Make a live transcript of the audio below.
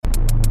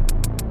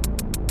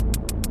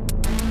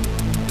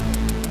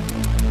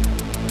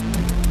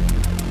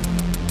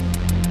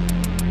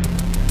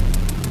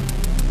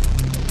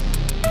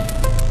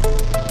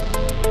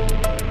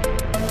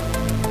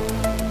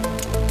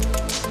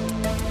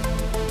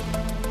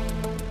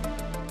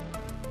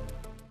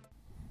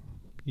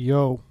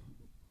Yo,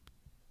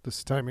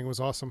 this timing was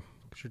awesome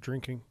because you're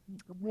drinking.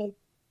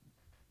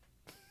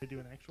 They do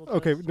an actual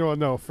Okay, test?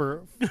 no,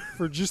 for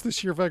just the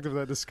sheer fact of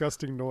that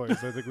disgusting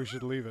noise, I think we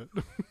should leave it.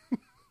 What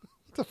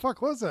the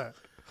fuck was that?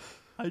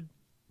 I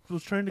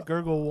was trying to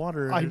gargle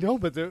water. I know,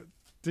 but it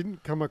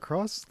didn't come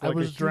across I like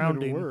was a human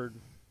drowning. word.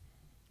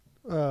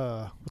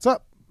 What's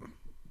up?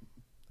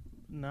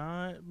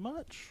 Not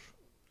much.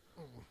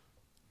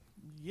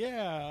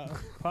 Yeah,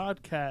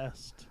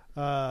 podcast.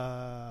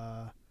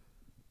 I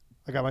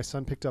got my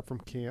son picked up from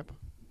camp.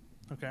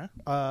 Okay.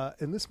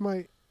 And this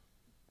might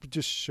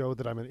just show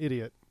that I'm an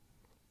idiot.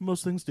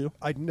 Most things do.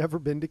 I'd never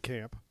been to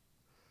camp.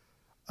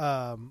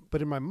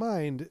 But in my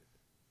mind,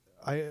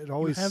 I had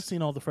always... You have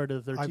seen all the Friday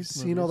the 13th I've movies.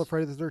 seen all the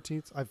Friday the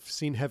 13th. I've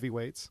seen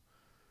Heavyweights,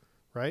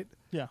 right?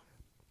 Yeah.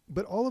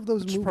 But all of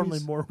those Which is movies... probably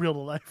more real to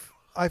life.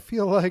 I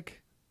feel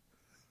like...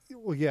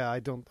 Well, yeah, I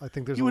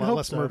think there's You a would lot hope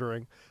less so.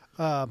 murdering.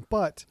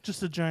 But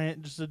Just a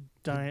giant do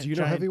you know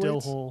giant Heavyweights?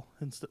 dill hole.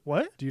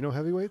 What? do you know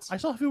Heavyweights? I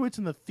saw Heavyweights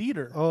in the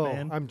theater, Oh,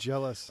 man. I'm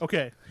jealous.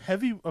 Okay.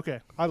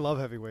 I love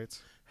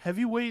Heavyweights.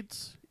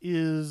 Heavyweights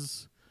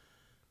is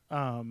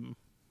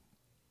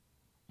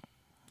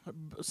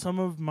some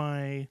of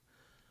my...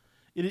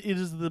 It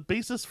is the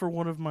basis for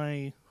one of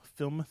my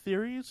film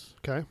theories,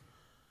 Okay.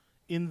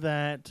 in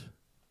that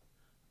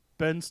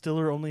Ben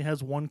Stiller only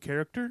has one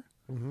character,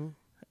 Mm-hmm.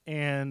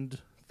 and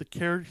the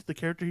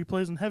character he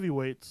plays in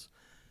Heavyweights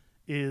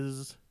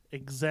is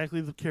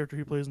exactly the character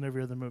he plays in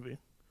every other movie.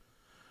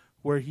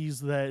 Where he's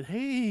that,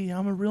 hey,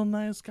 I'm a real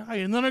nice guy,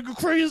 and then I go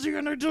crazy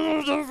and I do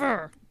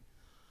whatever.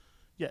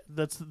 Yeah,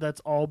 that's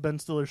all Ben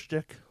Stiller's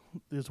shtick.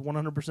 Is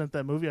 100%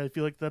 that movie. I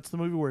feel like that's the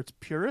movie where it's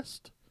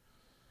purest.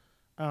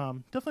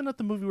 Definitely not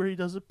the movie where he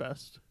does it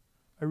best.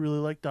 I really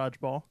like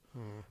Dodgeball.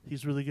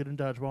 He's really good in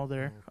Dodgeball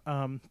there.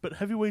 But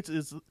Heavyweights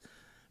is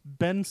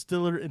Ben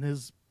Stiller in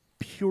his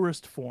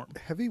purest form.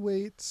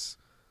 Heavyweights,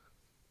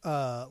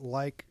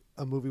 like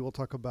a movie we'll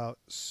talk about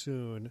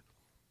soon,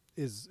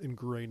 is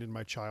ingrained in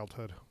my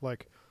childhood.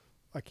 Like,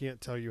 I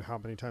can't tell you how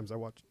many times I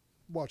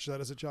watched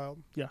that as a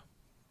child. Yeah.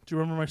 Do you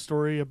remember my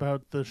story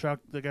about the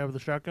guy with the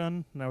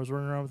shotgun, and I was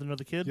running around with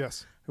another kid?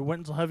 Yes. I went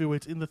until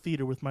Heavyweights in the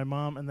theater with my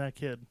mom and that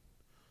kid.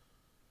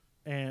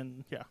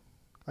 And, yeah,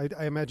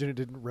 I imagine it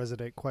didn't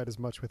resonate quite as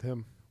much with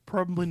him.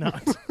 probably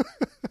not.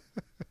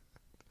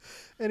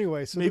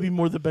 Anyway, so Maybe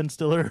more the Ben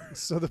Stiller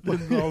so the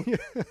than all,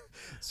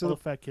 so all the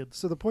the fat kids.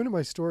 So the point of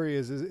my story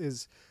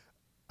is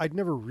I'd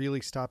never really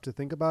stopped to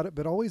think about it,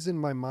 but always in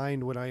my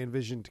mind when I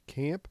envisioned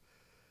camp,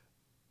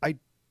 I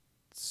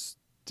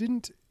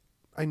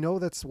know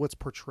that's what's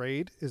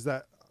portrayed is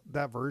that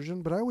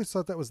version, but I always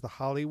thought that was the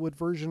Hollywood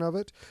version of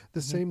it.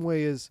 The same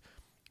way as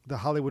the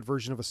Hollywood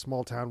version of a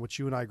small town, which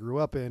you and I grew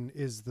up in,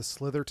 is the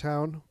Slither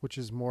town, which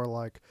is more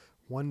like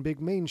one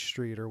big main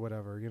street or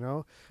whatever, you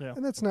know? Yeah.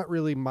 And that's not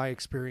really my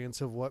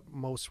experience of what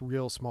most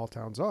real small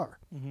towns are.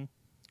 Mm-hmm.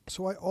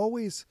 So I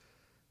always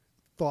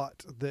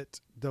thought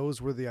that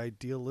those were the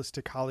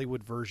idealistic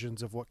Hollywood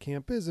versions of what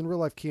camp is. In real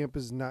life, camp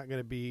is not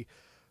going to be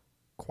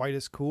quite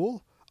as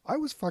cool. I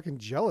was fucking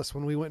jealous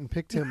when we went and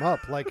picked him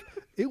up. Like,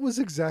 it was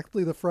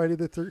exactly the Friday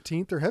the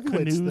 13th or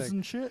Heavyweights Canoes thing.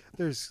 and shit.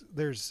 There's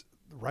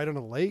right on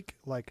a lake.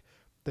 Like,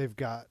 they've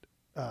got,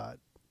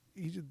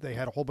 they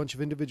had a whole bunch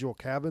of individual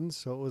cabins.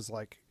 So it was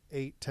like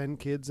 8-10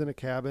 kids in a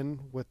cabin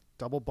with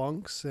double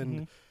bunks.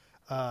 And,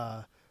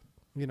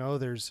 you know,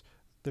 there's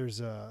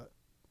a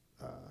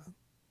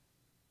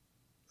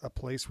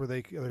place where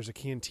there's a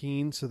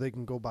canteen so they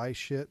can go buy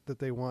shit that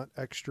they want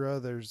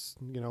extra. There's,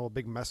 you know, a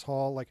big mess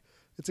hall. Like,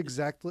 it's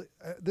exactly,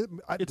 It's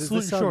does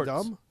Salute this sound Shorts.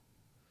 dumb?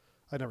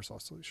 I never saw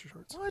Salute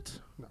Shorts. What?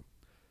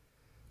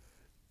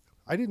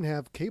 I didn't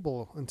have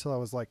cable until I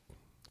was like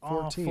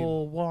 14.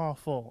 Awful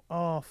waffle.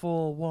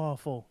 Awful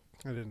waffle.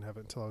 I didn't have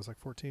it until I was like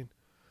 14.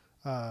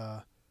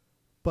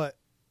 But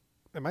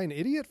am I an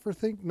idiot for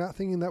not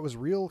thinking that was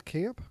real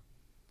camp?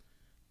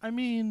 I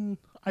mean,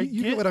 I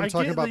You get get what I'm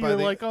talking get about that by you're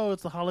the- like, oh,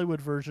 it's the Hollywood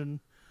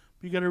version.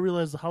 But you got to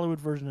realize the Hollywood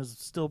version is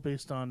still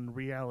based on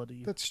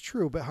reality. That's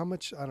true, but how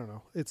much, I don't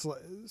know. It's like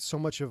so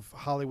much of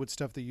Hollywood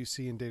stuff that you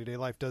see in day-to-day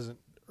life doesn't,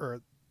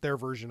 or their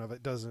version of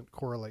it doesn't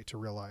correlate to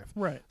real life.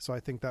 Right. So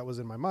I think that was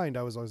in my mind.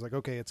 I was always like,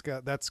 okay,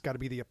 that's got to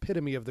be the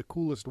epitome of the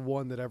coolest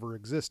one that ever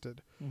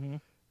existed. Mm-hmm.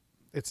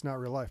 It's not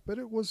real life, but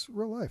it was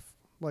real life.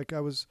 Like, I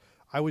was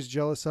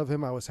jealous of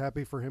him. I was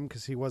happy for him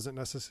because he wasn't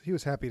he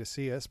was happy to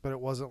see us, but it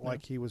wasn't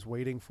like he was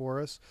waiting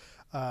for us.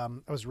 I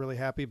was really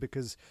happy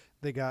because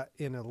they got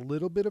in a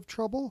little bit of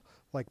trouble.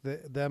 Like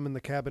them in the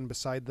cabin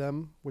beside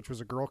them, which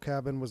was a girl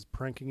cabin, was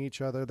pranking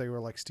each other. They were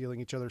like stealing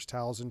each other's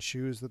towels and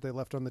shoes that they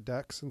left on the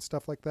decks and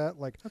stuff like that.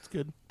 Like, That's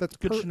good. that's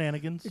Good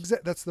shenanigans.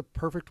 That's the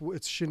perfect.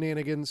 It's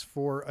shenanigans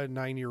for a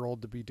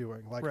 9-year-old to be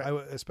doing. Like, Right.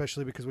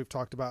 especially because we've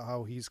talked about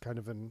how he's kind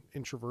of an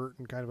introvert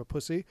and kind of a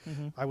pussy.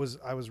 Mm-hmm. I was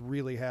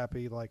really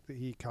happy, like, that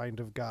he kind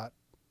of got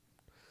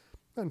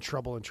not in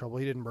trouble.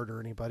 He didn't murder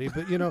anybody,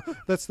 but you know,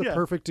 that's the Yeah.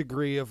 perfect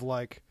degree of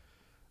like,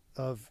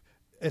 of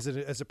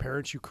as a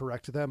parent, you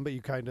correct them, but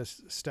you kind of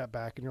step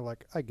back and you're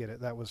like, I get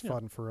it. That was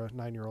fun for a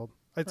 9-year-old.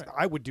 Right.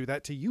 I would do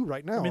that to you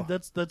right now. I mean,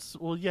 that's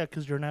well, yeah,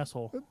 because you're an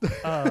asshole.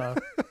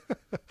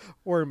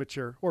 Or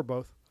immature, or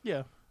both.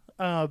 Yeah.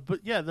 But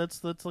yeah,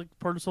 that's like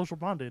part of social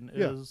bonding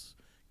is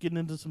getting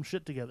into some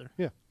shit together.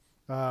 Yeah.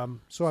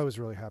 So I was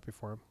really happy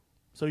for him.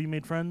 So you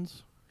made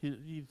friends?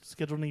 You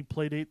scheduled any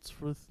play dates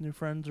with new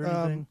friends or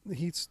anything?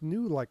 He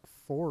knew like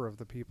 4 of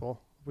the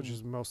people, which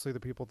is mostly the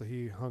people that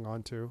he hung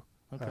on to.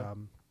 Okay.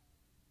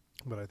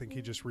 But I think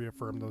he just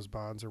reaffirmed those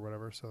bonds or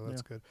whatever, so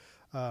that's good.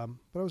 But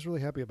I was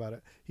really happy about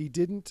it. He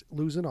didn't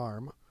lose an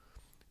arm,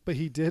 but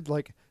he did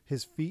like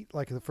his feet,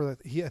 like I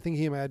think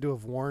he had to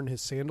have worn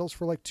his sandals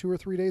for like 2 or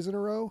 3 days in a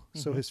row. Mm-hmm.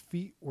 So his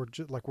feet were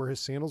just like where his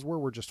sandals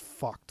were just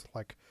fucked,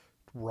 like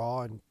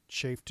raw and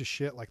chafed to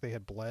shit, like they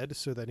had bled.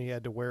 So then he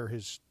had to wear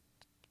his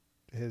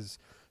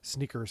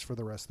sneakers for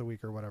the rest of the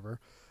week or whatever.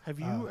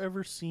 Have you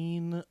ever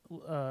seen?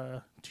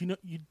 Do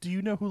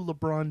you know who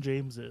LeBron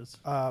James is?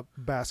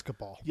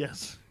 Basketball.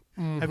 Yes.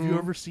 Mm-hmm. Have you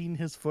ever seen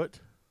his foot?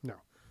 No.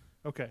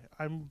 Okay.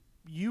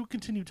 You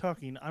continue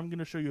talking. I'm going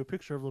to show you a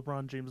picture of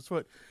LeBron James's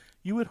foot.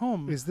 You at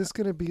home? Is this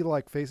going to be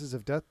like Faces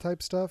of Death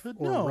type stuff?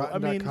 No. I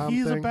mean,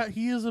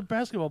 he is a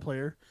basketball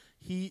player.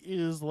 He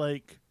is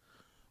like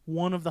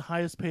one of the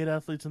highest paid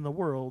athletes in the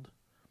world,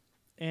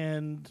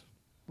 and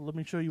let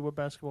me show you what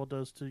basketball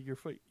does to your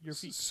feet.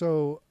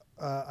 So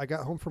I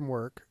got home from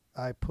work.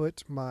 I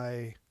put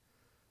my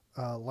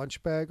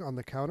lunch bag on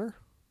the counter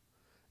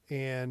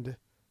and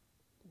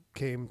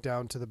came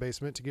down to the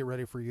basement to get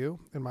ready for you.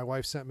 And my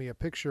wife sent me a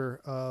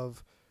picture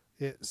of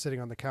it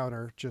sitting on the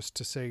counter just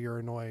to say, you're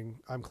annoying.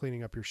 I'm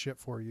cleaning up your shit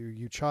for you,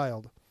 you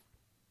child.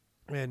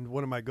 And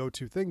one of my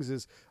go-to things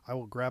is I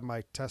will grab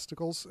my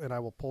testicles and I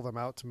will pull them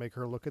out to make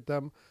her look at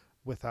them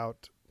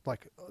without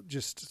like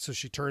just so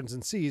she turns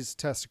and sees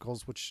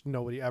testicles, which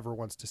nobody ever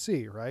wants to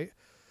see. Right.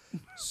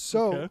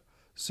 So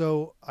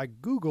I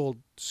Googled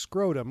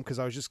scrotum because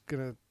I was just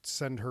going to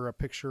send her a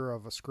picture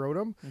of a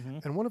scrotum. Mm-hmm.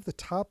 And one of the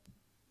top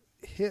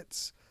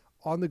hits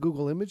on the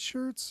Google image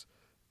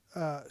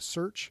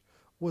search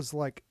was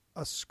like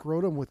a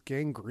scrotum with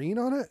gangrene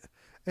on it.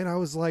 And I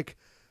was like,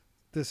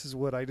 this is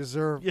what I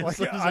deserve. Yes, like,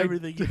 that is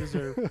everything you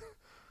deserve.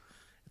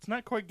 It's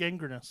not quite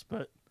gangrenous,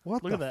 but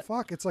what look the at that.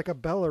 Fuck? It's like a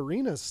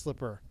ballerina's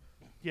slipper.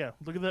 Yeah,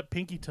 look at that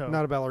pinky toe.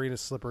 Not a ballerina's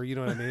slipper. You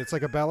know what I mean? It's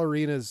like a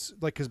ballerina's,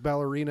 like, because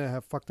ballerina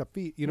have fucked up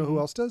feet. You know who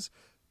else does?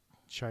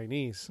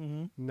 Chinese,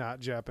 not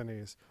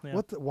Japanese.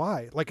 Yeah.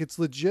 Why? Like, it's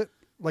legit.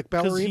 Like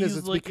ballerinas,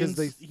 it's like because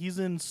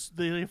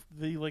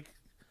they like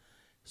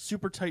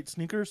super tight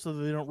sneakers so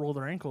that they don't roll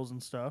their ankles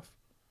and stuff,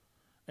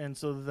 and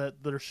so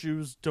that their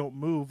shoes don't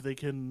move. They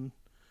can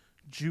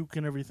juke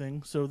and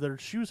everything, so their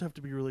shoes have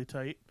to be really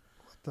tight.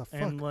 What the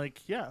fuck? And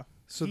like, yeah.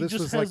 So this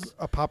was like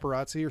a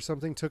paparazzi or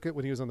something took it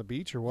when he was on the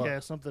beach or what? Yeah,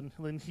 something.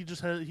 And he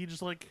just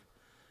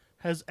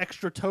has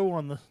extra toe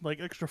on the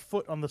extra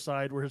foot on the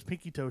side where his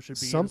pinky toe should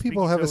be. Some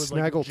people have a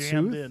snaggle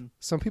tooth.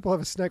 Some people have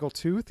a snaggle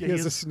tooth. Yeah, he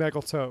has a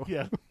snaggle toe.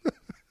 Yeah.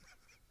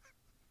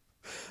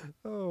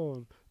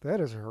 Oh, that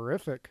is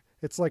horrific.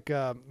 It's like,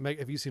 have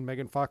you seen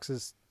Megan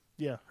Fox's?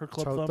 Yeah, her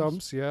club toe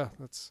thumbs. Yeah,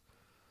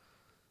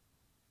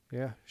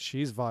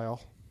 she's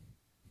vile.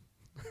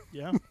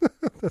 Yeah,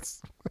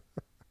 that's.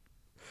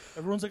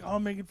 Everyone's like, "Oh,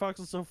 Megan Fox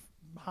is so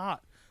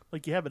hot."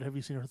 Like, yeah, but have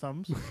you seen her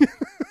thumbs?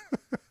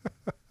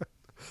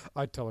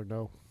 I'd tell her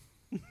no.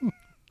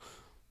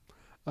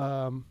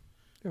 Yeah.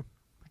 You're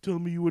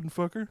telling me you wouldn't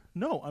fuck her?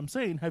 No, I'm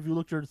saying, have you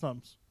looked at her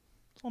thumbs?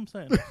 That's all I'm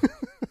saying.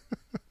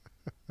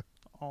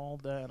 All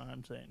that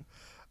I'm saying.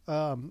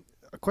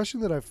 A question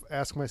that I've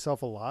asked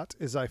myself a lot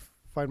is I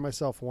find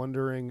myself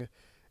wondering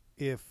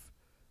if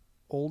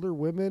older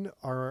women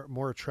are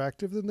more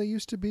attractive than they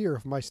used to be, or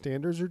if my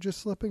standards are just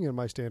slipping, and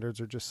my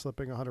standards are just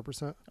slipping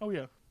 100%. Oh,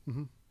 yeah.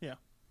 Mm-hmm. Yeah.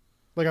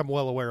 Like, I'm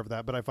well aware of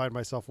that, but I find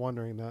myself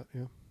wondering that,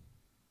 yeah.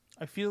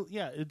 I feel,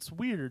 it's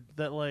weird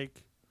that,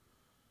 like,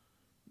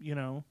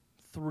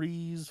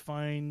 threes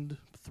find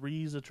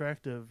threes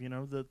attractive,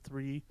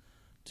 the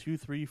 2,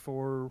 3,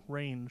 4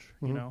 range,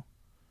 you know.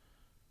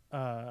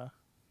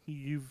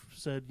 You've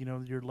said,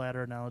 your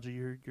ladder analogy,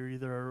 you're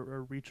either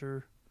a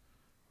reacher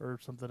or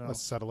something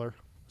else. A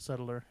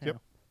settler. Yeah.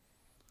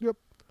 Yep.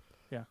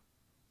 Yeah.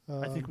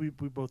 I think we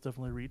both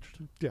definitely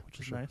reached. Yeah, which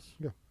is sure. nice.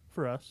 Yeah.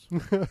 For us.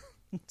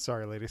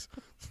 Sorry, ladies.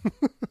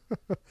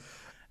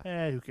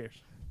 Who cares?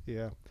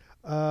 Yeah.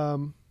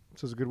 So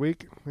it's a good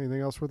week.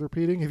 Anything else worth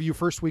repeating? Have you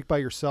first week by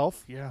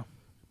yourself? Yeah.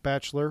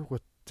 Bachelor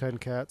with 10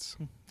 cats.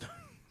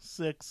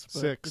 6.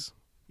 6.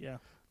 Yeah.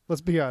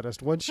 Let's be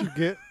honest. Once you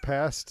get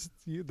past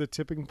the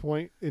tipping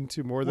point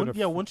into more than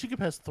once you get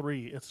past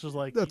 3, it's just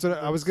like that's what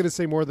I was going to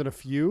say. More than a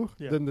few,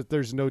 then that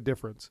there's no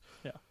difference.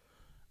 Yeah.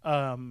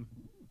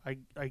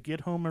 I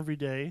get home every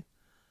day,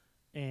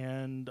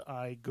 and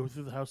I go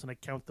through the house and I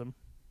count them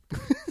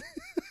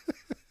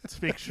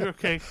to make sure.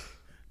 Okay,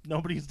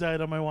 nobody's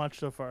died on my watch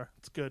so far.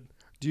 It's good.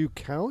 Do you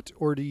count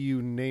or do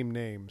you name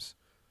names?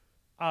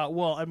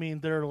 Well, I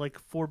mean, there are like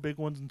 4 big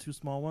ones and 2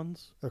 small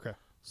ones. Okay.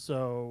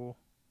 So,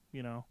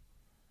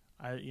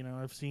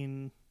 I've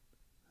seen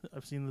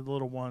I've seen the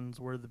little ones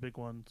where the big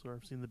ones, or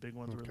I've seen the big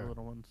ones where the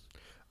little ones.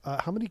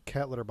 How many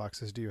cat litter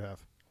boxes do you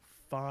have?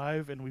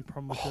 5, and we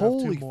probably should have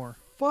Holy 2 more.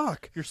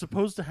 fuck! You're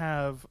supposed to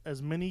have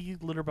as many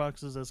litter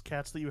boxes as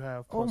cats that you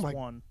have, plus Oh my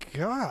 1.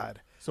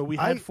 God. So we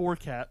had 4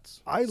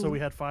 cats. So we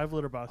had 5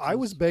 litter boxes. I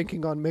was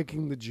banking on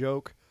making the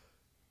joke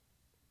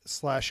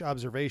 /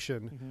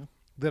 observation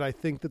that I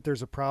think that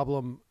there's a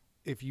problem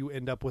if you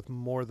end up with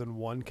more than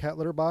 1 cat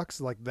litter box.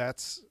 Like,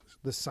 that's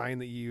the sign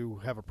that you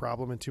have a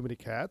problem and too many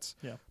cats.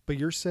 Yeah. But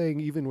you're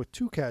saying even with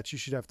 2 cats, you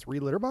should have 3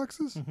 litter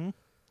boxes? Mm-hmm.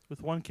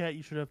 With 1 cat,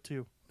 you should have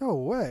 2. No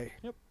way.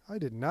 Yep. I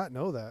did not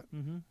know that.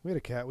 Mm-hmm. We had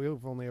a cat.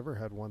 We've only ever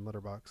had 1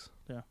 litter box.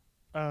 Yeah.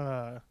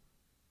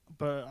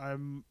 But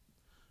I'm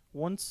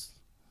once.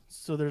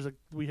 So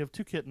we have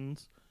 2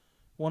 kittens.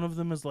 One of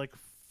them is like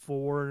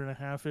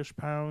 4.5-ish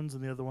pounds,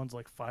 and the other one's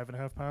like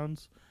 5.5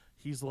 pounds.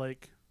 He's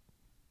like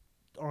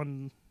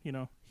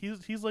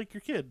he's like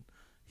your kid.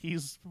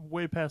 He's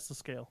way past the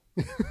scale.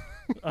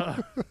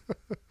 But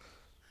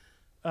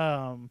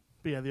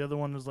yeah, the other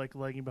one is like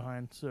lagging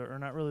behind, or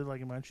not really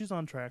lagging behind. She's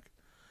on track.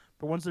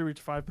 But once they reach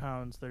 5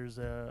 pounds, there's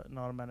an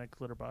automatic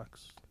litter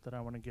box that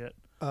I want to get.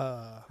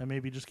 And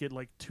maybe just get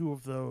like 2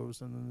 of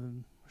those, and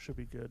then should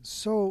be good.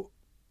 So,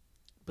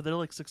 but they're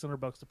like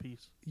 $600 a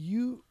piece.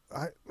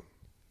 I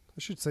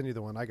should send you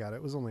the one I got.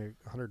 It was only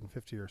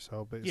 150 or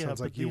so, but it Yeah,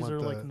 sounds but like you these want are,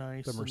 like,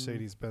 nice, the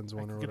Mercedes-Benz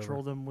one I or can whatever.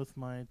 control them with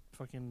my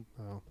fucking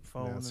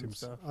phone and seems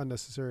stuff.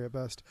 unnecessary at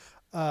best.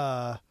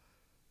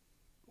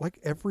 Like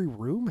every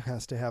room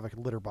has to have a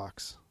litter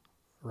box,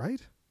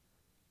 right?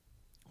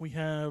 We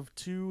have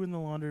 2 in the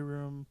laundry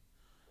room,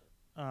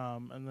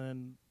 and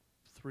then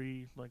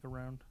 3 like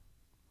around.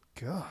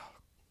 God,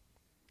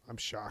 I'm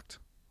shocked.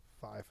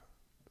 5,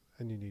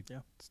 and you need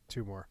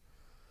 2 more.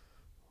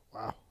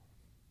 Wow.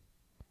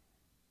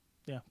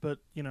 Yeah, but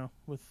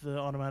with the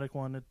automatic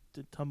one, it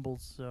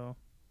tumbles, so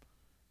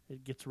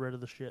it gets rid of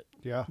the shit.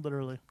 Yeah,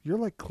 literally. You're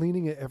like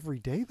cleaning it every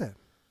day, then.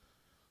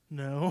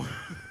 No,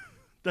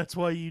 that's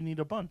why you need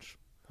a bunch.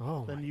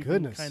 Oh then my you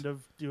goodness! Can kind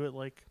of do it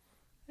like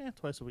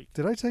twice a week.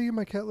 Did I tell you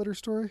my cat litter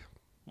story?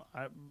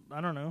 I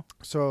don't know.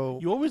 So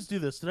you always do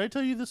this. Did I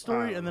tell you this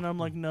story? And then I'm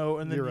like, no.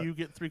 And then you right.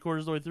 get 3/4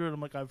 of the way through it. I'm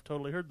like, I've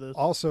totally heard this.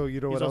 Also, you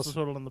know He's what also else?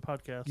 told it on the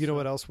podcast. You know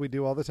what else we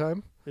do all the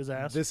time? Is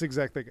ask. This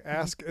exact thing.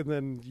 Ask, and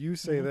then you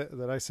say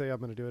that I say I'm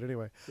going to do it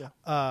anyway.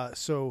 Yeah.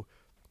 So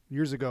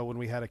years ago when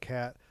we had a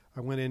cat, I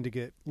went in to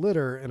get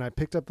litter, and I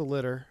picked up the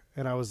litter,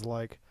 and I was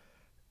like,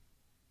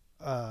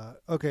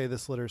 okay,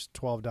 this litter's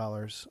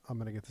 $12. I'm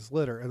going to get this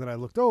litter. And then I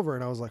looked over,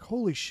 and I was like,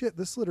 holy shit,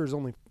 this litter is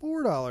only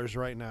 $4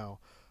 right now.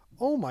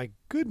 Oh my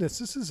goodness,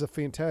 this is a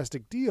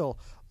fantastic deal.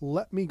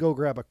 Let me go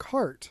grab a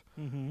cart.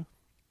 Mm-hmm.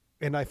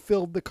 And I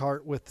filled the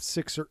cart with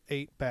 6 or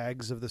 8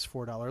 bags of this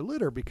 $4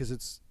 litter because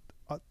it's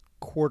a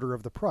quarter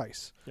of the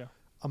price. Yeah.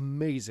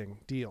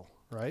 Amazing deal,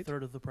 right?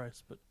 1/3 of the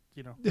price, but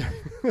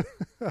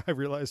I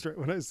realized right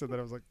when I said that,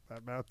 I was like,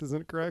 that math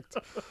isn't correct.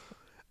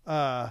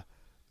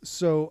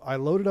 So I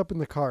loaded up in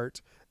the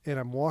cart, and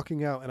I'm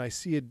walking out, and I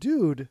see a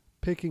dude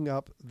picking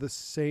up the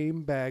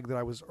same bag that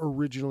I was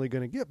originally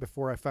going to get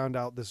before I found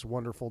out this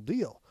wonderful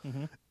deal.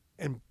 Mm-hmm.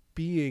 And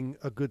being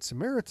a good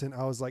Samaritan,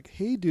 I was like,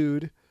 hey,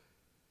 dude,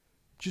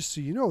 just so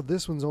you know,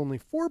 this one's only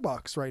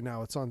 $4 right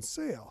now. It's on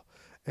sale.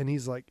 And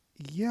he's like,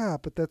 yeah,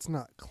 but that's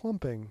not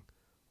clumping.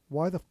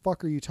 Why the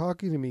fuck are you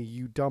talking to me,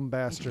 you dumb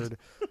bastard,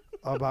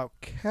 about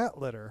cat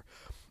litter?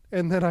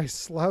 And then I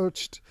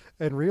slouched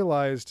and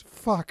realized,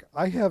 fuck,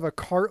 I have a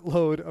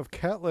cartload of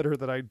cat litter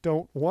that I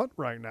don't want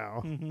right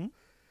now. Mm-hmm.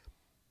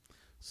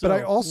 So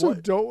but I also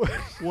don't.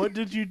 What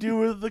did you do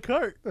with the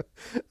cart?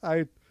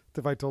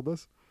 Have I told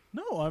this?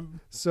 No,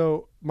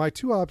 So my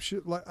 2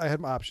 options, I had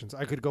my options.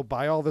 I could go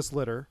buy all this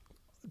litter,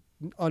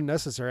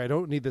 unnecessary. I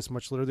don't need this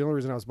much litter. The only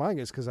reason I was buying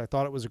it is because I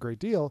thought it was a great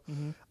deal.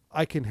 Mm-hmm.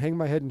 I can hang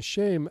my head in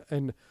shame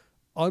and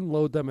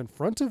unload them in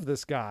front of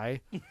this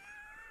guy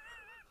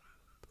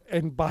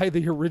and buy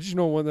the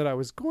original one that I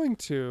was going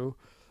to,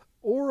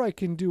 or I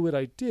can do what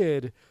I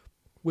did,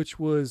 which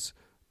was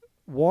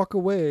walk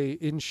away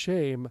in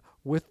shame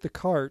with the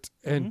cart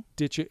and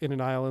ditch it in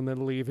an aisle and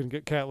then leave and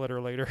get cat litter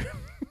later.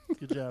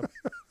 Good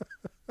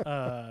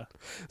job.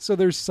 So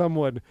there's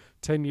someone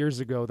 10 years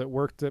ago that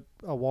worked at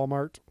a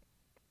Walmart,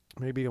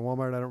 maybe a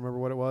Walmart, I don't remember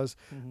what it was.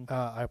 Mm-hmm.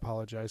 I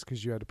apologize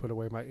because you had to put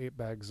away my 8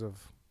 bags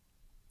of...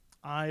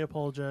 I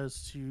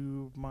apologize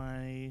to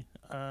my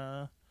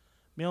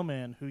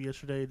mailman who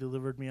yesterday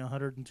delivered me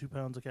 102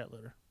 pounds of cat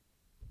litter.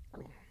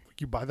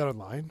 You buy that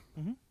online?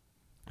 Mm-hmm.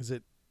 Is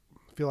it...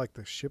 I feel like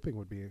the shipping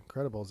would be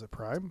incredible. Is it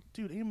Prime?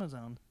 Dude,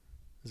 Amazon.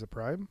 Is it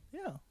Prime?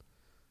 Yeah.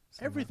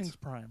 So Everything's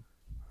Prime.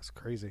 That's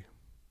crazy.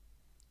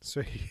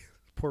 So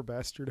poor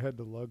bastard had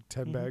to lug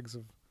 10 bags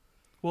of...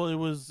 Well, it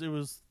was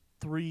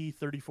 3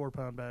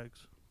 34-pound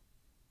bags.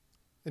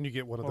 And you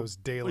get one of those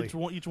daily.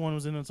 Each one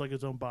was in its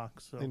own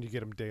box. So. And you get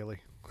them daily.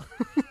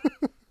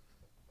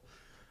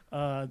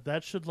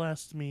 That should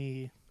last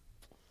me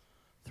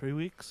 3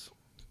 weeks,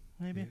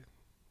 maybe.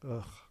 Yeah.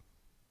 Ugh.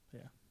 Yeah.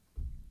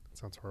 That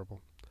sounds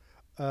horrible.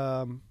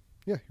 Yeah,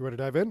 you ready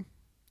to dive in?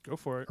 Go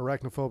for it.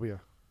 Arachnophobia.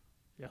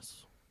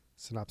 Yes.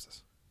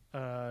 Synopsis.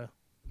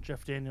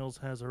 Jeff Daniels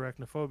has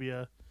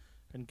arachnophobia,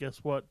 and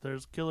guess what?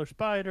 There's killer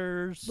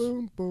spiders.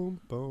 Boom,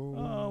 boom, boom.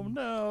 Oh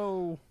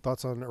no!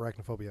 Thoughts on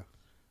arachnophobia?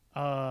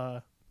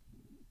 I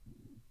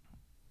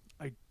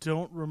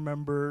don't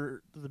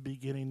remember the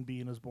beginning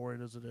being as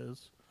boring as it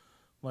is.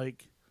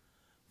 Like,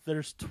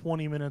 there's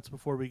 20 minutes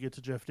before we get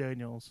to Jeff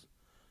Daniels,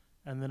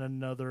 and then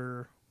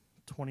another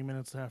 20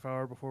 minutes, half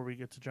hour before we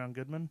get to John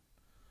Goodman.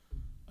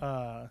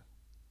 The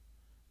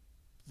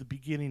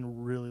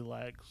beginning really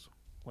lags.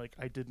 Like,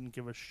 I didn't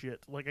give a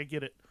shit. Like, I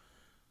get it.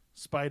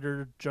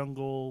 Spider,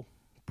 jungle,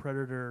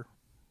 predator,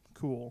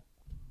 cool.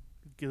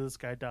 This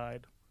guy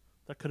died.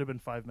 That could have been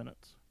 5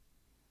 minutes.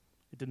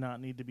 It did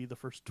not need to be the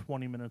first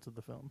 20 minutes of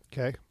the film.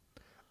 Okay.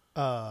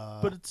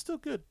 But it's still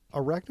good.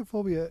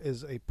 Arachnophobia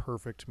is a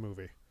perfect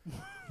movie.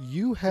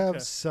 You have Okay.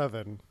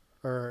 7,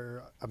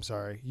 or I'm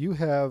sorry, you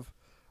have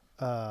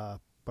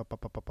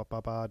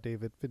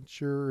David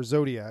Fincher,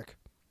 Zodiac.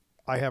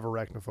 I have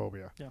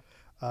arachnophobia. Yeah.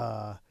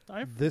 I've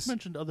I've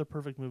mentioned other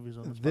perfect movies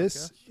on this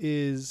This podcast.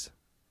 is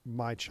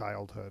my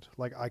childhood.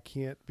 Like, I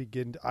can't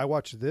begin. I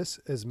watched this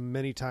as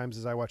many times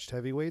as I watched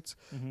Heavyweights.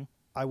 Mm-hmm.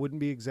 I wouldn't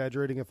be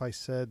exaggerating if I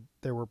said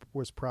there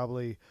was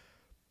probably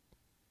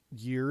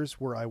years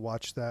where I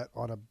watched that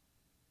on a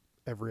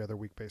every other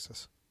week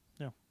basis.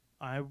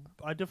 I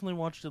definitely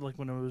watched it like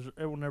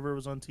whenever it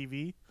was on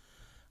TV.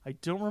 I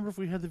don't remember if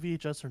we had the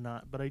VHS or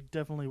not, but I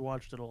definitely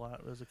watched it a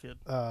lot as a kid.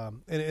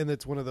 And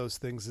it's one of those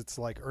things. It's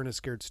like Ernest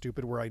Scared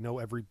Stupid, where I know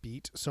every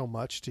beat so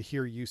much. To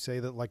hear you say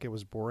that like it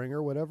was boring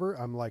or whatever,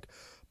 I'm like,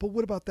 but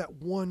what about that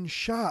one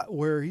shot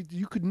where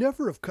you could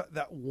never have cut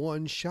that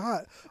one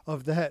shot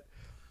of that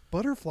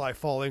butterfly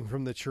falling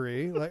from the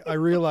tree? Like, I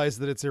realize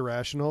that it's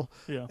irrational,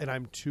 Yeah. and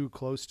I'm too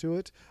close to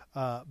it.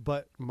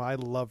 But my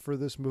love for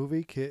this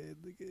movie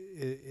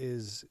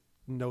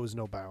knows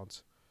no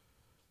bounds.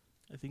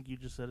 I think you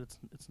just said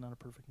it's not a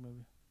perfect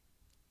movie.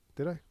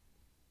 Did I?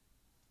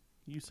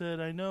 You said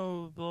I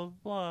know blah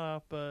blah,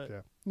 but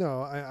Yeah.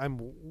 No,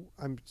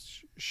 I'm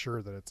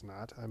sure that it's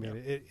not. I mean,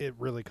 it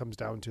really comes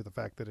down to the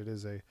fact that it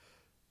is a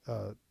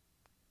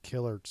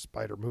killer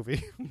spider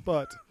movie.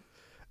 But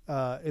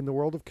in the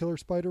world of killer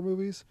spider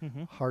movies,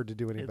 Mhm. hard to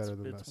do any it's better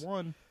than it's this.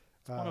 one.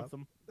 It's one of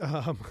them.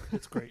 Um,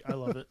 It's great. I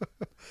love it.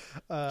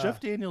 Jeff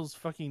Daniels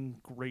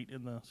fucking great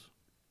in this.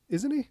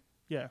 isn't he?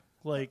 Yeah,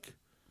 like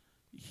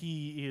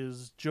he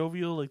is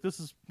jovial. Like this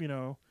is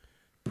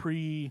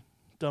pre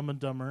Dumb and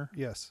Dumber.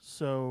 Yes.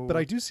 So, But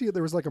I do see it.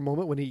 There was like a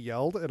moment when he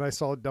yelled, and I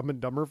saw a Dumb and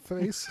Dumber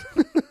face.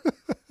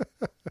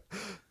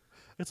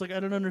 it's like I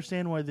don't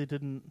understand why they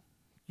didn't,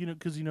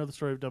 because you know the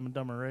story of Dumb and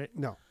Dumber, right?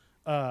 No.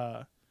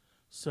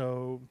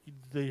 So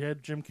they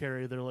had Jim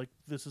Carrey. They're like,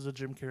 this is a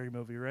Jim Carrey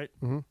movie, right?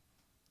 Mm-hmm.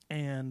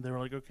 And they were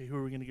like, okay, who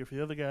are we going to get for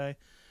the other guy?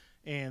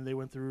 And they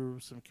went through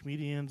some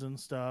comedians and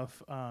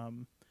stuff.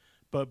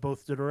 But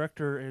both the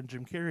director and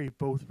Jim Carrey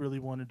both really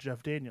wanted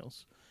Jeff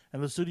Daniels.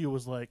 And the studio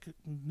was like,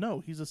 no,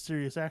 he's a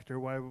serious actor.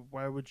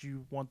 Why would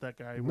you want that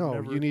guy?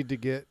 You need to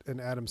get an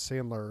Adam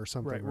Sandler or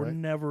something, right? We're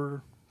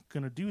never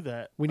going to do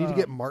that. We need to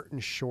get Martin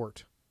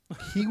Short.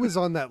 He was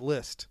on that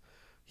list.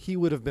 He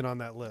would have been on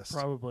that list.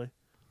 Probably.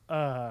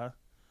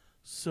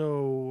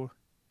 So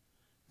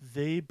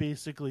they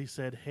basically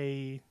said,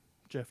 hey,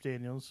 Jeff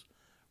Daniels,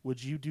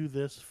 would you do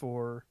this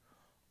for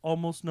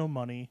almost no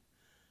money?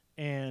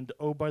 And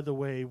oh, by the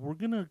way, we're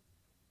gonna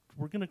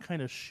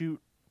kind of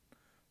shoot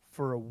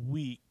for a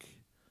week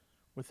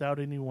without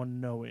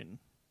anyone knowing,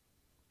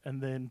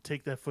 and then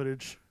take that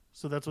footage.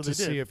 So that's what they did.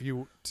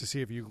 To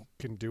see if you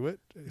can do it.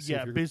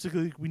 Yeah,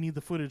 basically, we need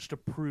the footage to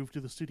prove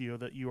to the studio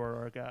that you are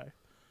our guy,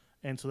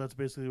 and so that's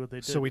basically what they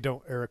did. So we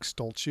don't Eric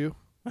Stoltz you.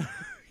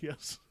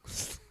 Yes.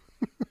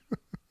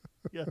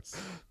 Yes.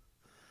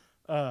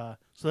 So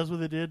that's what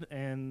they did,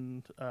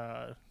 and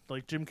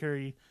like Jim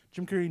Carrey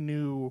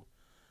knew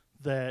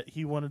that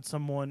he wanted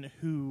someone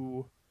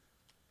who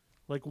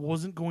like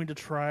wasn't going to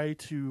try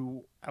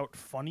to out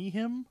funny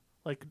him,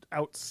 like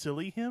out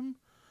silly him,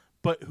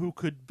 but who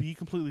could be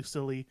completely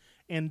silly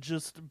and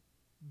just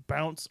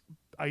bounce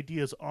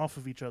ideas off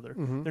of each other.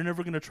 Mm-hmm. They're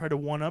never going to try to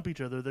one up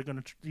each other. They're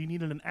going to. You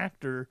needed an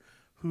actor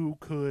who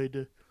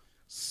could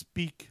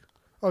speak.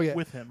 Oh yeah,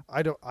 with him.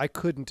 I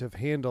couldn't have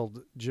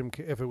handled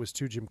if it was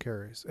two Jim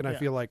Carreys, and I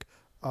feel like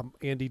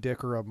Andy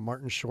Dick or a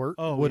Martin Short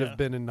would have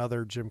been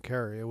another Jim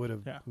Carrey. It would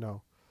have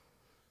no.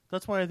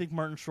 That's why I think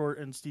Martin Short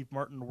and Steve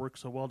Martin work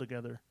so well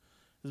together,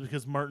 is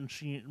because Martin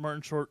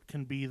Short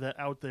can be that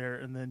out there,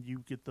 and then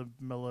you get the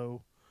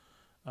mellow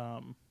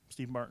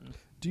Steve Martin.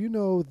 Do you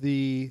know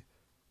the?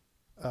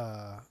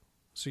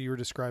 So you were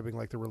describing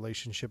like the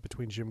relationship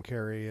between Jim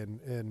Carrey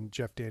and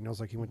Jeff Daniels,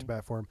 like he went to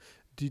bat for him.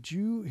 Did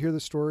you hear the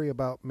story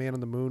about Man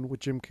on the Moon with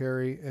Jim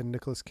Carrey and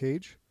Nicolas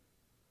Cage?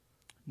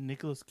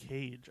 Nicolas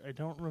Cage, I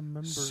don't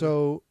remember.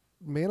 So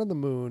Man on the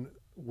Moon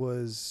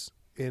was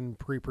in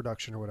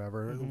pre-production or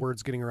whatever. Mm-hmm.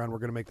 Word's getting around, we're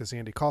going to make this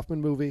Andy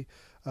Kaufman movie.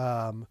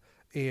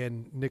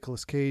 And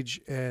Nicolas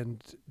Cage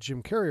and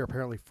Jim Carrey are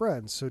apparently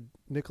friends. So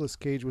Nicolas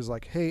Cage was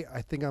like, hey,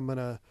 I think I'm going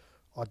to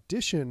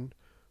audition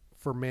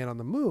for Man on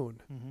the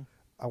Moon. Mm-hmm.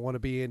 I want to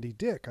be Andy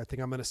Dick. I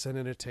think I'm going to send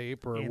in a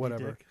tape or Andy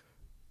whatever. Dick.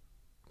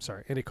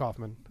 sorry, Andy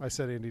Kaufman. I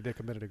said Andy Dick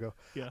a minute ago.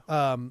 Yeah.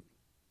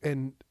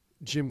 And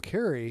Jim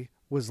Carrey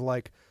was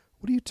like,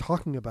 "What are you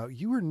talking about?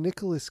 You are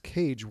Nicolas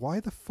Cage. Why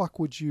the fuck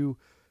would you?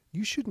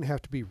 You shouldn't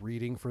have to be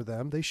reading for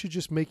them. They should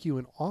just make you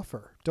an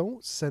offer.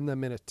 Don't send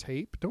them in a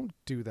tape. Don't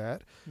do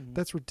that. Mhm.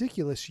 That's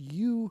ridiculous.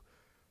 You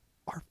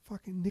are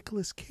fucking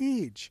Nicolas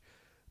Cage.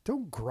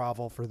 Don't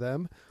grovel for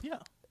them." Yeah.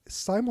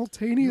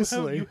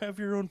 Simultaneously, You have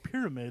your own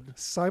pyramid.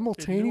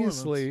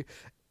 simultaneously,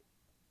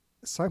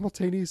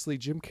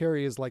 Jim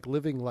Carrey is like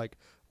living like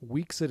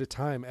weeks at a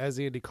time as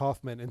Andy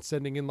Kaufman and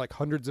sending in like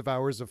hundreds of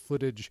hours of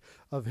footage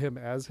of him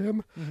as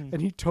him. Mhm.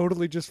 And he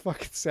totally just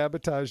fucking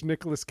sabotaged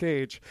Nicolas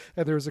Cage.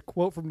 And there's a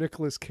quote from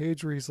Nicolas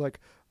Cage where he's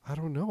like, "I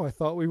don't know. I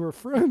thought we were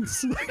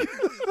friends."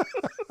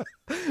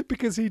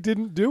 Because he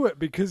didn't do it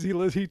because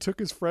he took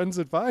his friend's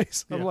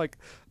advice. I'm Yeah. like,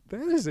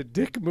 that is a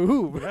dick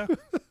move. Yeah,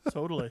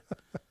 totally.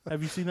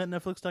 Have you seen that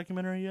Netflix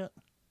documentary yet?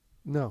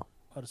 No.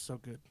 Oh, it's so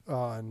good.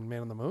 On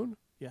Man on the Moon?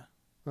 Yeah.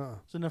 Uh-uh.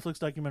 It's a Netflix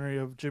documentary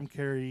of Jim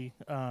Carrey.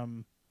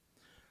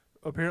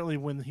 Apparently,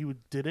 when he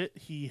did it,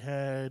 he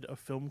had a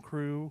film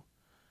crew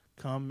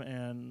come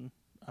and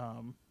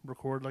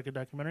record like a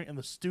documentary. And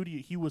the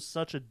studio, he was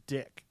such a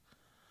dick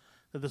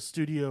that the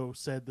studio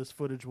said this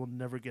footage will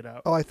never get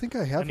out. Oh, I think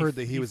I have And heard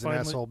that he he was an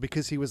finally- asshole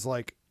because he was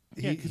like,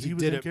 Yeah, 'cause he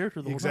was did in it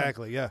character the whole time.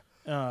 exactly. Yeah,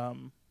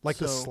 like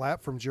the so-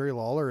 slap from Jerry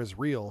Lawler is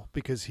real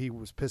because he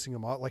was pissing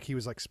him off, like he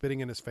was like spitting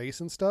in his face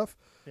and stuff.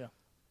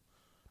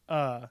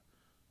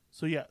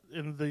 So yeah,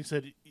 and they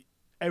said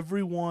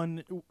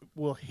everyone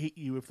will hate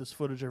you if this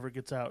footage ever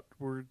gets out.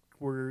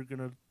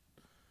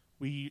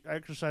 We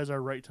exercise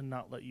our right to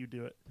not let you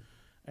do it.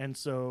 And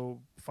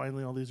so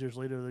finally, all these years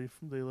later,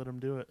 they let him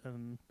do it.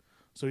 And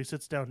so he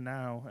sits down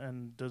now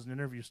and does an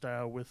interview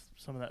style with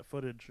some of that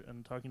footage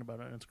and talking about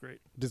it, and it's great.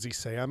 Does he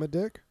say I'm a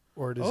dick,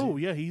 or does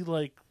he? Yeah, he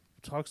like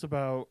talks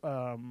about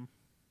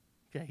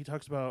he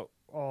talks about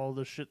all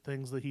the shit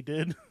things that he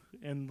did,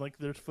 and like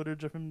there's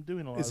footage of him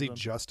doing a lot. Is of he them.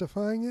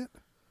 justifying it?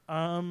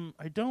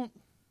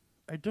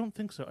 I don't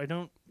think so. I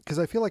don't. Because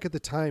I feel like at the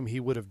time he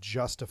would have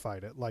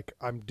justified it, like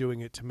I'm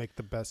doing it to make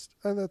the best,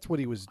 and that's what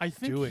he was I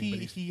think doing. But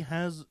he's- he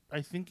has.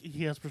 I think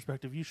he has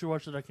perspective. You should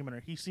watch the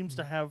documentary. He seems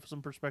to have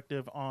some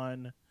perspective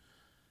on.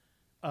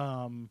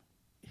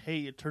 Hey,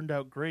 it turned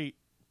out great,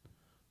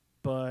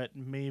 but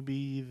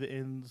maybe the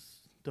ends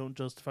don't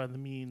justify the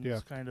means. Yeah.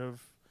 Kind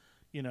of.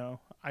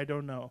 I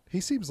don't know.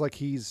 He seems like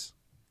he's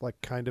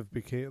like kind of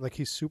became like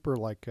he's super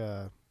like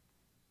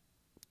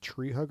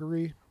tree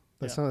huggery.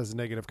 That's Yeah. not as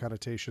negative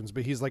connotations,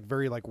 but he's like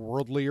very like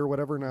worldly or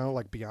whatever now,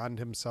 like beyond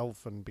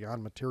himself and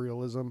beyond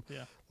materialism.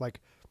 Yeah. Like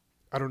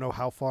I don't know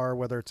how far,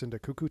 whether it's into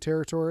cuckoo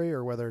territory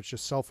or whether it's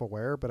just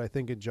self-aware, but I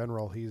think in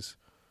general he's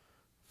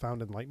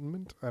found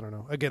enlightenment. I don't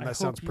know. Again, I that hope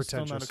sounds he's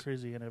pretentious. Still not a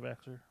crazy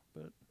anti-vaxxer,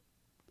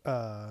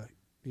 but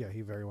Yeah,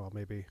 he very well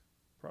may be.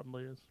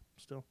 probably is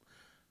still.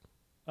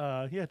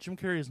 Yeah, Jim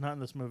Carrey is not in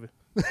this movie.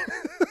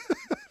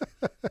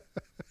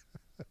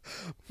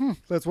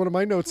 That's one of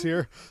my notes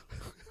here.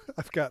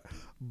 I've got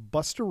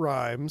Busta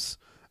Rhymes,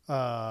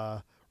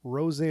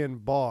 Roseanne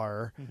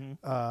Barr,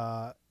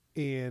 Mm-hmm.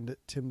 and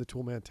Tim the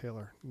Toolman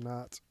Taylor.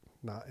 Not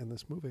in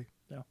this movie.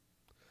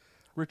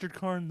 Richard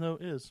Karn though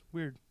is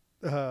weird.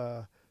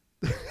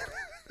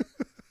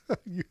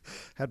 You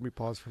had me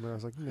pause for a minute. I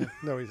was like,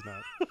 no, he's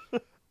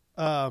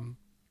not.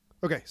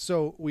 Okay,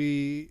 so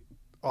we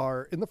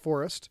are in the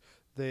forest.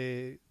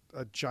 A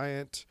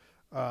giant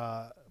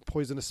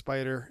poisonous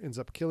spider ends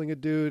up killing a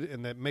dude,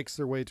 and that makes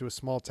their way to a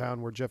small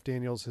town where Jeff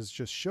Daniels has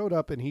just showed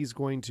up, and he's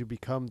going to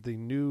become the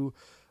new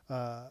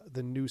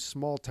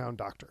small town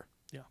doctor.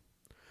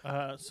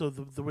 So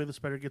the way the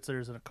spider gets there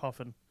is in a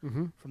coffin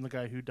Mm-hmm. from the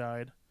guy who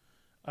died.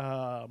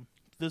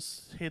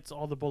 This hits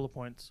all the bullet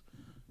points.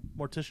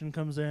 Mortician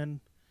comes in,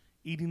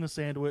 eating the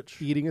sandwich.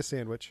 Eating a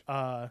sandwich.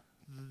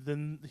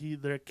 Then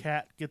their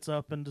cat gets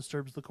up and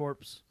disturbs the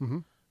corpse Mm-hmm.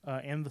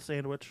 and the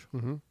sandwich.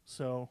 Mm-hmm.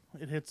 So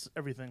it hits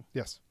everything.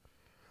 Yes.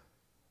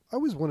 I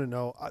always want to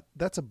know.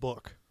 That's a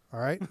book. All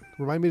right.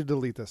 Remind me to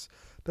delete this.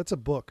 That's a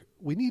book.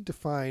 We need to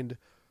find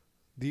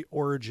the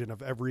origin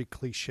of every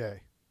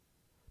cliche.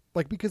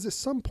 Like, because at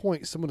some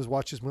point someone has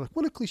watched this and we're like,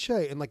 what a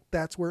cliche. And like,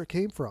 that's where it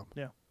came from.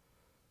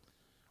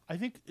 I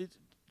think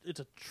it's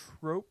a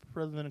trope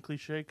rather than a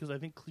cliche because I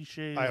think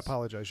cliches. I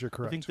apologize. You're I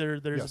correct. think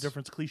there's Yes. a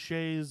difference.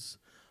 Cliches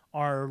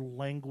are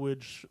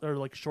language or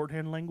like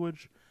shorthand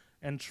language,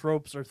 and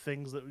tropes are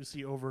things that we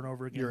see over and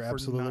over again You're for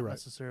absolutely not right.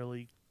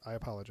 necessarily I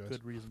apologize.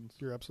 good reasons.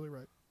 You're absolutely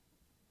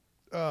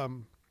right.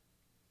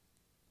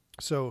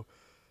 So,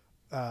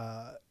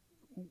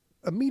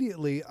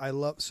 immediately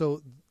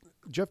so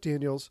Jeff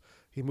Daniels,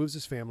 he moves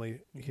his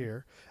family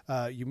here.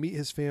 You meet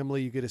his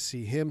family. You get to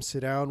see him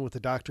sit down with the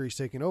doctor he's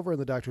taking over.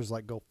 And the doctor's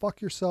like, go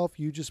fuck yourself.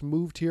 You just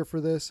moved here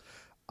for this.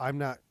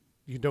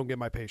 You don't get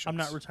my patience. I'm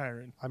not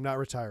retiring. I'm not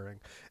retiring.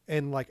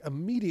 And like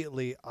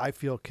immediately I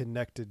feel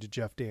connected to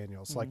Jeff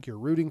Daniels. Like you're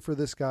rooting for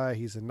this guy.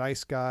 He's a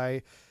nice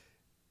guy.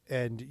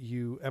 And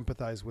you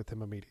empathize with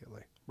him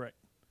immediately. Right.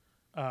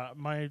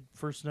 My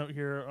first note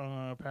here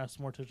on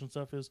past mortician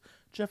stuff is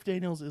Jeff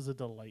Daniels is a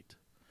delight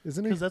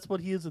Isn't he? because that's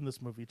what he is in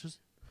this movie. Just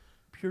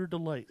pure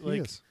delight. He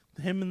Like is.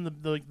 him and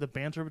the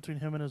banter between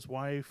him and his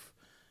wife,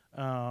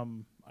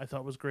 I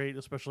thought was great.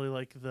 Especially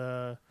like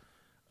the,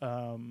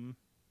 I've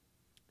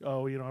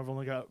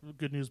only got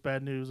good news,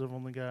 bad news.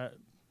 I'm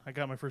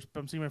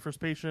seeing my first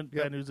patient.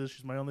 Yep. Bad news is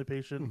she's my only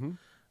patient.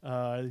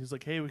 Mm-hmm. He's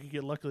like, hey, we could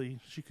get lucky.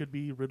 She could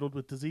be riddled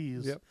with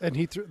disease. Yep. And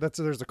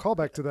there's a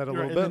callback to that a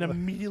Right, little bit. And then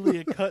immediately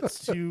it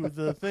cuts to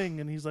the thing,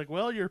 and he's like,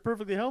 well, you're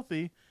perfectly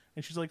healthy.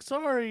 And she's like,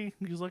 sorry.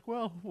 And he's like,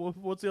 well,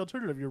 what's the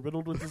alternative? You're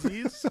riddled with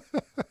disease?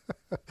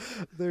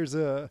 There's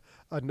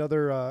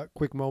another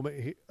quick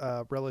moment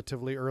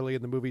relatively early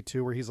in the movie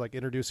too, where he's like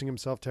introducing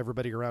himself to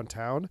everybody around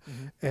town,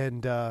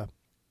 and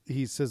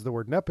he says the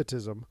word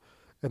nepotism,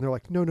 and they're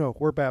like, no,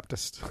 we're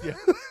Baptist. Yeah.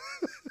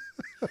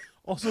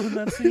 Also in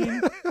that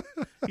scene,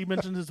 he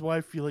mentioned his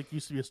wife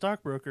used to be a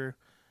stockbroker,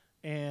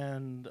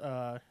 and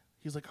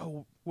he's like,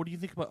 oh, what do you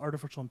think about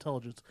artificial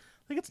intelligence?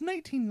 Like, it's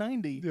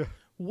 1990. Yeah.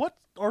 What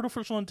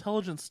artificial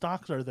intelligence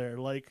stocks are there?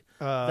 Like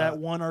that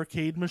one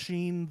arcade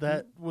machine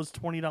that was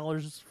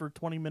 $20 for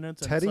 20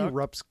 minutes. And Teddy sucked?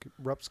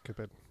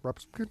 Ruxpin.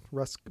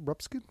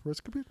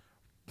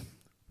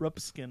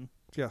 Rupskin.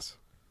 Yes,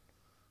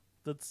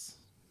 It's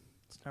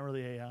not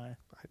really AI.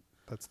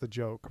 that's the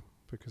joke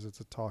because it's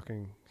a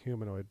talking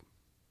humanoid.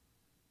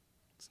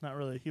 It's not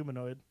really a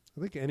humanoid.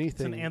 I think It's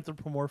anything. an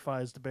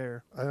anthropomorphized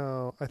bear.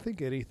 I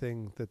think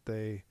anything that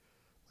they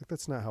like.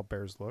 That's not how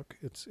bears look.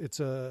 It's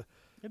a.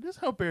 It is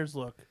how bears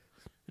look.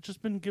 It's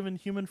just been given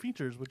human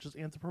features, which is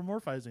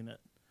anthropomorphizing it.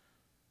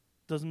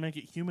 Doesn't make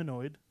it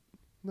humanoid.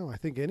 No, I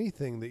think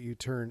anything that you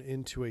turn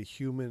into a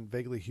human,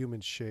 vaguely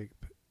human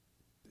shape,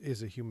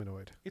 is a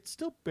humanoid. It's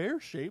still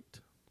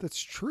bear-shaped.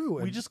 That's true.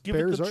 We and just give it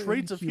bears the aren't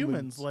traits of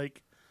humans. humans,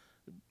 like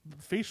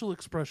facial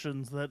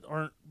expressions that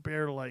aren't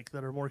bear-like,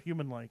 that are more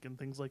human-like, and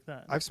things like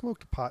that. I've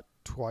smoked pot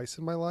twice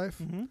in my life,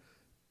 Mm-hmm.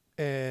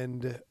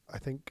 and I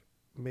think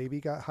maybe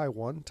got high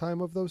one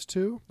time of those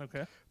two.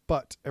 Okay.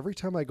 But every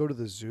time I go to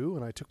the zoo,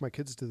 and I took my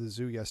kids to the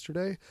zoo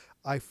yesterday,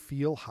 I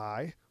feel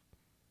high.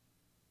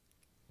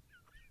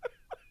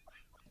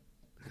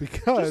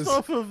 Because Just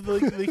off of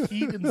the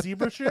heat and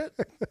zebra shit?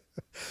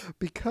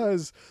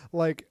 because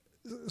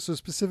so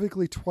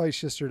specifically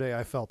twice yesterday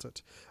I felt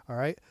it. All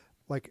right.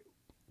 Like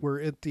we're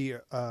at the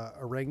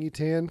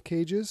orangutan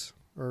cages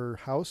or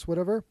house,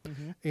 whatever.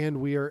 Mm-hmm. And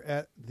we are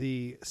at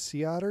the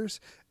sea otters.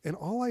 And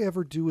all I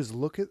ever do is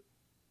look at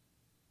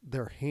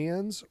their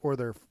hands or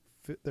their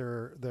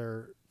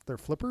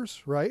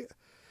flippers. Right.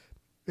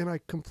 And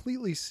I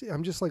completely see,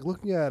 I'm just like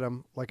looking at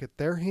them like at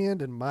their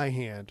hand and my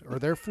hand or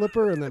their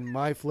flipper and then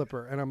my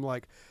flipper. And I'm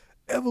like,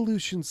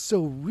 evolution's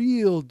so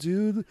real,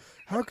 dude.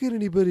 How can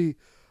anybody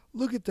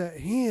look at that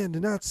hand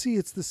and not see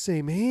it's the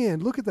same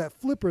hand? Look at that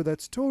flipper.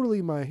 That's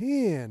totally my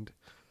hand.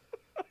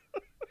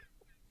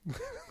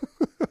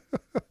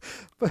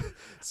 I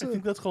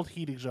think that's called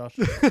heat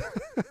exhaustion.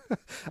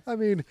 I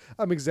mean,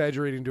 I'm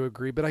exaggerating to a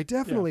degree, but I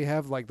definitely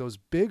have like those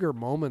bigger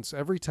moments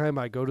every time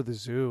I go to the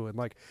zoo and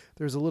like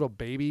there's a little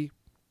baby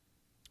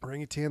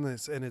orangutan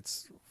and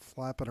it's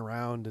flapping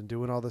around and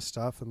doing all this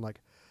stuff and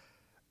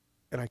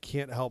I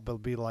can't help but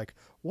be like,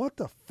 what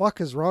the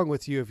fuck is wrong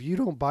with you if you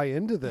don't buy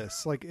into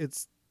this? Like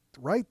it's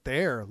right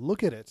there.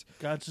 Look at it.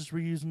 God's just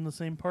reusing the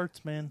same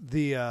parts, man.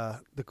 The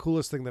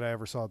coolest thing that I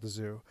ever saw at the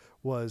zoo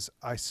was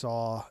I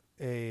saw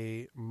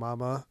a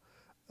mama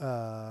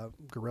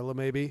gorilla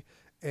maybe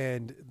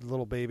and the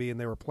little baby and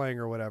they were playing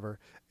or whatever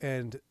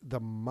and the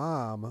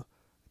mom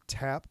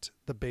tapped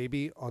the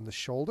baby on the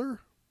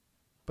shoulder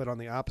but on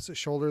the opposite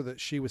shoulder that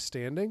she was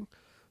standing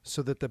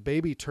so that the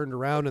baby turned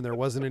around and there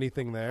wasn't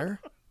anything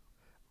there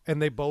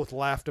and they both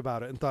laughed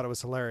about it and thought it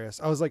was hilarious.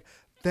 I was like,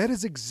 that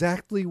is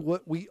exactly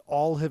what we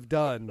all have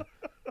done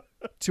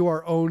to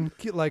our own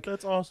kid. Like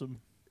That's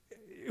awesome.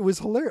 it was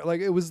hilarious. Like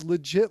it was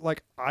legit.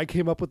 Like I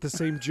came up with the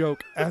same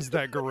joke as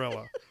that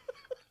gorilla.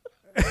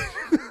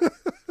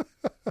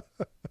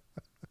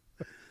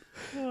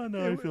 Oh,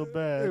 no, I feel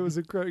bad. It was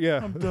incredible. Yeah.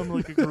 I'm dumb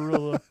like a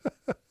gorilla.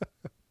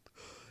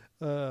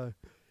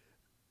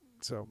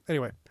 So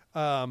anyway,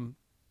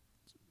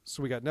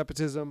 so we got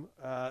nepotism.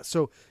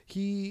 So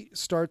he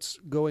starts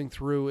going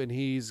through and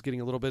he's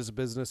getting a little bit of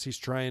business. He's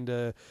trying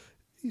to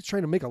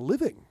make a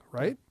living,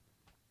 right?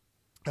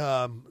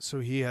 So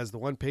he has the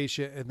one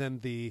patient and then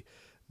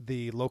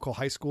the local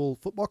high school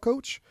football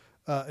coach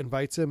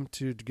invites him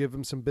to give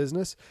him some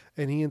business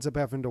and he ends up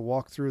having to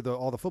walk through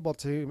all the football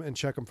team and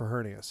check them for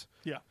hernias.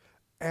 Yeah.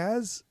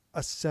 As a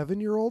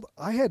 7-year-old,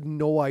 I had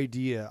no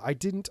idea. I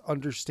didn't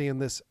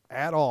understand this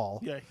at all.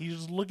 Yeah, he's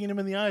just looking him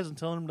in the eyes and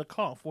telling him to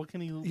cough. What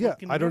can he? Yeah, what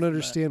can he I do don't from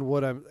understand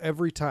what I'm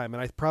every time,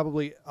 and I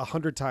probably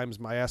 100 times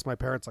I asked my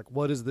parents like,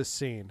 "What is this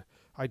scene?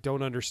 I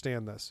don't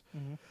understand this,"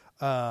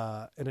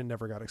 and it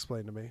never got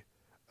explained to me.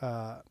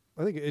 I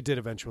think it did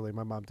eventually.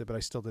 My mom did, but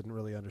I still didn't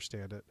really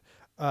understand it.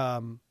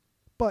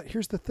 But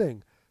here's the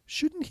thing: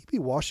 shouldn't he be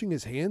washing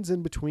his hands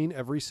in between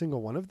every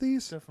single one of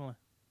these? Definitely.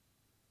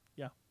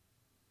 Yeah.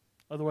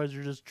 Otherwise,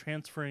 you're just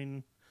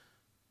transferring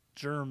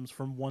germs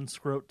from one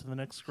scrot to the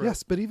next scrot.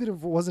 Yes, but even if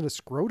it wasn't a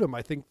scrotum,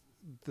 I think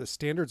the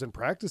standards and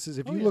practices.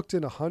 If Oh, you yeah. looked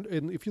in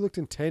if you looked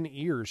in 10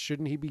 ears,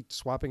 shouldn't he be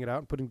swapping it out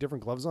and putting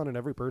different gloves on in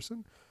every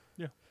person?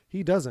 Yeah.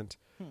 He doesn't.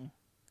 Hmm.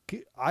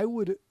 I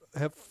would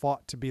have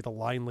fought to be the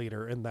line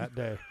leader in that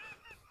day.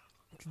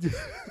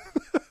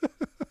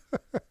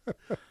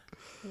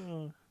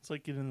 It's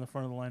like getting in the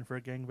front of the line for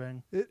a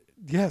gangbang.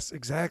 Yes,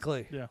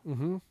 exactly. Yeah.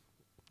 Mm-hmm.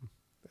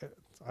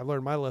 I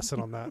learned my lesson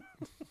on that.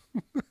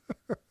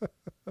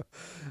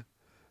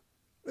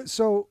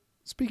 So,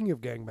 speaking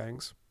of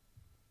gangbangs,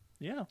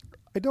 Yeah.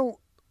 I don't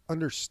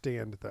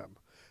understand them.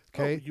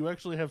 Okay. Oh, you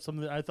actually have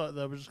something. I thought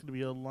that was just going to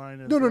be a line.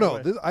 and No. throw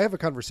away. I have a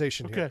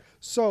conversation here. Okay.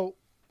 So,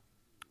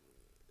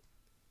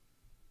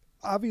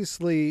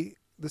 obviously,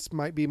 this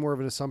might be more of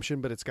an assumption,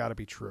 but it's got to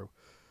be true.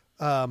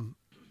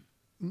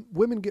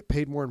 Women get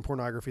paid more in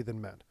pornography than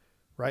men,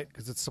 right?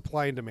 Because it's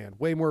supply and demand.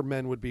 Way more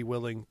men would be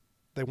willing.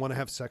 They want to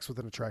have sex with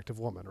an attractive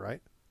woman,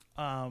 right?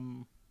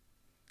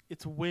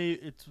 It's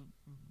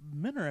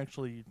men are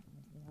actually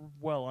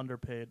well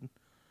underpaid,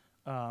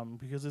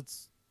 because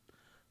it's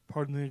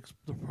pardon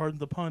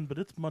the pun, but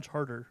it's much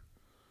harder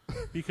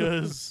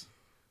because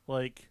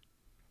like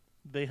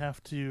they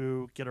have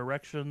to get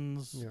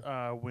erections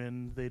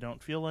when they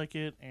don't feel like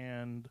it,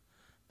 and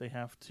they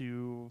have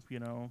to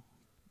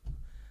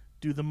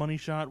do the money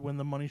shot when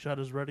the money shot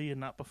is ready and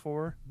not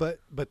before. But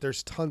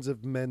there's tons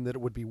of men that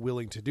would be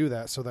willing to do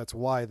that, so that's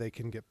why they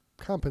can get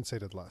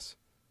compensated less.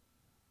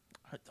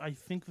 I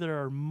think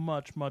there are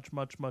much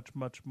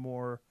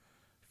more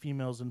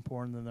females in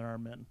porn than there are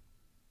men.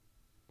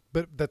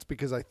 But that's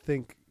because I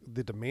think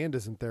the demand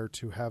isn't there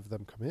to have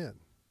them come in,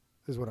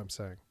 is what I'm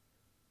saying.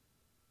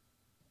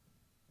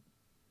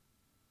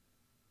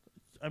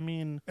 I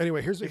mean,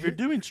 Anyway, if you're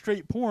doing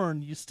straight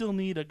porn, you still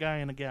need a guy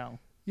and a gal.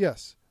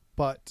 Yes,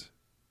 but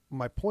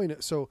my point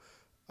is, so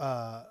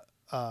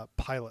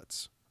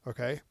pilots,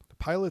 okay? The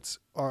pilots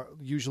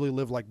usually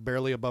live like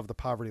barely above the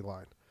poverty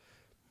line.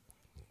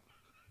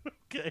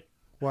 Okay.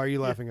 Why are you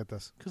laughing at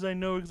this? Because I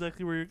know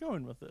exactly where you're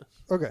going with this.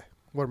 Okay,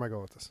 where am I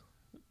going with this?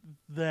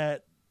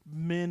 That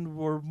men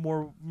were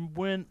more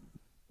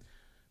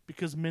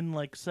because men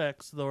like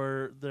sex,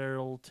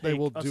 they'll take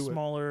will a do it.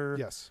 smaller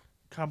Yes,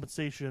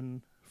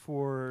 compensation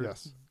for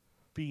yes,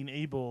 being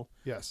able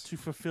yes, to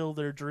fulfill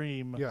their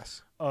dream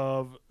yes,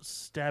 of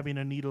stabbing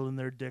a needle in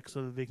their dick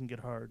so that they can get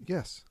hard.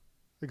 yes,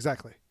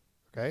 exactly.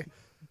 Okay,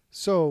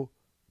 so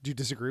do you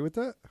disagree with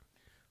that?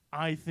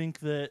 I think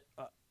that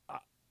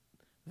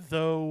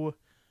though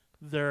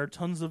there are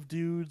tons of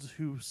dudes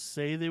who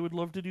say they would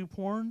love to do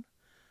porn,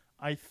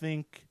 I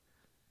think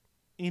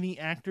any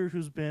actor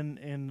who's been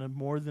in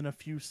more than a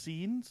few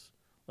scenes,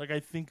 like I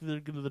think the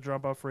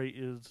drop-off rate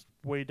is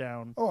way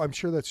down. Oh, I'm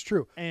sure that's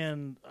true.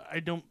 And I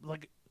don't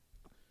like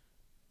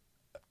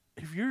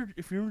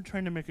if you're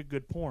trying to make a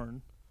good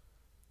porn,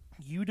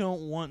 you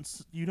don't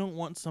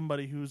want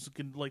somebody who's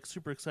like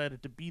super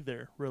excited to be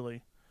there,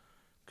 really,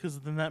 because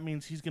then that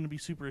means he's going to be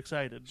super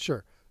excited.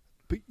 Sure,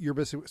 but you're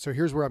missing. So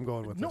here's where I'm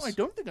going with No, this. I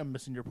don't think I'm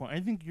missing your point. I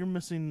think you're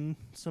missing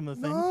some of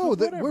the things. No,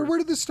 but where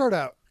did this start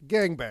out?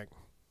 Gangbang.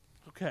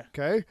 Okay.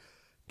 Okay,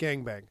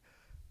 gangbang.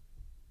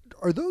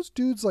 Are those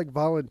dudes like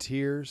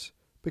volunteers?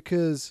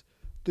 Because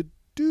the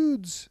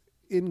dudes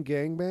in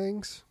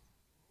gangbangs,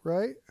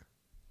 right?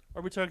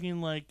 Are we talking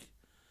like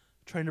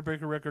trying to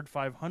break a record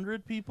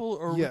 500 people,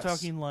 or are Yes. we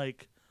talking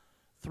like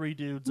 3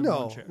 dudes and 1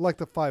 No, chick? like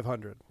the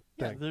 500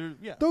 yeah, thing.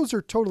 yeah. Those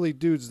are totally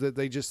dudes that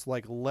they just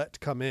like let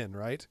come in,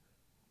 right?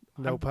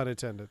 No I'm- pun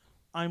intended.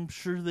 I'm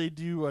sure they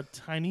do a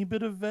tiny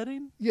bit of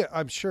vetting. Yeah,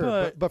 I'm sure,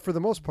 But but for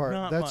the most part,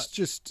 not that's much.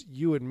 just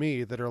you and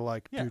me that are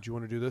like, Yeah. dude, you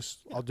want to do this?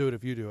 I'll do it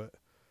if you do it.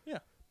 Yeah.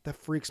 That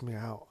freaks me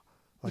out.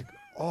 Like,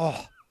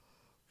 oh,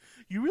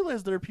 You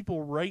realize there are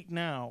people right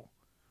now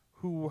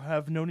who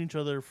have known each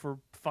other for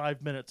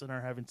 5 minutes and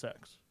are having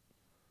sex.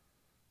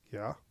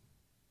 yeah.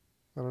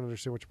 I don't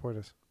understand what your point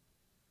is.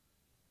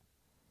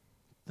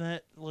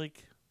 That,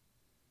 like,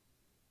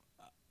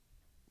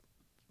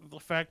 the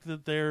fact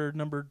that they're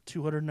number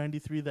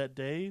 293 that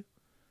day,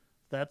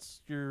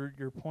 that's your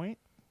point?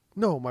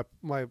 No, my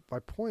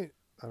point.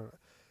 I don't know.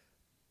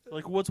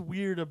 Like, what's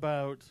weird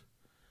about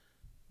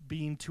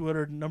being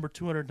number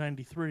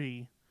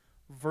 293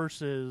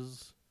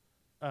 versus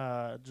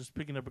just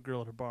picking up a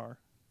girl at a bar?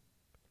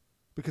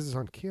 Because it's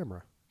on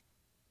camera.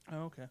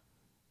 Oh, okay.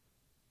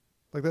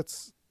 Like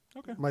that's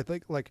Okay. my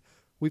thing. Like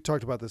we've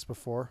talked about this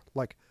before.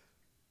 Like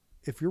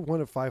if you're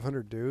one of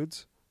 500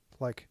 dudes,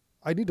 like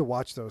I need to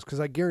watch those because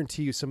I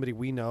guarantee you somebody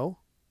we know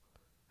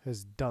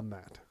has done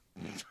that.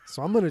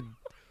 So I'm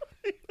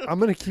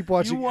gonna keep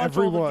watching You watch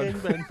everyone all the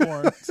gangbang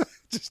porn.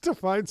 just to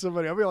find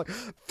somebody. I'll be like,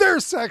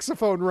 there's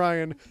saxophone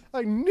Ryan.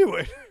 I knew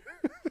it.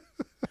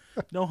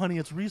 No, honey,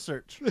 it's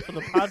research for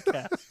the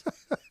podcast.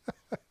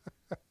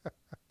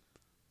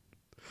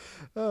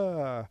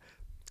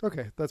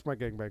 Okay, that's my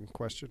gangbang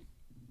question.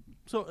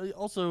 So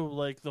also,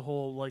 like the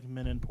whole like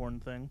men in porn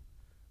thing,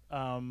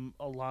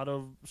 a lot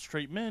of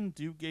straight men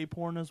do gay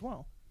porn as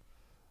well.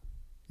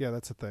 Yeah,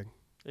 that's a thing.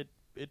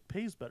 It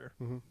pays better.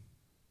 Mm-hmm.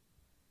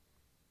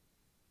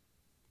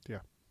 Yeah.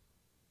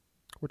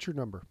 What's your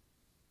number?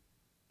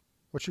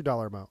 What's your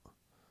dollar amount?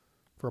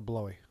 for a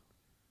blowy?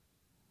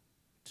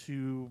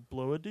 To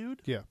blow a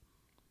dude? Yeah.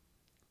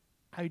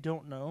 I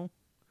don't know.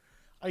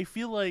 I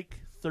feel like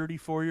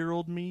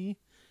 34-year-old me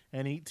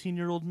and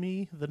 18-year-old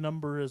me, the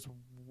number is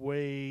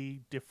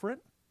way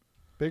different.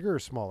 Bigger or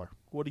smaller?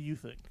 What do you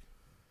think?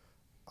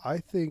 I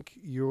think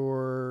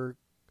you're...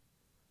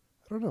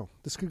 I don't know.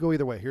 This could go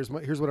either way. Here's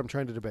what I'm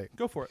trying to debate.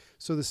 Go for it.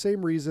 So the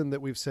same reason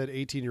that we've said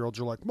 18-year-olds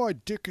are like, my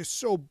dick is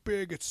so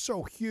big, it's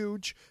so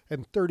huge.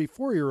 And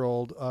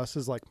 34-year-old us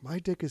is like, my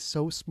dick is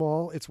so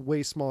small, it's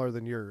way smaller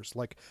than yours.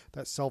 Like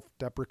that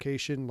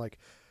self-deprecation, like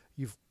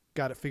you've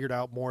got it figured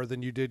out more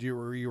than you did you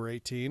were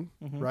 18,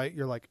 right?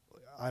 You're like,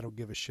 I don't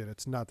give a shit.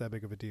 It's not that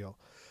big of a deal.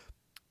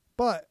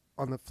 But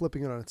on the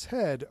flipping it on its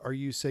head, are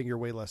you saying you're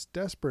way less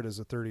desperate as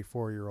a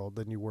 34-year-old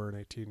than you were an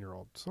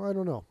 18-year-old? So I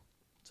don't know.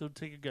 So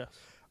take a guess.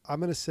 I'm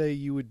going to say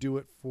you would do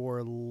it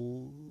for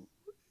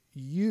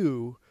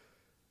you,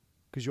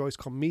 because you always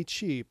call me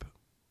cheap.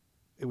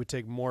 It would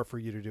take more for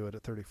you to do it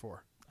at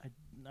 34.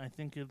 I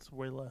think it's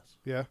way less.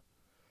 Yeah?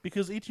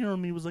 Because 18-year-old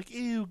me was like,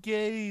 ew,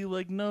 gay,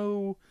 like,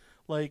 no.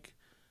 Like,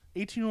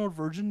 18-year-old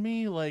virgin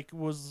me, like,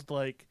 was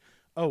like,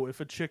 oh,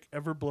 if a chick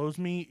ever blows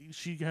me,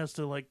 she has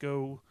to, like,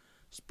 go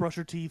brush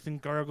her teeth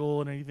and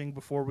gargle and anything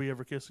before we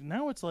ever kiss.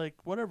 Now it's like,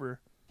 whatever.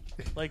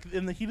 Like,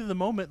 in the heat of the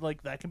moment,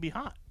 like, that can be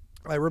hot.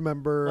 I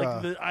remember...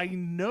 Like, I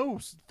know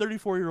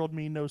 34-year-old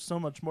me knows so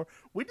much more.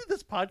 When did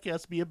this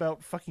podcast be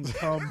about fucking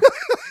cum?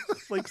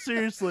 Like,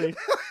 seriously.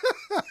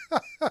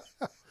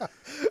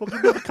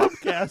 Welcome to the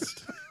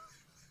Cumcast.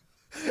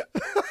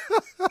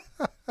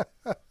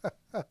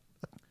 But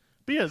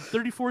yeah,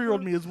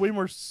 34-year-old me is way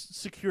more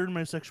secure in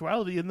my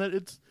sexuality, and that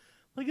it's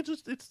like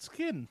it's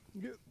skin.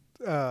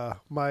 I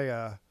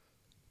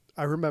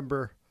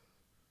remember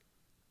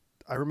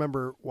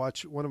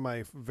watch one of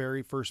my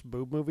very first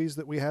boob movies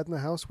that we had in the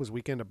house was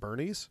Weekend at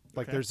Bernie's.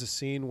 Like there's a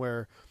scene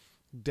where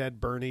dead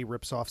Bernie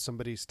rips off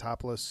somebody's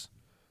topless,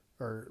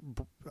 or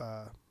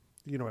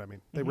you know what I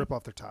mean. They rip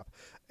off their top,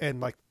 and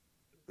like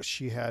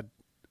she had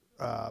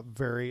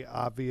very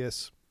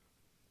obvious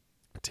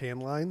tan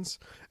lines,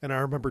 and I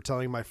remember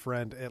telling my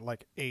friend at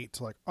like 8,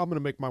 like, I'm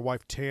gonna make my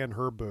wife tan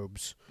her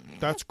boobs.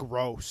 That's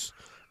gross.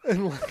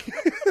 And like,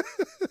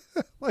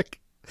 like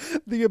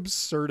the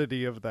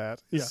absurdity of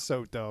that is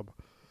so dumb.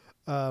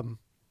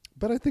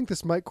 But I think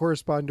this might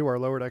correspond to our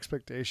lowered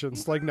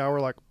expectations. Like now we're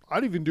like,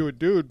 I'd even do it,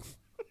 dude.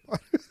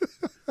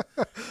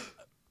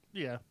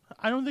 Yeah,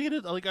 I don't think it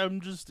is. Like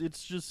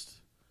it's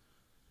just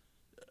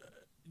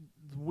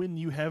when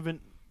you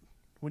haven't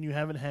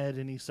had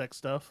any sex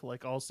stuff,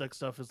 like all sex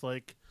stuff is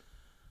like,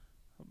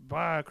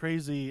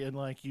 crazy, and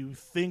like you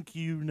think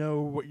you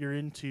know what you're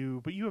into,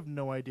 but you have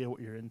no idea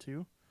what you're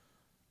into.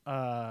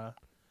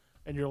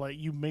 And you're like,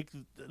 you make,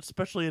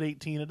 especially at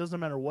 18, it doesn't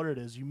matter what it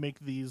is, you make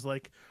these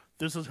like,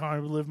 this is how I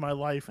live my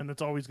life, and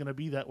it's always going to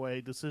be that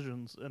way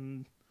decisions.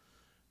 And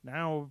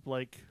now,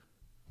 like,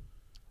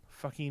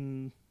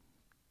 fucking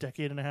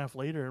decade and a half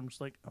later, I'm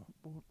just like, oh,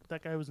 well,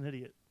 that guy was an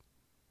idiot.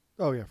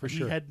 Oh yeah, for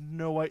sure. He had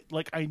no idea.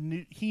 Like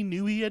he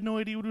knew he had no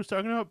idea what he was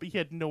talking about, but he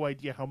had no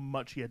idea how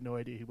much he had no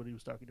idea what he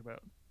was talking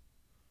about.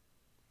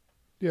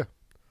 Yeah.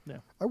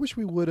 Yeah. I wish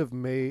we would have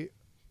made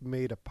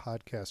a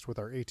podcast with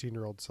our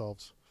 18-year-old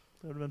selves.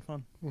 That would have been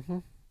fun. Mm-hmm.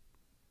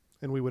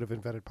 And we would have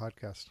invented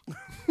podcast.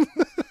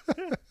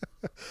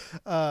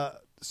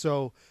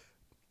 So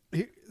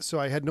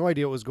I had no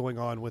idea what was going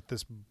on with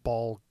this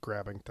ball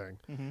grabbing thing.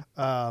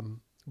 Mm-hmm.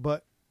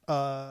 But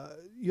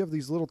you have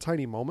these little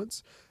tiny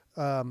moments.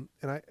 And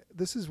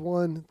this is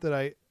one that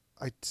I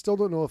still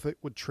don't know if it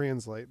would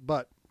translate,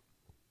 but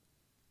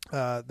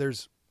I'm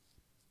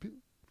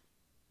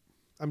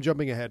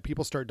jumping ahead.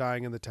 People start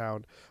dying in the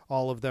town.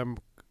 All of them,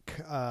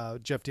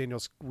 Jeff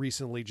Daniels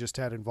recently just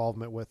had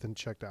involvement with and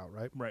checked out,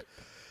 right? Right.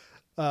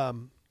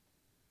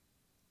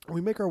 We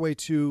make our way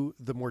to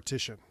the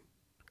mortician,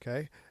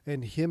 okay?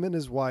 And him and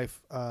his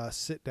wife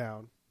sit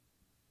down,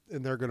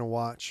 and they're going to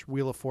watch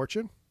Wheel of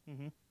Fortune.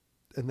 Mm-hmm.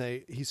 And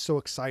he's so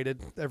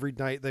excited. Every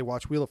night they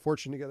watch Wheel of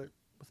Fortune together.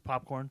 With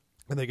popcorn.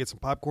 And they get some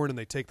popcorn, and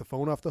they take the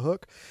phone off the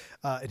hook.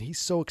 And he's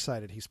so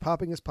excited. He's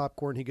popping his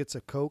popcorn. He gets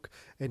a Coke,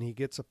 and he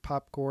gets a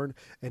popcorn,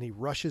 and he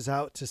rushes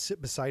out to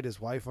sit beside his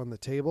wife on the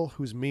table,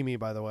 who's Mimi,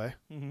 by the way.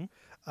 Mm-hmm.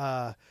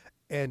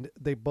 And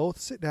they both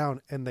sit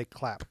down, and they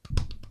clap.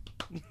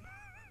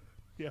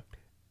 Yeah.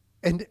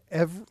 And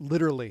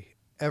literally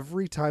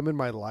every time in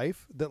my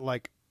life that,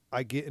 like,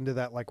 I get into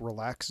that like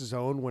relaxed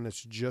zone when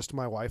it's just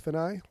my wife and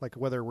I, like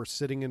whether we're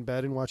sitting in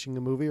bed and watching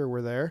a movie or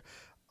we're there,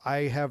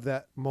 I have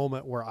that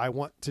moment where I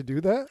want to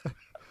do that.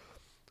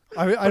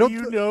 I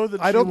don't know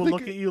that I don't will think,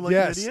 look at you like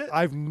yes, an idiot?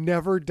 I've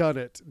never done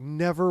it.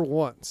 Never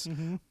once.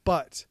 Mm-hmm.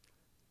 But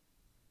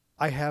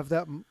I have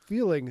that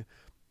feeling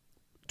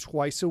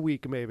twice a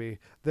week maybe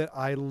that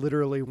I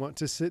literally want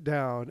to sit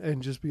down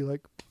and just be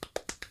like,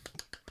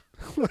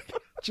 like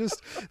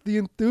just the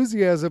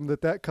enthusiasm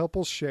that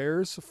couple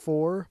shares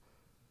for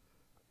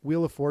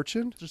Wheel of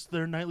Fortune. Just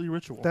their nightly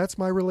ritual. That's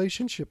my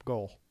relationship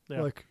goal.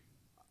 Yeah. Like,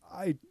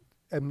 I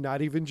am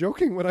not even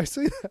joking when I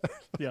say that.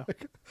 Yeah.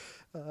 Like,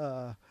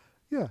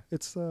 yeah,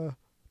 it's,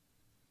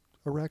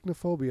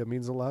 Arachnophobia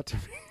means a lot to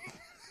me.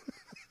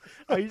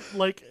 I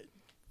like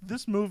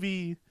this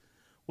movie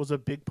was a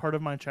big part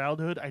of my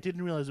childhood. I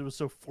didn't realize it was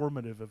so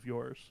formative of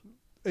yours.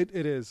 It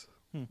is.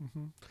 Hmm.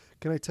 Mm-hmm.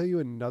 Can I tell you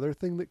another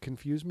thing that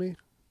confused me?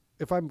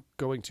 If I'm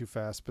going too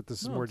fast, but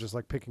this is No, more it's- just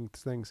like picking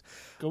things.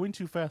 Going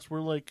too fast. We're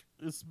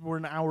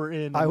an hour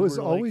in. I and was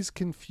we're like- always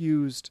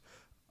confused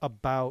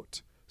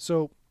about.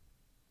 So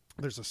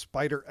there's a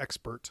spider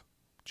expert,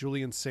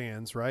 Julian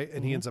Sands, right?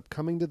 And he Mhm. ends up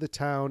coming to the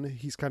town.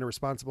 He's kind of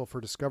responsible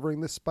for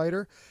discovering this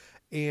spider.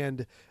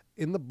 And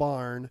in the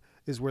barn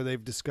is where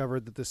they've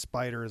discovered that this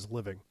spider is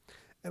living.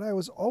 And I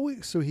was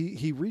always, so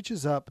he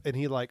reaches up and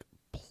he like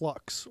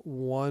plucks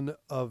one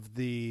of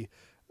the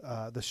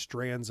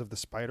strands of the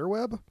spider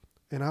web.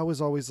 And I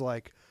was always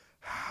like,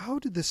 how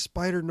did this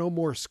spider know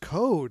Morse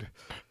code?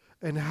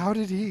 And how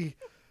did he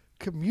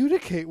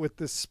communicate with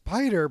this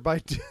spider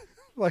by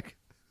like,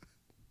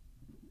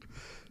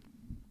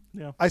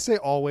 Yeah. I say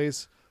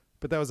always,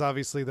 but that was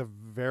obviously the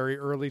very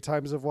early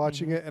times of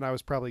watching Mhm. it. And I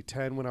was probably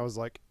 10 when I was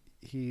like,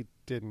 he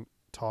didn't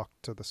talk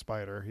to the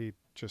spider. He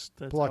just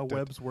That's how plucked it.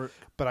 webs work.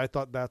 But I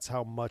thought that's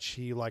how much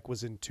he like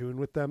was in tune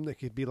with them. That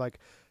he'd be like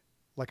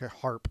a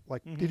harp,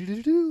 like, Mhm.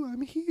 do-do-do-do,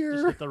 I'm Just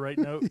here. hit the right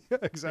note. Yeah,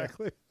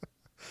 exactly.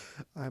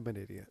 I'm an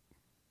idiot.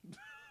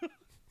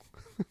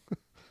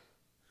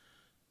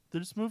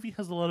 This movie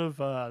has a lot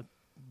of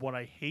what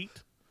I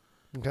hate.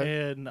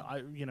 Okay. And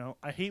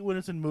I hate when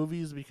it's in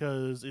movies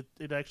because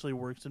it actually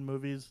works in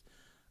movies.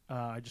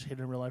 I just hate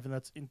it in real life, and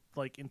that's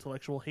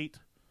intellectual hate,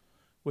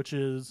 which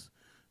is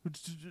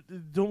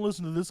don't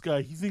listen to this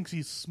guy. He thinks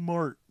he's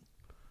smart.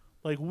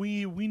 Like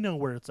we know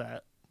where it's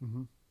at.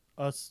 Mhm.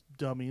 Us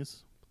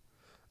dummies.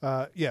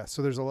 Yeah.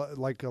 So there's a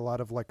lot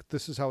of like,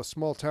 this is how a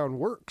small town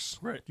works.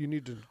 Right. You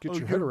need to get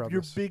your head around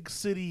your this. big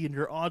city and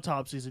your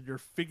autopsies, and you're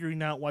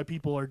figuring out why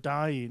people are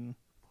dying.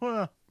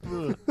 Huh.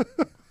 Ugh.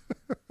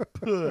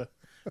 Puh.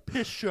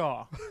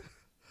 Pshaw.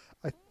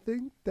 I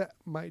think that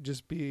might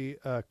just be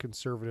a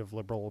conservative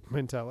liberal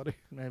mentality.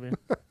 Maybe.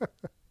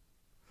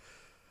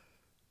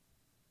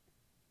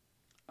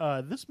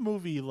 This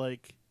movie,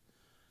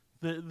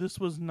 this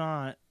was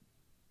not.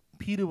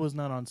 PETA was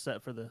not on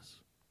set for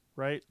this,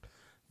 right?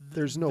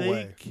 There's no they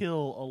way. They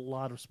kill a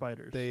lot of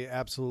spiders. They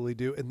absolutely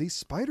do. And these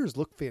spiders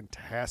look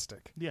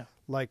fantastic. Yeah.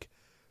 Like,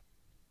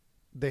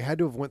 they had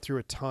to have went through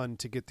a ton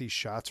to get these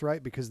shots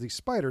right because these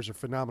spiders are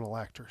phenomenal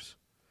actors.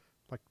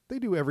 Like, they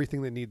do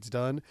everything that needs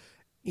done.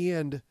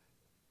 And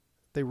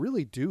they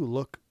really do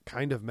look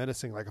kind of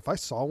menacing. Like, if I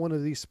saw one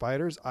of these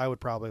spiders, I would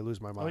probably lose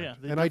my mind. yeah.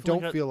 They And I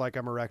definitely don't feel like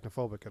I'm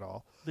arachnophobic at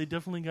all. They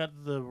definitely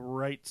got the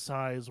right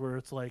size where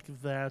it's like,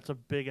 that's a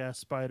big-ass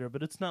spider,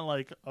 but it's not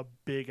like a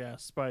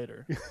big-ass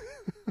spider.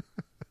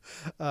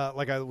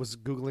 Like, I was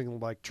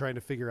Googling, like, trying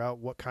to figure out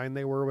what kind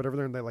they were or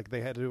whatever. And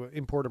they had to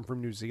import them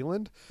from New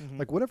Zealand. Mhm.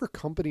 Like, whatever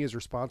company is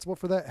responsible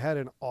for that had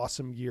an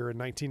awesome year in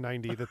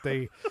 1990 that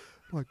they,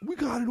 like, we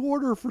got an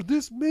order for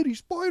this many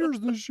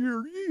spiders this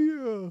year.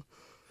 Yeah.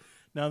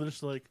 Now they're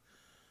just like,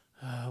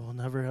 we'll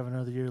never have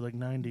another year like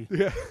 90.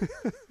 Yeah.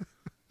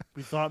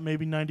 We thought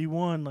maybe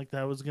 91, like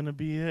that was going to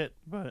be it,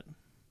 but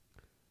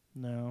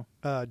no.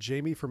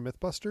 Jamie from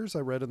Mythbusters, I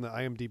read in the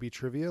IMDb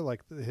trivia,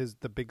 like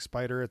the big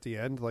spider at the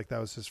end, like that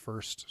was his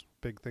first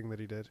big thing that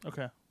he did.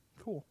 Okay,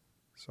 cool.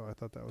 So I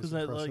thought that was Because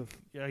that,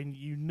 impressive.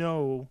 you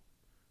know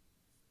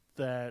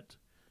that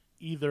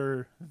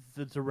either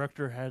the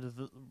director had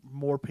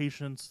more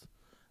patience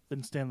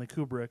than Stanley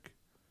Kubrick,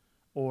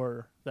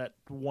 or that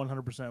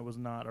 100% was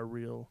not a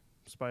real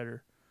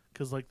spider.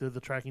 Because like the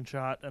tracking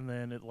shot, and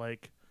then it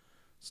like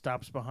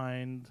stops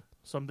behind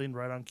something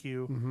right on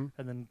cue, Mm-hmm.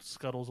 and then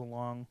scuttles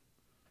along.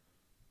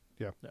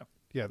 Yeah,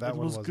 that it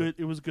one was was good.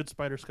 It was good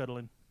spider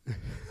scuttling.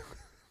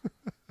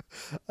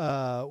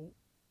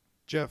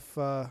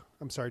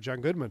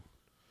 John Goodman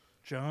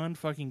John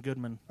fucking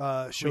Goodman.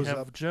 We shows have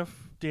up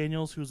Jeff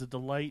Daniels, who's a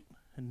delight,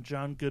 and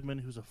John Goodman,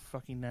 who's a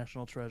fucking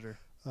national treasure.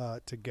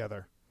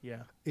 together.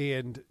 Yeah.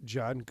 And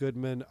John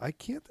Goodman, I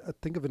can't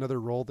think of another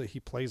role that he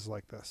plays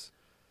like this.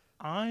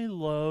 I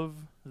love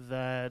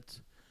that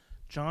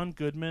John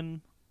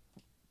Goodman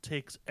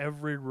takes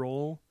every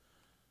role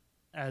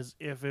as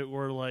if it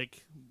were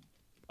like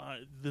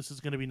this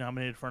is going to be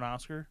nominated for an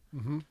Oscar,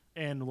 Mm-hmm.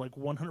 and like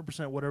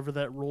 100% whatever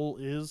that role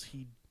is,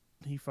 he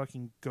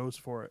fucking goes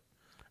for it.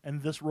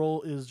 And this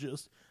role is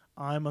just,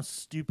 I'm a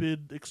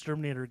stupid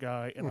exterminator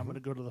guy, and I'm going to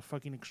go to the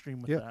fucking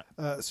extreme with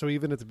that. So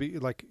even at the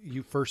like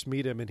you first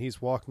meet him and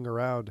he's walking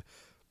around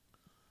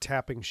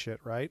tapping shit,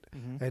 right?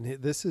 Mhm. And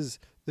this is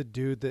the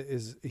dude that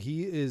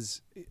he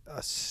is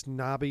a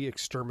snobby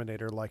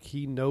exterminator. Like,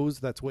 he knows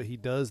that's what he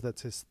does.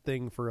 That's his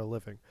thing for a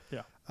living.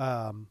 Yeah.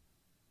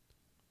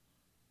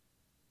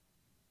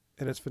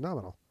 And it's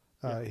phenomenal.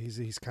 Yeah.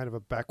 He's kind of a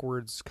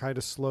backwards, kind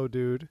of slow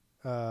dude.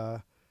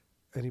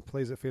 And he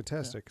plays it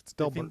fantastic. It's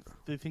Delbert.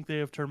 They think they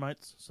have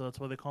termites, so that's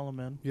why they call him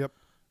in. Yep.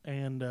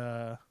 And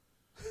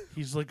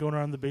he's like going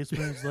around the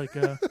basement. He's like,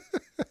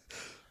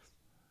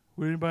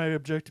 would anybody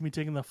object to me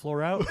taking the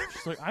floor out?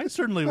 She's like, I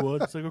certainly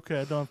would. It's like,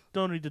 okay, I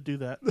don't need to do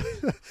that.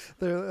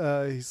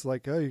 He's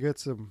like, oh, you got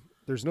some.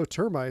 There's no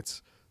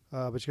termites.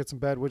 But you got some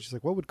bad wood. She's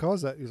like, what would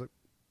cause that? He's like,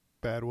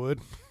 bad wood.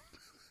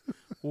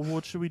 Well,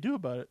 what should we do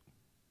about it?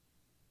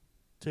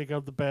 Take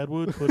out the bad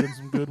wood, put in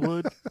some good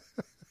wood.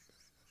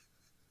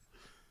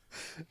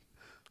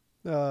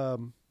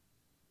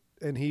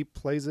 And he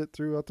plays it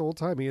throughout the whole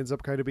time. He ends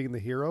up kind of being the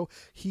hero.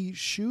 He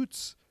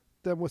shoots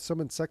them with some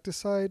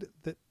insecticide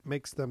that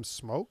makes them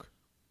smoke.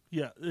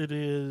 Yeah, it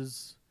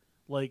is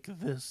like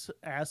this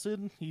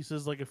acid. He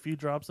says like a few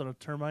drops on a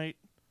termite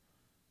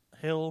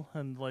hill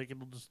and like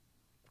it'll just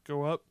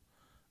go up.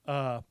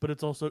 But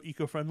it's also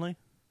eco-friendly,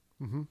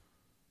 Mm-hmm.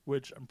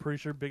 which I'm pretty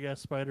sure Big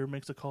Ass Spider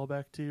makes a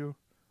callback to.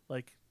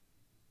 Like,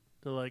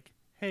 they're like,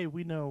 hey,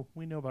 we know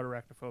about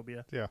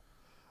arachnophobia. Yeah.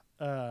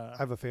 I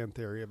have a fan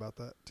theory about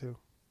that too.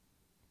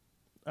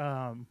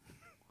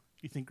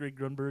 You think Greg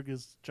Grunberg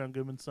is John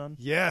Goodman's son?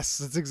 Yes,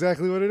 that's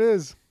exactly what it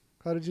is.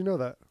 How did you know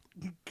that?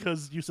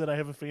 Because you said I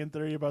have a fan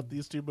theory about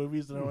these two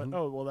movies, and I went,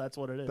 oh, well, that's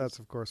what it is. That's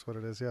of course what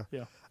it is. Yeah.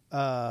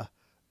 Yeah.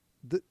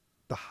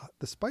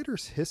 The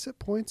spiders hiss at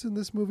points in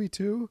this movie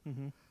too.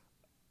 Mm-hmm.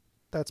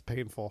 That's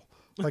painful.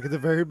 Like at the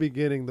very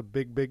beginning, the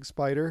big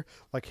spider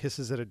like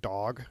hisses at a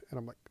dog, and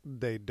I'm like,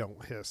 they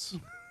don't hiss.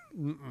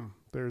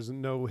 There's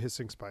no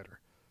hissing spider.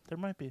 There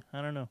might be.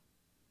 I don't know.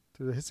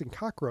 There's a hissing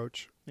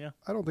cockroach. Yeah.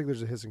 I don't think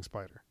there's a hissing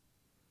spider,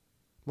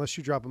 unless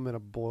you drop them in a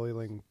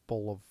boiling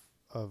bowl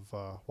of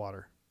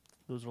water.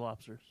 Those are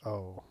lobsters,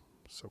 Oh,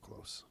 so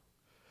close.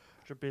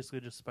 which are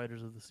basically just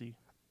spiders of the sea.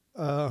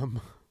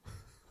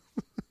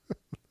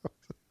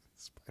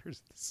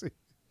 Spiders at the sea.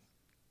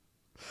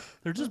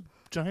 They're just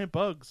giant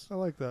bugs. I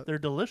like that. They're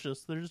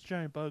delicious. They're just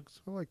giant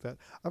bugs. I like that.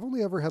 I've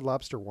only ever had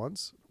lobster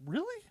once.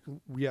 Really?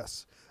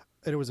 Yes,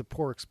 and it was a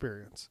poor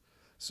experience.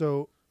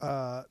 So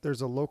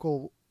there's a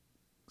local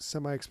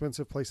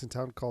semi-expensive place in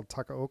town called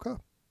Takaoka.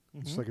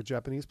 It's like a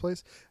Japanese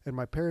place, and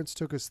my parents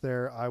took us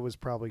there. I was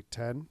probably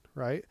 10,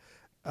 right?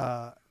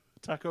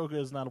 Takaoka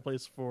is not a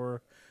place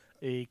for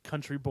a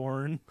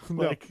country-born,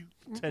 No. like,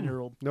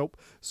 10-year-old. Nope.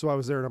 So I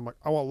was there, and I'm like,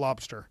 I want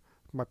lobster.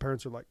 My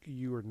parents are like,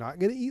 you are not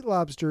going to eat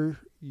lobster,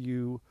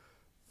 you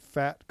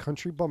fat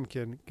country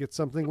bumpkin. Get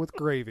something with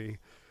gravy.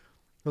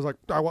 I was like,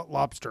 I want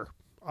lobster.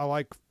 I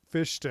like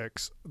fish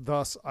sticks.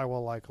 Thus, I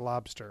will like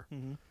lobster.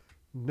 Mm-hmm.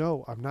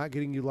 No, I'm not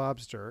getting you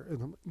lobster.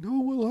 And I'm like,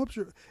 no, well,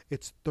 lobster.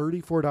 It's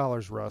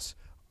 $34, Russ.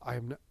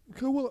 I'm not.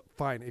 Go, well,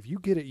 fine. If you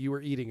get it, you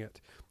are eating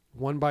it.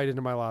 One bite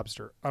into my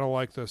lobster. I don't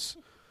like this.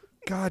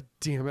 God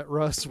damn it,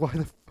 Russ. Why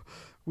the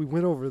we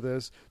went over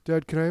this.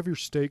 Dad, can I have your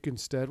steak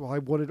instead? Well, I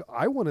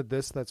wanted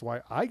this. That's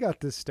why I got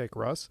this steak,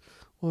 Russ.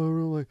 Well,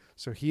 really?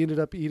 So he ended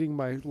up eating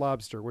my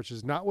lobster, which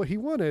is not what he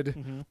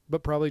wanted,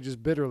 but probably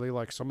just bitterly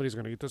like, somebody's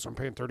going to eat this. I'm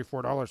paying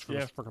 $34 for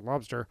this freaking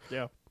lobster.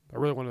 Yeah. I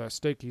really wanted that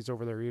steak he's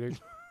over there eating.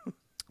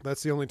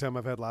 That's the only time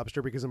I've had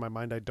lobster, because in my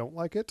mind I don't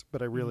like it,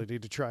 but I really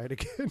need to try it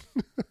again.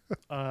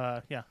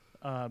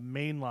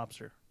 Maine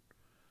lobster.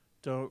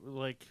 Don't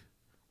like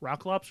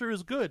rock lobster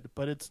is good,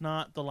 but it's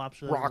not the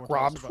lobster that Rock, everyone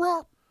talks about.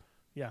 rock.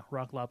 Yeah,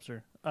 rock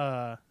lobster.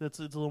 It's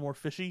a little more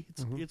fishy.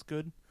 It's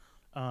good.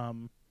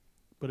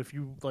 But if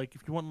you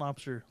want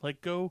lobster, like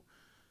go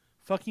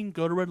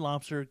to Red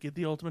Lobster, get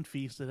the ultimate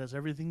feast. It has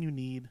everything you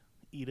need.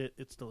 Eat it.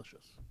 It's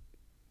delicious.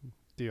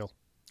 Deal.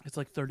 It's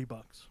like $30.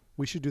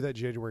 We should do that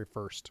January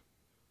 1st.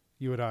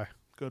 You and I.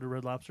 Go to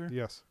Red Lobster.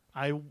 Yes.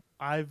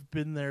 I've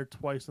been there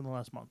twice in the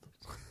last month.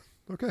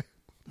 Okay.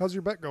 How's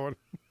your bet going?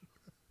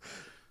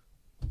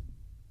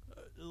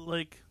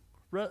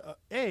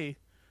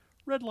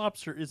 Red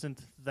Lobster isn't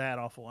that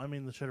awful. I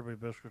mean, the Cheddar Bay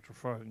biscuits are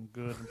fucking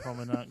good and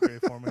probably not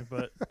great for me,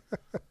 but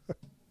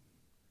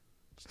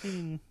just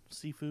eating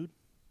seafood.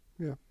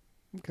 Yeah.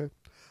 Okay.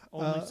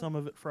 Only some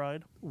of it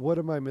fried. What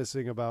am I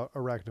missing about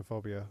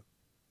arachnophobia?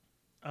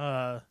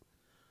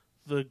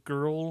 The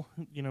girl,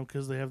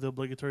 because they have the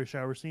obligatory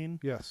shower scene,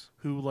 Yes.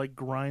 who like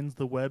grinds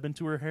the web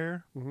into her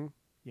hair. Mm-hmm.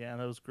 Yeah,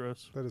 that was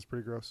gross. That is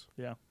pretty gross.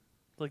 Yeah,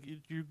 like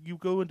you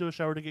go into a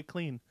shower to get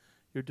clean.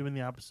 You're doing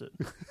the opposite.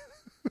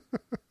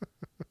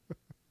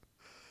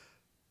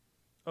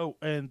 Oh,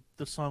 and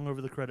the song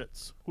over the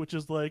credits, which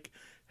is like,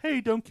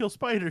 "Hey, don't kill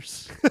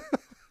spiders."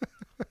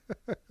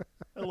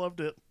 I loved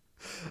it.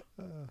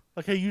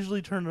 Like I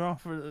usually turn it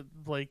off,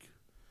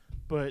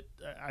 but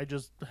I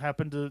just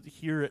happened to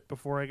hear it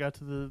before I got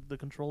to the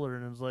controller,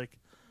 and it was like,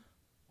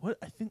 "What?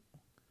 I think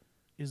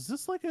is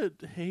this like a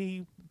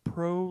Hey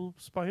Pro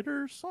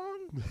Spider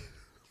song?"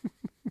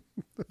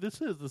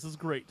 This is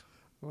great.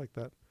 I like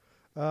that.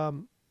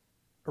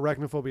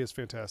 Arachnophobia is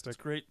fantastic.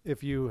 It's great.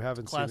 If you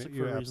haven't seen Classic it, you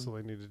for a reason.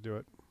 absolutely need to do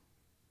it.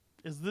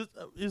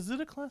 Is it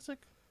a classic?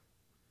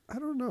 I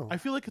don't know. I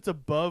feel like it's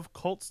above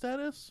cult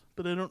status,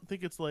 but I don't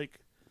think it's like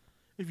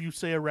if you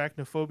say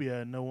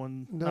arachnophobia,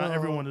 not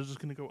everyone is just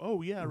going to go,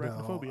 "Oh yeah,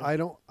 arachnophobia."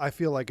 No, I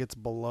feel like it's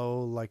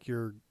below like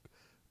your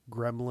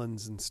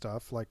Gremlins and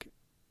stuff. Like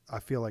I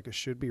feel like it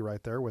should be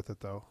right there with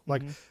it though.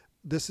 Like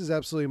this is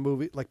absolutely a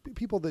movie. Like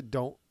people that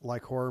don't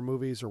like horror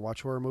movies or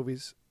watch horror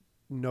movies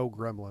know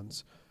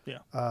Gremlins. Yeah.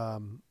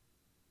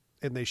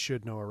 And they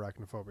should know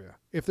arachnophobia.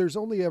 If there's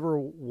only ever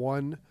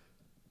one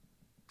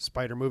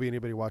spider movie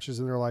anybody watches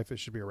in their life, it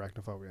should be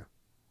arachnophobia.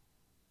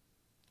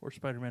 Or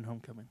Spider-Man: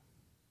 Homecoming,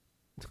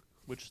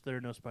 which there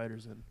are no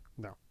spiders in.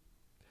 No.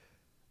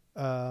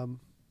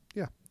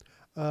 Yeah.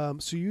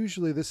 So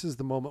usually this is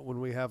the moment when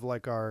we have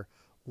like our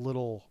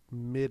little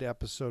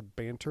mid-episode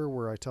banter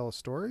where I tell a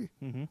story.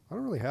 Mm-hmm. I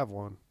don't really have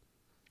one.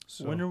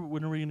 So When are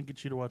we going to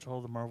get you to watch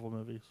all the Marvel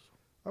movies?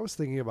 I was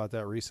thinking about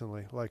that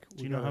recently. Like,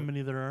 Do you know how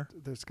many there are?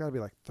 There's got to be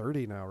like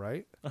 30 now,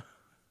 right?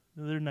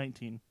 There are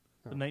 19.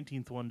 Oh. The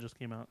 19th one just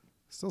came out.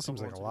 Still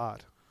seems like a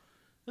lot.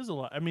 There's a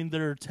lot. I mean,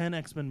 there are 10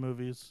 X-Men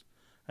movies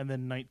and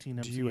then 19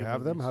 MCU Do you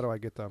have them? movies. How do I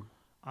get them?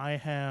 I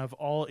have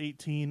all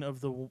 18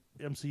 of the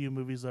MCU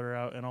movies that are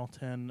out and all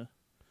 10.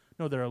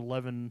 No, there are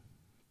 11.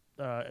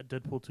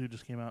 Deadpool 2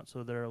 just came out,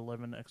 so there are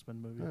 11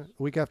 X-Men movies. All right.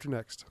 A week after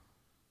next.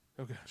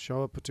 Okay.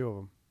 Show up with 2 of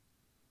them.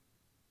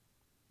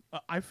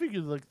 I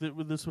figured like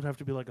this would have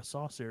to be like a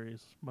Saw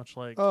series, much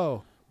like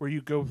Oh, where you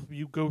go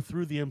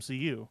through the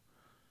MCU,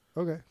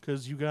 okay.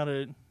 because you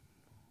gotta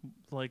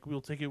like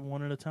we'll take it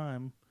one at a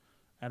time,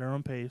 at our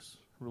own pace,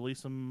 release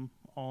them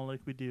all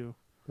like we do.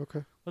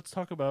 Okay. Let's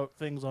talk about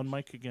things on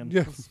mic again.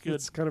 Yeah, It's good.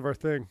 it's kind of our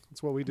thing.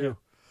 It's what we do. Yeah.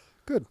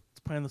 Good.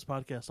 Let's plan this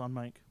podcast on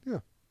mic.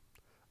 Yeah.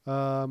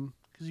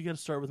 Because you got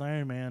to start with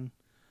Iron Man,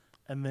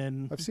 and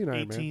then I've seen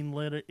Iron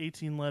Man.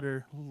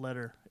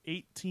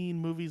 18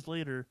 movies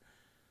later,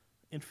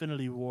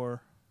 Infinity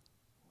War,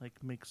 like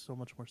makes so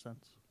much more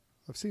sense.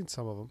 I've seen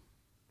some of them.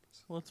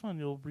 Well, that's fine.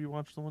 You'll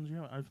rewatch the ones you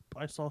haven't.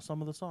 I saw some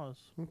of the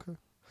Saws Okay.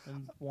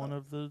 and one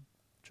of the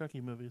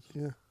Chucky movies.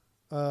 Yeah.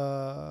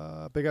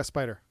 Big ass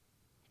spider.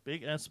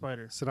 Big ass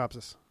spider.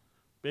 Synopsis.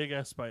 Big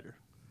ass spider.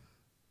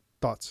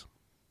 Thoughts.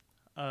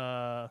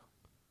 Okay.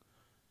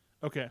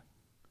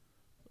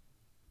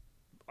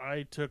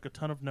 I took a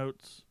ton of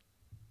notes.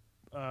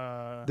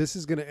 This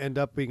is going to end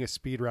up being a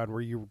speed round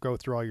where you go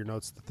through all your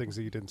notes, the things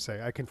that you didn't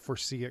say. I can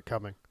foresee it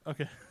coming.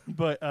 Okay,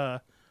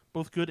 but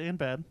both good and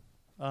bad.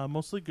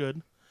 Mostly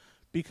good,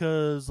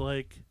 because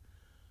like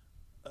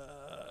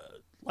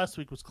last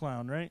week was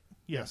Clown, right?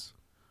 Yes.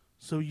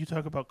 So you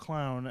talk about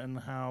Clown and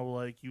how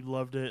like you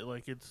loved it,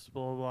 like it's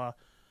blah blah blah.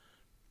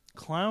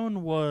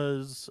 Clown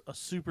was a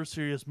super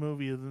serious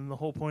movie, and then the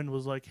whole point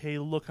was like, hey,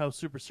 look how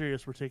super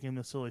serious we're taking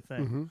this silly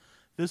thing. Mm-hmm.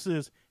 This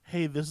is,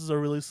 hey, this is a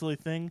really silly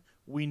thing.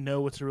 We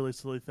know it's a really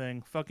silly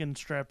thing. Fucking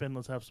strap in.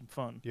 Let's have some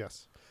fun.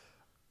 Yes.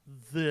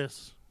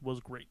 This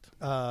was great.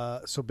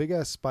 So big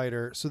ass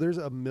spider. So there's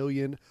a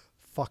million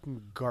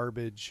fucking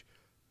garbage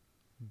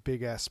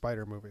big ass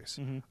spider movies.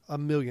 Mm-hmm. A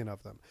million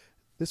of them.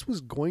 This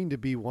was going to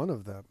be one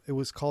of them. It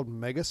was called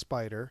Mega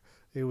Spider.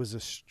 It was a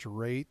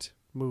straight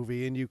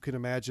movie, and you can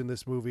imagine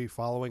this movie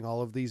following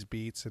all of these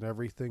beats and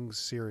everything's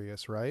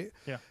serious, right?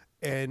 Yeah.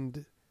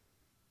 And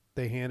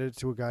they handed it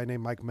to a guy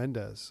named Mike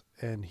Mendez,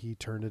 and he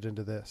turned it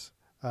into this.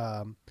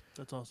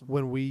 That's awesome.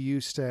 When we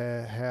used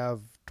to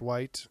have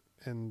Dwight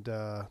and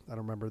I don't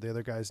remember the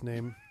other guy's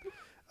name,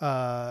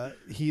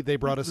 they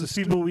brought us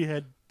the people we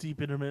had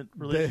deep intimate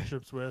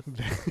relationships with,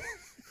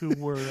 who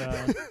were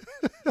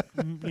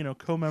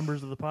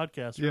co-members of the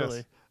podcast.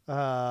 Really,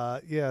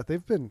 yeah,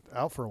 they've been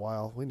out for a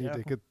while. We need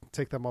to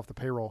take them off the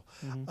payroll.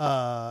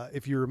 Mm-hmm.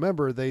 If you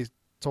remember, they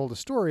told a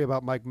story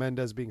about Mike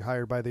Mendez being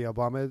hired by the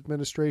Obama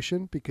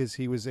administration because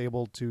he was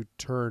able to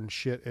turn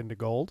shit into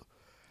gold.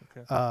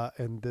 Okay.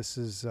 And this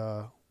is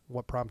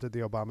what prompted the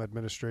Obama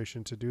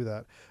administration to do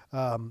that,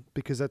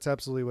 because that's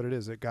absolutely what it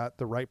is. It got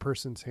the right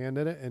person's hand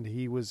in it, and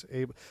he was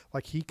able,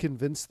 like, he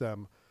convinced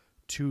them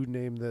to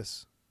name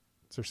this.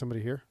 Is there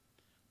somebody here?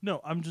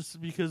 No, I'm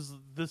just, because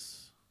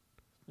this.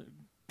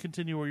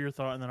 Continue with your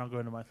thought, and then I'll go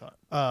into my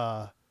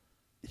thought.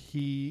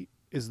 He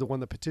is the one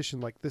that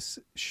petitioned, like, this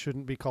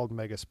shouldn't be called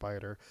Mega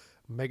Spider.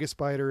 Mega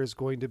Spider is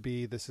going to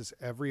be, this is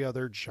every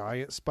other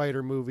giant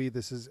spider movie.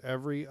 This is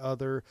every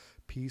other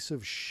piece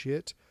of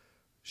shit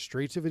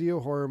straight-to-video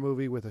horror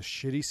movie with a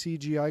shitty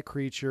CGI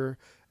creature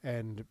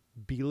and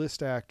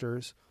B-list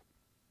actors.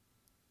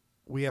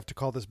 We have to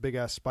call this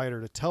big-ass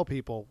spider to tell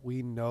people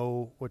we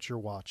know what you're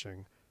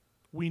watching.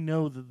 We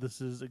know that this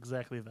is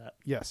exactly that.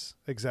 Yes,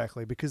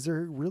 exactly. Because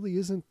there really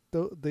isn't,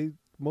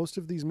 most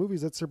of these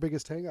movies, that's their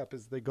biggest hang-up,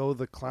 is they go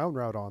the clown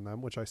route on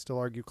them, which I still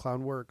argue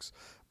clown works,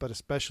 but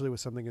especially with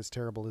something as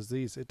terrible as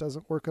these, it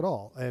doesn't work at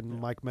all. And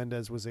Mike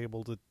Mendez was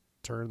able to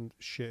turn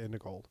shit into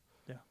gold.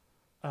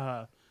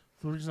 Yeah.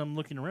 The reason I'm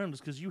looking around is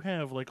because you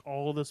have like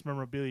all this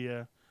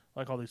memorabilia,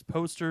 like all these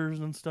posters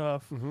and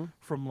stuff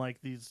from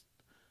like these.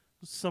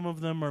 Some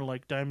of them are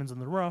like diamonds in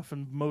the rough,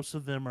 and most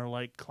of them are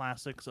like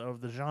classics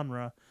of the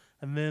genre.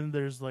 And then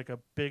there's like a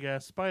big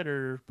ass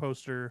spider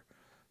poster.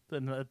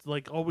 And it's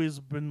like always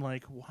been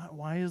like,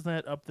 why is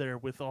that up there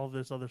with all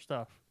this other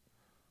stuff?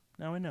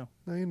 Now I know.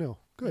 Now you know.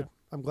 Good. Yeah.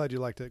 I'm glad you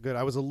liked it. Good.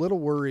 I was a little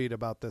worried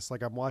about this.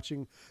 Like, I'm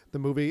watching the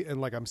movie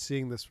and like I'm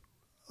seeing this,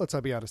 let's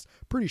be honest,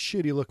 pretty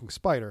shitty looking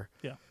spider.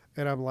 Yeah.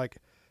 And I'm like,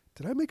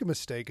 did I make a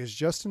mistake? Is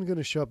Justin going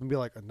to show up and be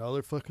like,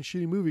 another fucking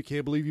shitty movie?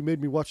 Can't believe you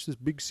made me watch this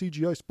big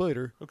CGI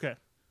spider. Okay.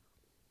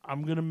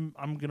 I'm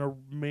gonna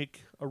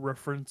make a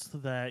reference to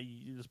that.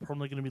 It's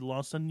probably gonna be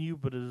lost on you,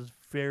 but it is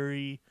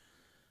very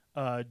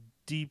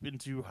deep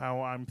into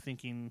how I'm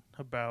thinking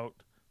about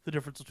the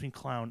difference between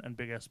clown and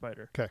big ass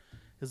spider. Okay.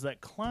 is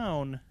that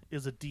Clown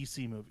is a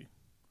DC movie.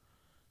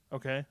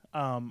 Okay?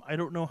 I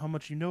don't know how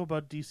much you know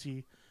about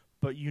DC,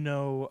 but you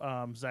know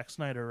Zack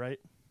Snyder, right?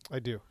 I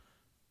do.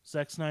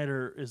 Zack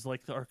Snyder is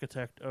like the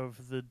architect of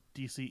the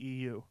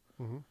DCEU.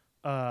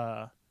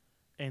 Mm-hmm.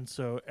 And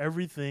so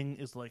everything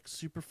is like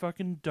super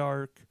fucking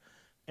dark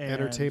and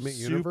Entertainment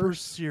super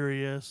universe?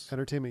 serious.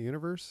 Entertainment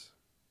universe.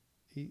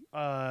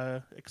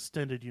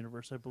 Extended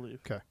universe, I believe.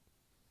 Okay.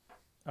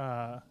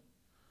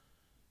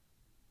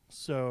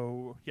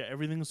 So yeah,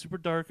 everything is super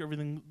dark.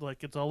 Everything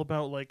like it's all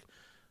about like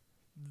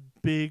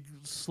big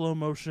slow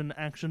motion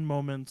action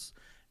moments,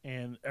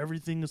 and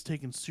everything is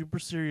taken super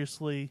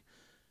seriously.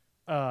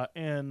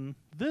 And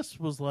this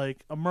was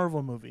like a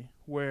Marvel movie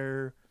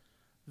where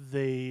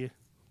they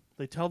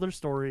tell their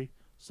story.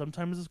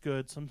 Sometimes it's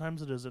good,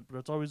 sometimes it isn't, but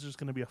it's always just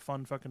going to be a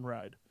fun fucking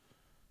ride.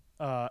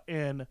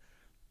 And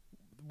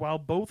while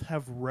both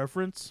have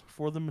reverence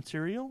for the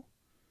material,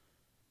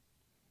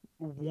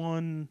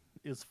 one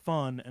is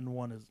fun and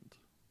one isn't.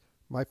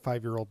 My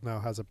 5-year-old now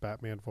has a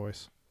Batman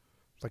voice.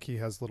 Like he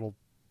has little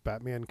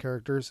Batman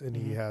characters, and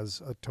he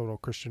has a total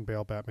Christian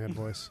Bale Batman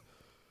voice.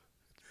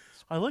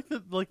 I like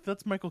that. Like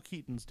that's Michael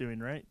Keaton's doing,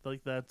 right?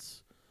 Like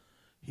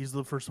he's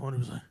the first one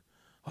who's like,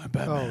 "I'm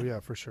Batman." Oh yeah,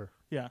 for sure.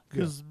 Yeah,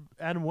 because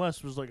Adam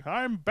West was like,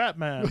 "I'm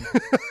Batman."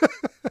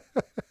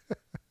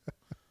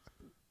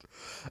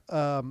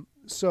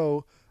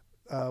 So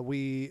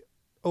we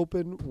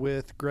open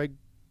with Greg.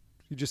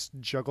 You just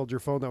juggled your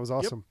phone. That was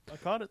awesome. Yep,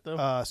 I caught it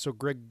though. So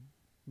Greg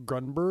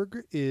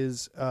Grunberg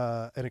is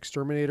an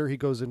exterminator. He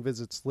goes and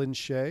visits Lin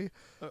Shaye.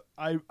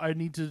 I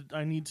need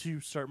to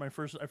start my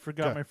first. I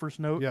forgot my first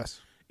note. Yes,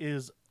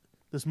 is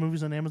this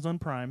movie's on Amazon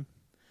Prime,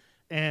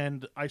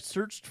 and I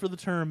searched for the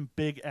term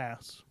 "big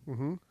ass."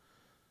 Mm-hmm.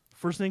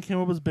 First thing that came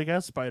up was "big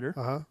ass spider."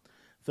 Uh huh.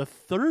 The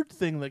third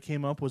thing that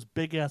came up was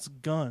 "big ass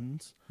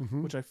guns,"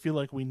 which I feel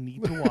like we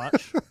need to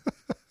watch.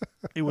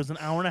 It was an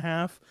hour and a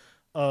half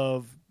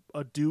of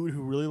a dude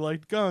who really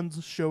liked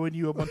guns showing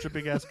you a bunch of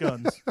big ass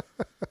guns.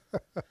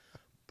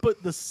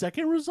 But the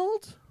second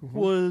result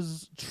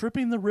was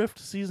Tripping the Rift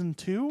Season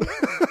 2,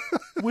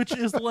 which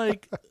is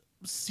like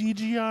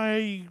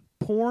CGI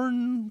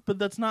porn, but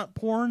that's not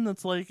porn.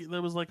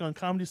 That was like on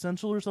Comedy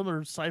Central or something,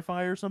 or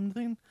Sci-Fi or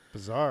something.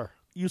 Bizarre.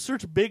 You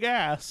search big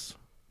ass,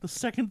 the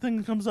second thing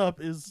that comes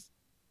up is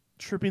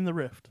Tripping the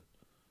Rift.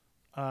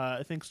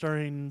 I think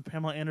starring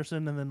Pamela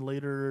Anderson, and then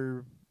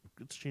later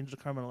it's changed to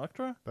Carmen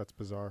Electra. That's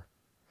bizarre.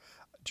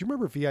 Do you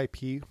remember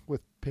VIP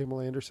with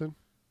Pamela Anderson?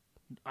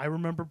 I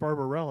remember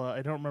Barbarella.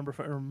 I don't remember if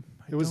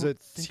it was a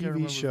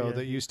TV show show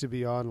that used to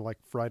be on like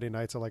Friday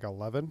nights at like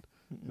 11.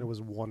 And it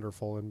was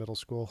wonderful in middle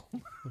school.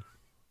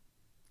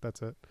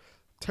 That's it.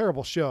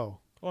 Terrible show.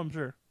 Oh, I'm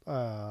sure.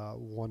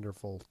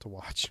 Wonderful to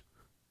watch.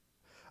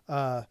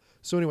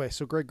 So anyway,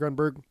 so Greg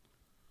Grunberg,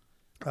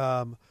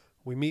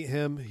 we meet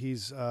him.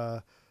 He's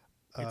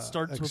it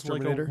starts with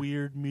like a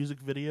weird music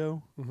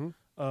video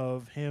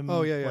of him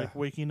like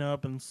waking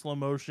up in slow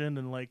motion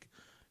and like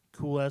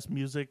cool ass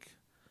music.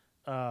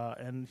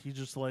 And he's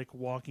just like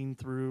walking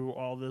through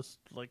all this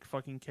like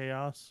fucking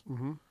chaos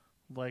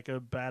like a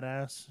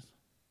badass.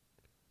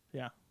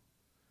 Yeah.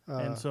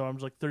 And so I'm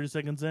just like 30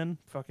 seconds in,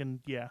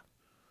 fucking yeah.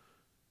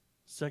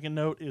 Second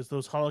note is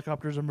those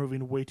helicopters are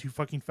moving way too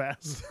fucking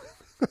fast.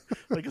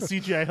 Like a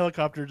CGI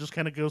helicopter just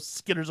kind of goes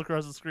skitters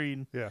across the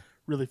screen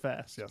really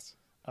fast. Yes.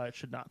 It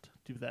should not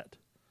do that.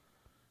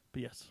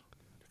 But yes.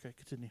 Okay,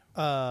 continue.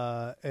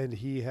 And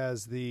he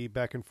has the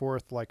back and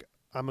forth like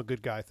I'm a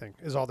good guy thing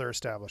is all they're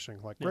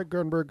establishing. Like Greg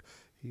Grunberg,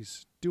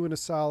 he's doing a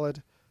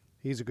solid.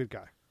 He's a good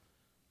guy.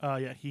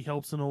 Yeah, he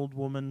helps an old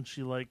woman.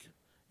 She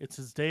it's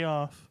his day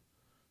off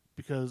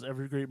because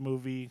every great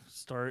movie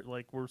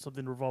where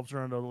something revolves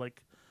around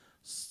like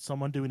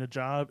someone doing a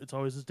job. It's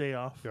always his day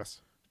off.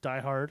 Yes. Die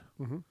Hard.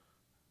 Mm-hmm.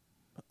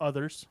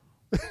 Others.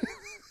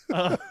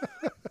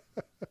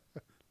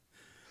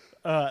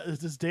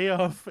 It's his day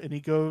off, and he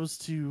goes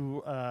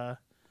to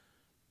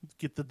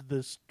get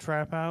this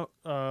trap out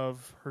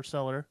of her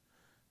cellar,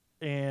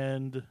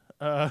 and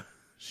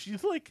she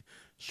like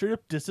straight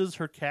up disses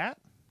her cat.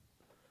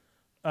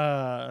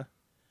 Where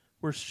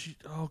she,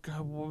 oh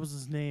god, what was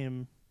his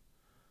name?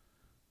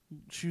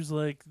 She was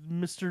like,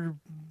 Mr.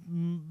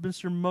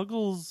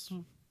 Muggles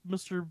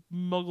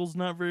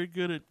not very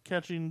good at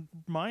catching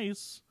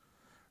mice.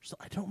 So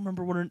I don't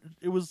remember what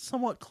it was.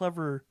 Somewhat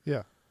clever.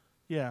 Yeah.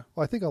 Yeah.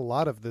 Well, I think a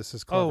lot of this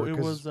is clever. Oh, it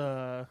was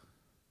God.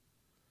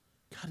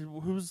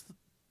 Who's?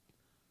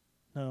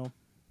 No,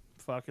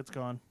 fuck, it's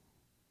gone.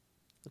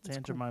 It's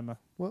Aunt Jemima.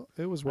 Well,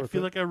 it was worth it. I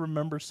feel like I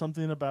remember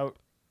something about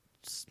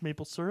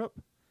maple syrup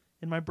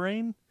in my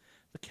brain.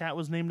 The cat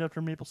was named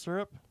after maple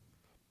syrup.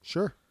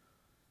 Sure.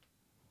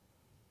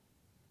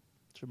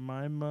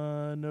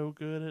 Jemima, no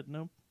good at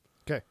nope.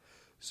 Okay,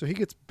 so he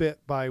gets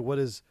bit by what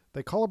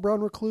they call a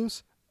brown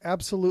recluse.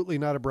 Absolutely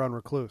not a brown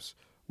recluse.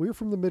 We're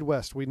from the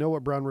Midwest. We know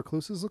what brown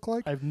recluses look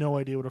like. I have no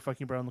idea what a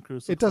fucking brown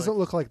recluse looks like. It doesn't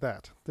look like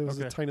that. There was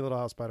a tiny little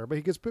house spider. But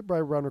he gets bit by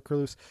a brown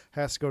recluse,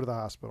 has to go to the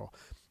hospital.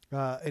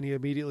 And he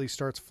immediately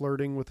starts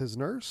flirting with his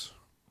nurse,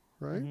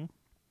 right?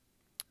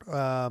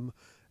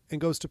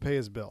 and goes to pay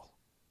his bill.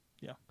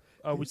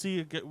 We see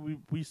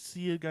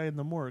a guy in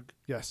the morgue.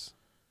 Yes.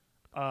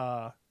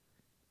 I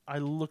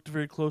looked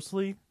very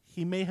closely.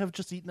 He may have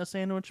just eaten a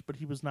sandwich, but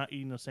he was not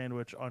eating a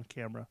sandwich on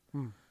camera.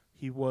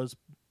 He was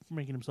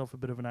making himself a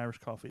bit of an Irish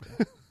coffee.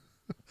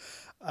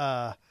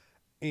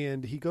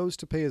 And he goes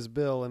to pay his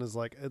bill and is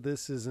like,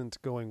 this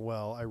isn't going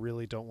well. I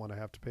really don't want to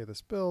have to pay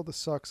this bill. This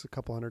sucks.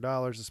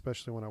 $200,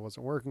 especially when I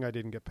wasn't working. I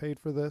didn't get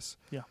paid for this.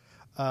 Yeah.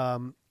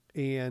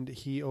 And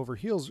he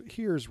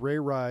hears Ray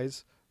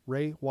Wise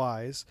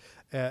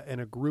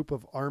and a group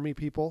of army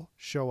people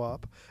show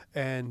up.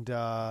 And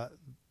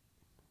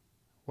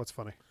what's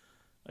funny?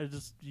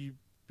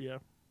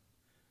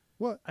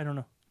 What? I don't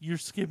know. You're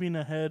skipping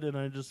ahead, and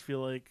I just feel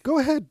like... Go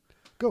ahead.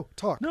 Go,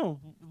 talk. No,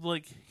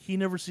 like, he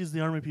never sees the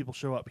army people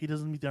show up. He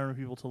doesn't meet the army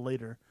people till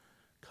later.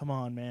 Come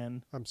on,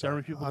 man. I'm sorry. The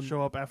army people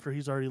show up after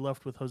he's already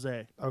left with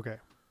Jose. Okay.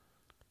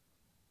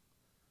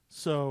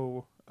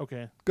 So,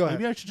 okay. Go ahead.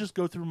 Maybe I should just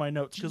go through my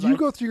notes. You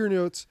go through your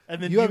notes.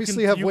 And then you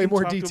obviously have way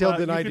more detail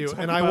than I do,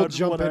 and I will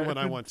jump in when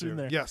I put want in to.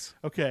 there. Yes.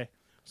 Okay.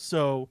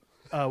 So,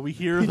 we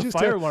hear the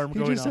fire alarm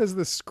going off. He just has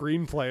the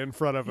screenplay in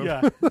front of him.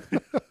 Yeah.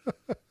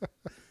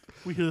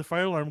 We hear the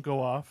fire alarm go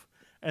off,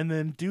 and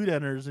then dude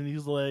enters, and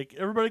he's like,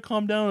 everybody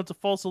calm down, it's a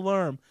false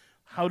alarm.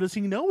 How does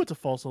he know it's a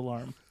false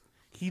alarm?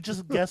 He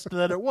just guessed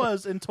that it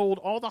was and told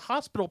all the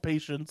hospital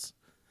patients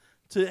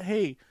to,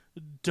 hey,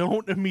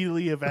 don't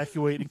immediately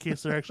evacuate in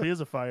case there actually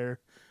is a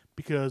fire,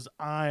 because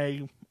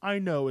I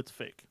know it's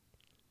fake.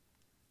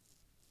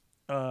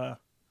 Yeah.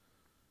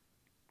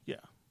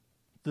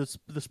 The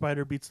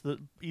spider bites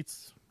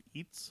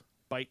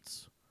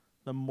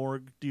the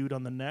morgue dude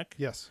on the neck.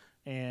 Yes.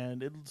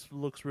 And it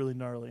looks really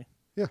gnarly.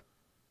 Yeah.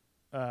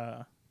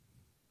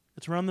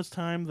 It's around this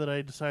time that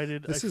I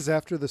decided... This is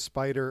after the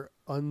spider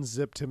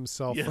unzipped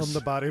himself from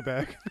the body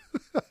bag.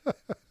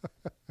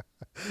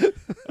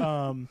 It's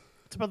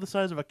about the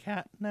size of a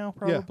cat now,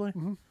 probably.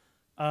 Yeah.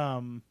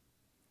 Mm-hmm.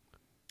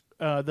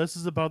 This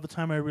is about the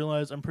time I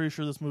realized I'm pretty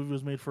sure this movie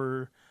was made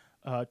for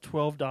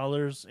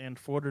 $12 and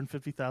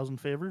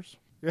 450,000 favors.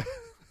 Yeah.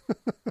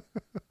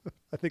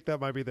 I think that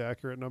might be the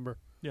accurate number.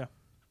 Yeah.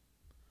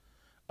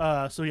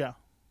 So yeah,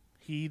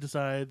 he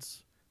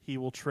decides he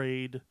will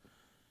trade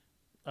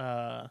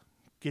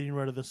getting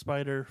rid of the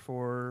spider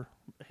for,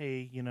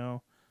 hey,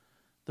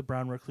 the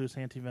brown recluse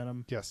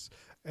anti-venom. Yes.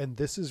 And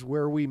this is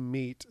where we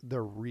meet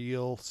the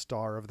real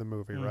star of the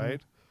movie,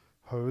 right?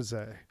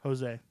 Jose.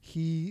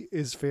 He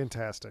is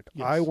fantastic.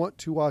 Yes. I want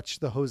to watch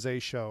the Jose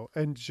show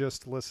and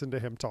just listen to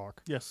him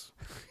talk. Yes.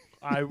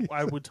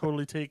 I would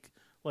totally take,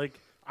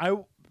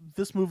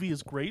 this movie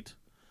is great.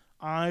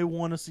 I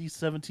want to see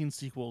 17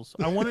 sequels.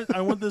 I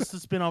want this to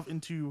spin off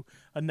into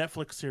a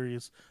Netflix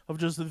series of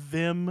just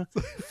them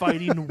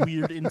fighting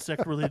weird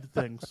insect-related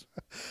things.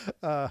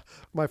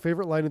 My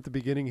favorite line at the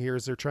beginning here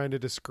is they're trying to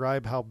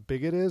describe how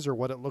big it is or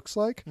what it looks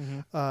like.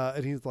 Mm-hmm.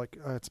 And he's like,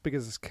 it's big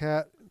as this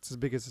cat. It's as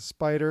big as a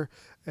spider.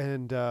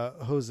 And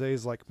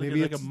Jose's like,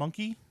 maybe it's like a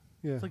monkey?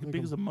 Yeah, it's like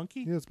big as a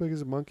monkey? Yeah, it's big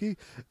as a monkey.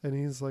 And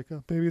he's like,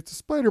 maybe it's a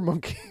spider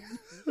monkey.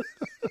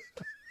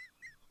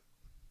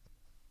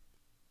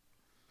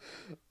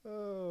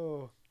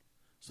 Oh.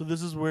 So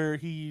this is where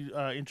he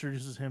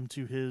introduces him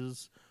to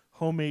his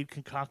homemade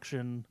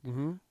concoction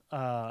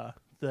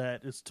that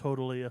is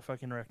totally a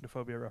fucking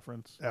arachnophobia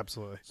reference.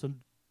 Absolutely. So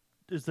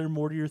is there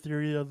more to your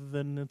theory other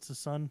than it's a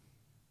son?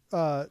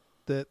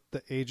 That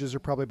the ages are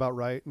probably about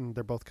right, and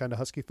they're both kind of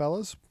husky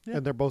fellas,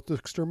 and they're both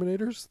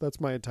exterminators. That's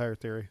my entire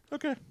theory.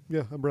 Okay.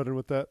 Yeah, I'm running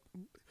with that.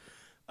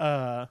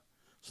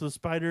 So the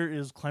spider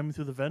is climbing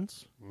through the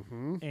vents,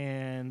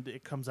 and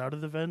it comes out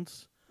of the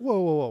vents.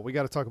 Whoa. We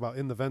got to talk about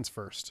in the vents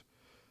first.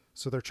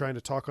 So they're trying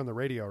to talk on the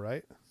radio,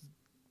 right?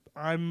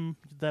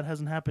 That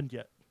hasn't happened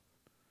yet.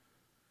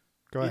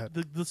 Go ahead.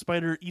 The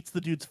spider eats the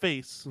dude's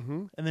face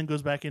and then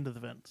goes back into the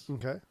vents.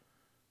 Okay.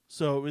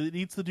 So it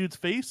eats the dude's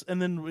face,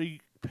 and then we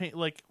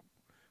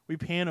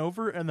pan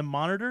over, and the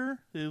monitor,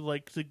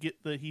 to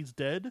get that he's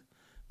dead,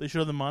 they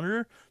show the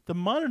monitor. The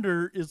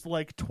monitor is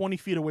 20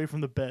 feet away from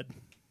the bed.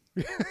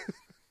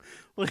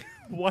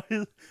 Why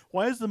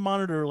is the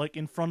monitor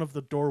in front of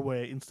the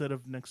doorway instead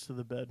of next to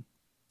the bed?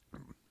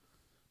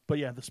 But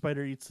yeah, the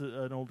spider eats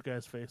an old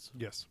guy's face.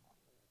 Yes.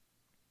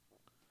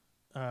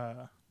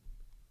 I'm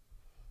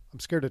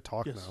scared to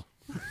talk now.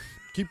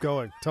 Keep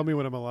going. Tell me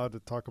when I'm allowed to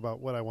talk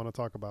about what I want to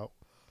talk about.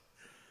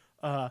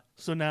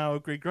 So now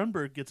Greg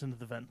Grunberg gets into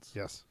the vents.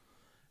 Yes.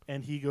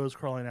 And he goes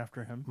crawling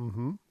after him.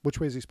 Mm-hmm. Which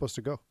way is he supposed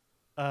to go?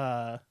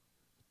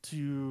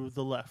 To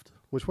the left.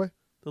 Which way?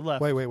 The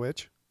left. Wait,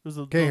 which?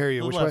 Can't hear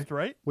you. The Which left, way?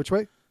 Right? Which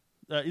way?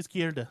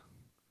 Izquierda.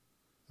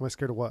 Am I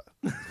scared of what?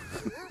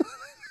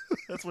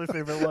 That's my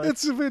favorite line.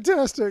 It's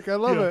fantastic. I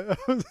love it.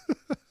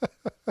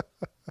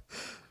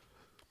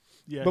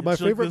 Yeah, but my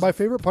favorite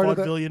part of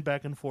that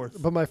back and forth.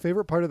 But my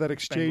favorite part of that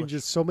exchange Spanglish.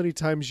 is so many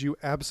times you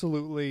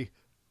absolutely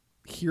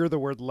hear the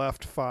word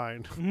left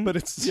fine, but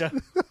it's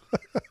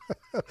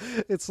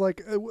It's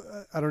like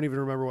I don't even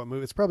remember what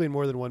movie. It's probably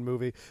more than one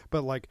movie,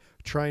 but like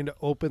trying to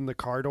open the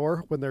car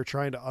door when they're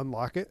trying to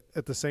unlock it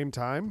at the same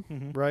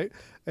time, right?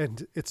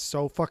 And it's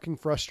so fucking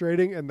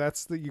frustrating. And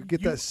that's you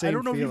get that same. I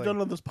don't know feeling. if you've done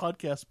it on this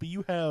podcast, but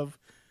you have,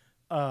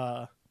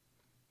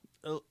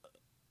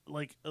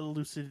 like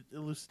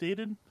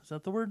elucidated. Is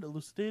that the word?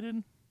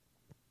 Elucidated.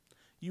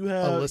 You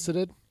have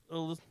elicited.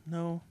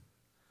 No.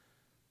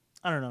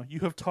 I don't know. You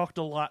have talked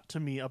a lot to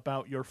me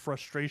about your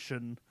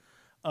frustration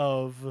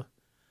of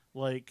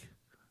like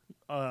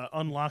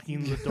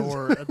unlocking the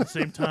door at the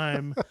same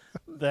time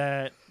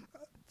that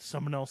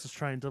someone else is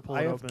trying to pull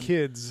it I open. have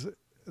kids,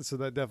 so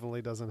that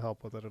definitely doesn't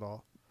help with it at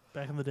all.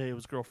 Back in the day, it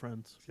was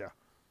girlfriends. Yeah.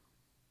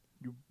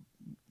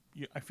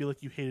 I feel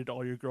like you hated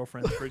all your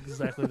girlfriends for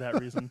exactly that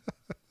reason.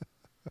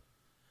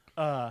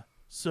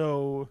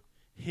 So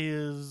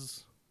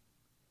his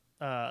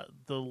the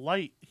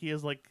light, he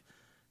has like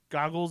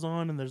goggles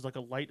on and there's like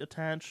a light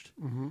attached,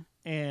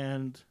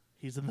 and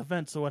he's in the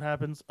vent. So what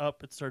happens?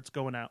 It starts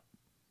going out.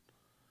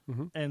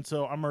 And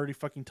so I'm already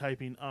fucking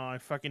typing, I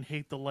fucking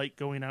hate the light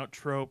going out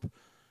trope.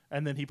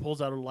 And then he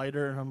pulls out a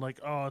lighter and I'm like,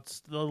 it's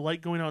the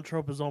light going out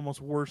trope is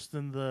almost worse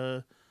than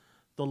the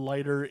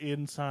lighter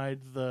inside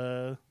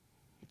the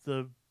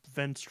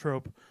vents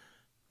trope.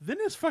 Then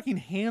his fucking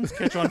hands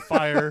catch on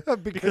fire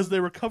because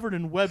they were covered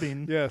in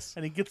webbing. Yes.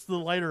 And he gets the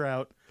lighter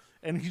out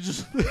and he's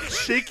just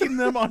shaking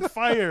them on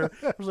fire.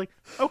 I was like,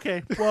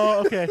 okay.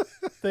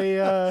 They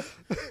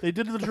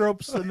did the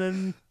tropes and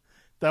then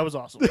that was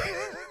awesome.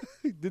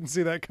 Didn't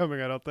see that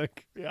coming, I don't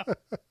think. Yeah.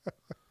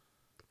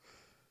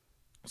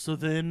 So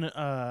then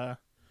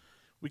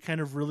we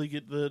kind of really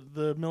get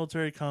the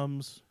military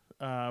comes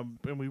and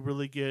we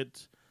really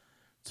get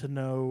to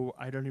know,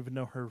 I don't even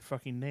know her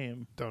fucking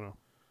name. Don't know.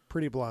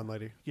 Pretty blonde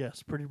lady.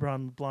 Yes, pretty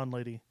blonde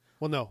lady.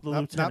 Well, no,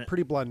 not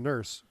pretty blonde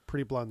nurse.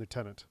 Pretty blonde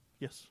lieutenant.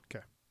 Yes.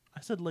 Okay. I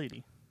said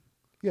lady.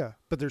 Yeah,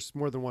 but there's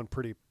more than one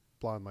pretty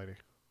blonde lady.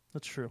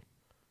 That's true.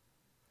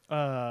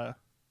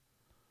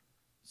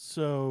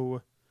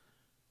 So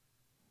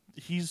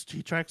he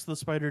tracks the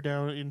spider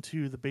down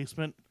into the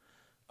basement.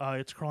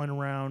 It's crawling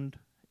around,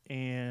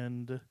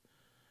 and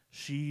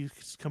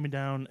she's coming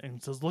down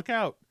and says, "Look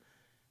out!"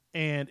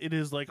 And it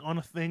is like on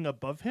a thing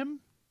above him,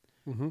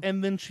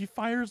 and then she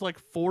fires like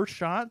 4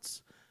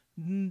 shots.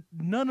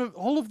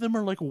 All of them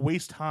are like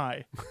waist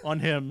high on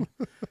him.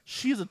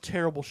 She's a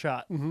terrible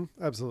shot.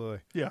 Absolutely.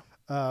 Yeah.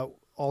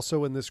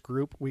 Also in this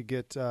group, we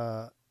get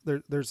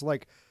there's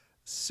like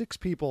 6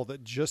 people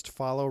that just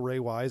follow Ray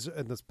Wise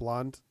and this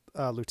blonde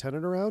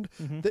lieutenant around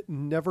that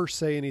never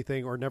say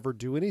anything or never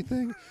do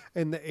anything,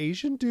 and the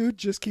Asian dude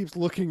just keeps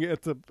looking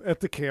at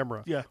the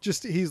camera. Yeah.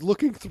 Just he's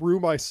looking through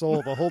my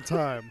soul the whole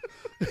time.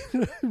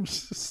 I'm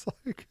just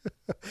like,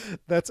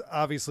 that's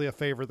obviously a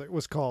favor that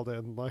was called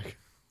in. Like,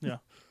 yeah.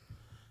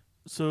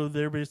 So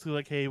they're basically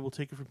like, hey, we'll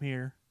take it from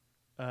here.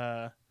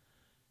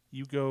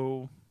 You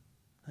go,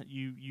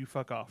 you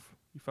fuck off.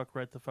 You fuck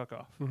right the fuck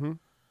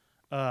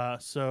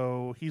off.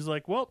 So he's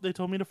like, well, they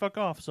told me to fuck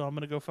off, so I'm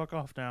going to go fuck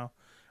off now.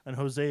 And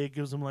Hosea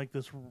gives him like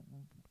this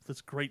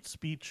great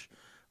speech,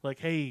 like,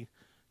 hey,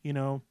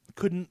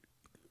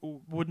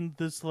 wouldn't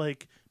this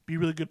like be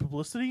really good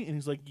publicity? And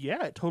he's like,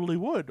 yeah, it totally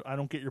would. I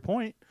don't get your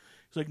point.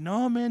 He's like,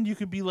 no, man, you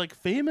could be like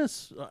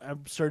famous.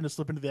 I'm starting to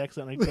slip into the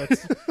accent. Like,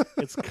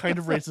 it's kind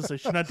of racist. I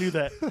should not do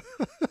that.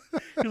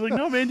 He's like,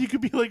 no, man, you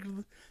could be like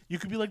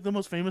the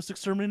most famous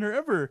exterminator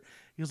ever.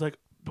 He's like,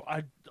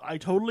 I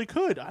totally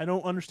could. I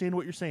don't understand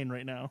what you're saying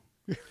right now.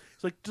 He's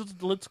like,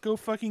 just let's go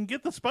fucking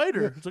get the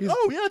spider. It's like,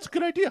 oh yeah, it's a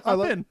good idea.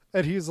 Hop in.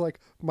 And he's like,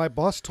 my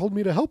boss told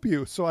me to help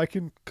you, so I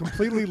can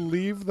completely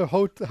leave the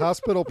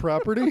hospital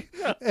property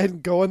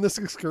and go on this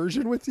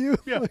excursion with you.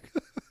 Yeah. Like,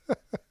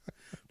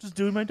 just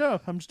doing my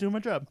job. I'm just doing my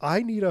job.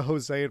 I need a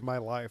Jose in my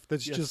life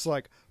that's just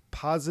like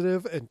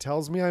positive and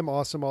tells me I'm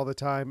awesome all the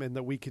time and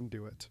that we can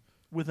do it.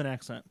 With an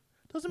accent.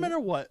 Doesn't matter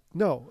what.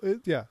 No,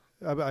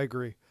 I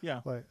agree.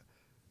 Yeah. Like,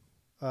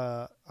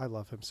 I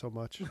love him so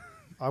much.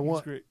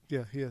 He's great.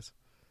 Yeah, he is.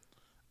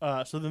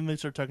 So then they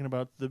start talking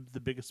about the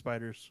biggest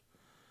spiders.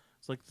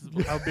 It's like,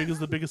 how big is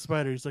the biggest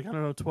spider? He's like, I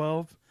don't know,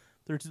 12,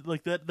 13.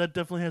 Like that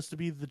definitely has to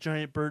be the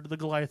giant bird, the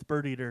Goliath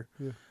bird eater.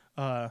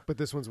 Yeah. But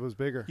this one was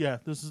bigger. Yeah,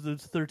 this is the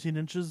 13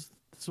 inches.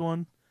 This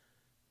one,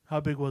 how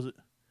big was it?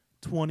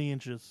 20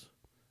 inches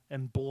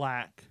and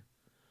black.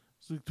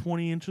 It's like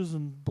 20 inches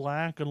and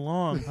black and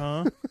long,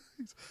 huh?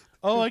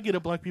 Oh, I get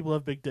it. Black people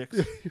have big dicks.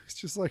 He was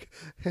just like,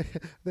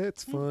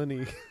 that's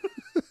funny.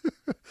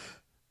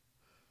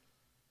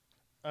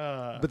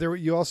 But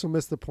you also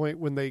missed the point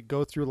when they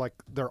go through like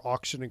they're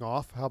auctioning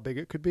off how big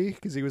it could be,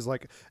 because he was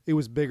like, it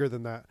was bigger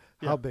than that.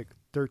 Yeah. How big?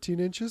 13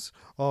 inches?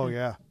 Oh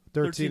yeah.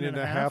 13 and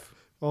a half.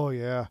 Oh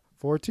yeah.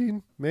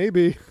 14?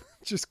 Maybe.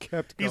 Just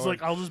kept going. He's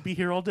like, I'll just be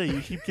here all day.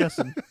 You keep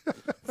guessing.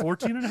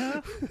 14 and a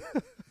half?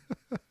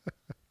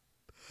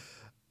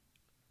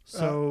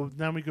 So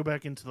now we go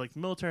back into like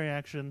military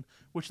action,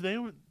 which they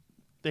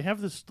have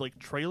this like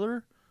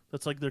trailer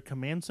that's like their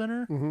command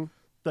center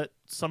that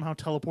somehow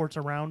teleports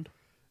around.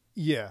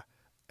 Yeah.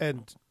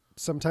 And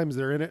sometimes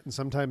they're in it and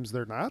sometimes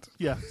they're not.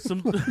 Yeah.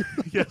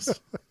 Yes.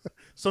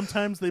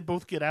 Sometimes they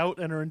both get out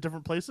and are in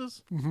different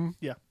places. Mm-hmm.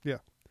 Yeah. Yeah.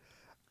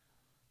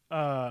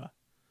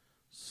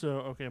 So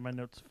okay, my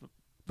notes.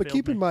 But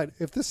keep in mind,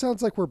 if this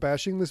sounds like we're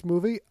bashing this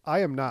movie, I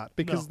am not,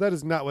 because that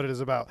is not what it is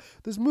about.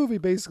 This movie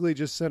basically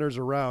just centers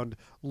around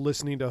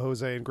listening to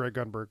Jose and Greg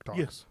Grunberg talk.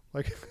 Yes.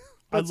 Like,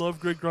 I love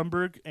Greg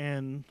Grunberg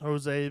and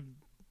Jose.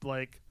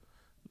 Like,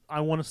 I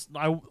want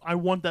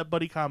that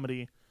buddy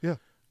comedy. Yeah.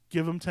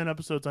 Give him 10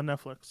 episodes on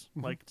Netflix.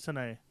 Like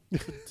today.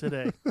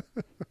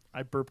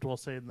 I burped while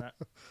saying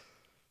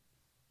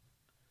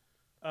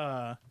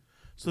that.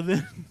 So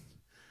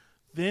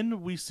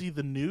then we see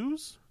the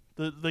news.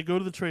 They go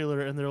to the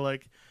trailer and they're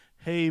like,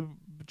 "Hey,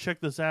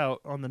 check this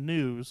out on the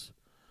news."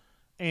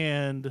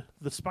 And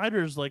the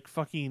spider's like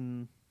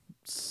fucking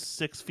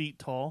 6 feet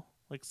tall,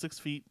 like 6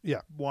 feet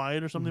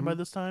wide or something by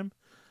this time.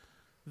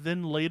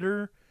 Then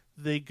later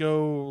they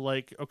go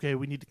like, "Okay,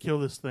 we need to kill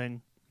this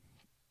thing,"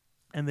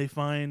 and they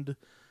find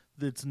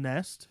its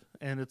nest,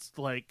 and it's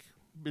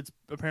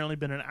apparently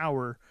been an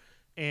hour,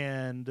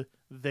 and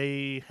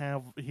he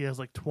has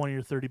like 20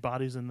 or 30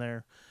 bodies in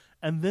there.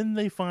 And then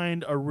they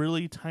find a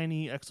really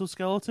tiny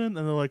exoskeleton,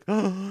 and they're like,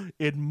 "Oh,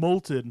 it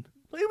molted."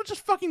 It was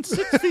just fucking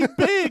 6 feet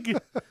big.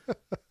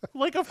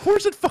 Like, of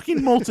course it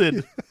fucking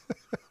molted.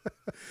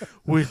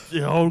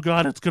 Oh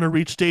god, it's gonna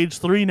reach stage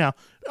 3 now.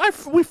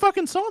 We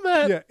fucking saw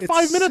that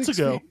 5 minutes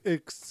ago.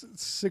 It's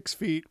 6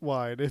 feet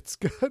wide. It's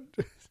got.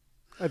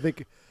 I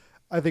think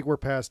we're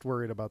past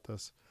worried about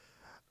this.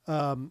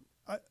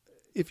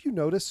 If you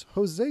notice,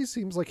 Jose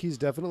seems like he's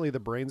definitely the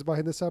brains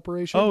behind this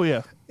operation. Oh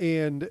yeah,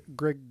 and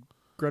Greg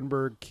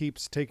Grunberg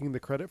keeps taking the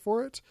credit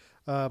for it.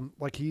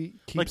 He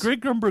keeps, like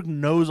Greg Grunberg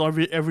knows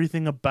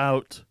everything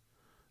about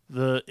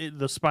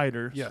the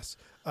spiders. Yes,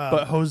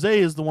 but Jose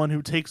is the one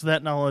who takes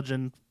that knowledge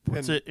and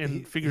puts it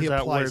and figures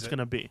out where it's going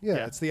to be.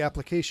 Yeah, it's the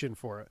application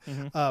for it.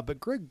 Mm-hmm. But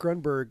Greg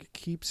Grunberg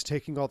keeps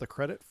taking all the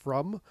credit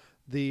from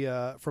the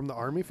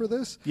army for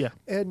this. Yeah,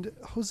 and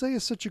Jose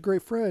is such a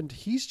great friend.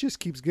 He just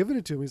keeps giving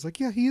it to him. He's like,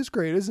 "Yeah, he is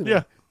great, isn't he?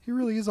 Yeah, he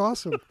really is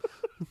awesome."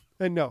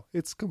 And no,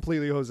 it's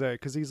completely Jose,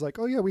 because he's like,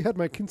 "Oh yeah, we had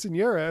my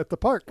quinceañera at the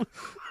park."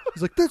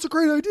 He's like, "That's a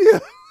great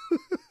idea."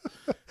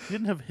 He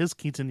didn't have his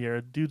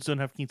quinceañera. Dudes don't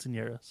have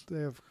quinceañeras.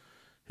 They have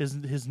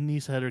his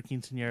niece had her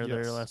quinceañera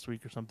there last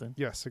week or something.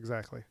 Yes,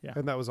 exactly. Yeah.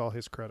 And that was all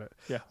his credit.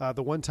 Yeah.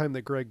 The one time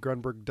that Greg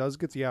Grunberg does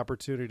get the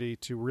opportunity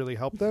to really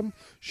help them,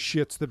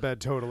 shits the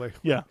bed totally.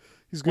 Yeah.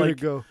 He's going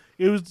to go.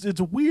 It's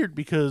weird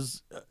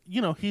because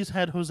he's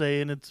had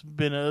Jose and it's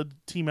been a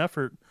team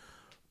effort.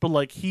 But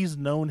like he's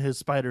known his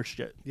spider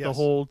shit. Yes.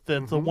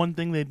 The one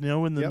thing they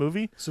know in the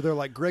movie. So they're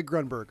like, "Greg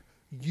Grunberg,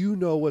 you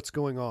know what's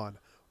going on.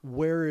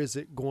 Where is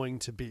it going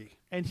to be?"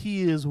 And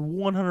he is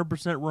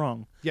 100%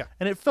 wrong. Yeah.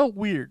 And it felt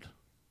weird.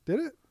 Did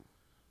it?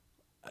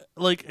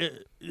 Like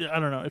I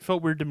don't know. It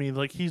felt weird to me.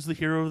 Like he's the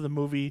hero of the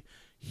movie.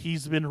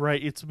 He's been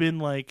right. It's been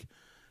like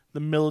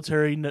the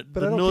military. The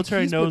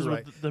military knows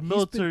what the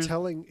military.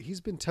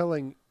 He's been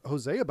telling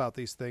Jose about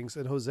these things,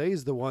 and Jose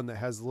is the one that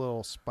has a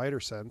little spider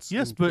sense.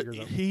 Yes, but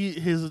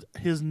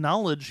his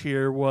knowledge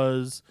here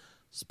was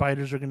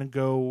spiders are going to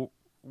go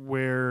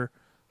where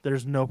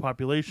there's no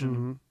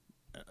population.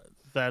 Mm-hmm.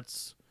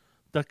 That's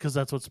because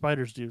that's what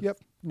spiders do. Yep.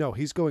 No,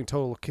 he's going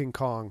total King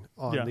Kong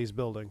on these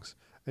buildings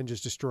and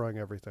just destroying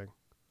everything.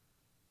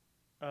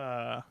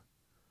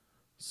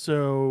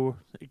 So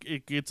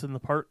it gets in the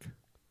park,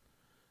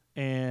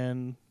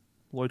 and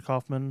Lloyd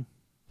Kaufman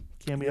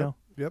cameo.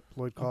 Yep,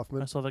 Lloyd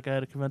Kaufman. I saw that guy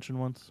at a convention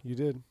once. You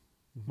did?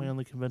 Mm-hmm. My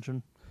only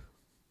convention.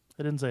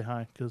 I didn't say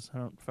hi because I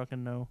don't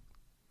fucking know.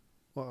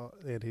 Well,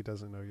 and he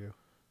doesn't know you.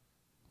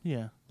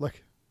 Yeah.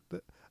 Like,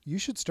 you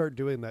should start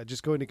doing that.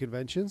 Just going to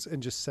conventions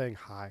and just saying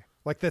hi.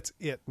 Like, that's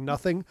it.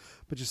 Nothing,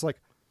 but just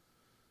like,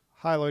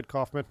 "Hi, Lloyd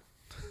Kaufman."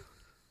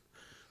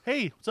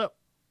 Hey, what's up?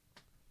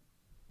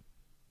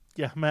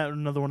 Yeah, I'm at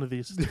another one of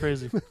these. It's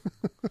crazy.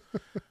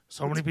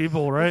 So many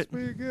people, right? That's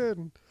pretty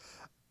good.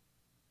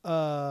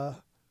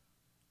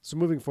 So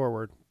moving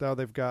forward, now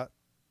they've got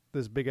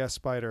this big ass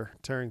spider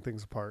tearing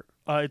things apart.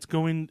 I'm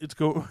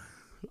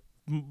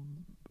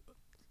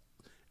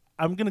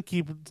gonna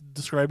keep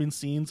describing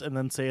scenes and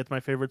then say it's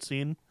my favorite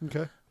scene.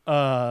 Okay.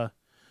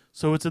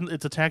 So it's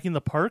attacking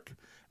the park,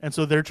 and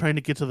so they're trying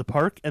to get to the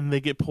park, and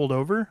they get pulled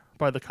over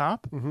by the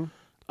cop. Mm-hmm.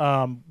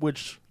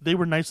 Which they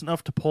were nice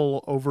enough to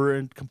pull over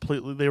and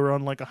completely. They were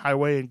on like a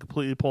highway and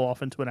completely pull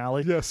off into an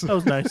alley. Yes, that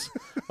was nice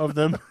of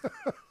them.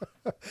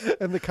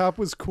 And the cop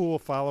was cool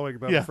following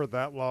them for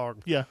that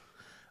long. Yeah.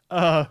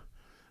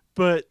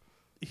 But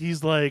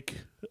he's like,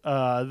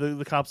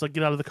 the cop's like,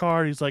 "Get out of the car."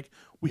 And he's like,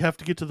 "We have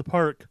to get to the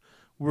park.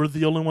 We're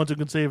the only ones who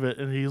can save it."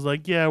 And he's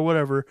like, "Yeah,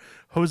 whatever."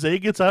 Jose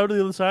gets out to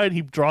the other side.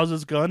 He draws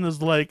his gun and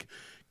is like,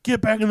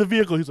 "Get back in the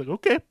vehicle." He's like,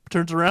 "Okay."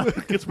 Turns around,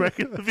 gets back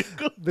in the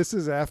vehicle. This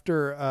is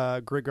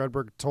after Greg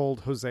Grunberg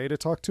told Jose to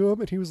talk to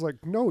him, and he was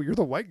like, "No, you're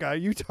the white guy.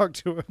 You talk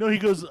to him." No, he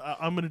goes,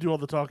 "I'm going to do all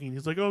the talking."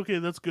 He's like, "Okay,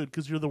 that's good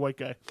because you're the white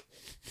guy."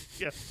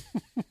 Yeah.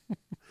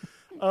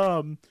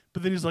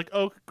 But then he's like,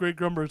 "Oh," Greg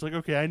Grunberg's like,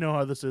 "Okay, I know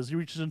how this is." He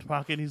reaches into his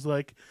pocket and he's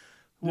like,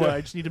 What, Yeah.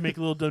 I just need to make a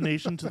little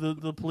donation to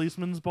the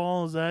policeman's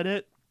ball. Is that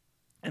it?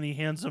 And he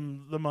hands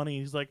him the money.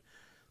 He's like,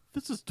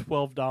 this is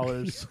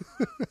 $12.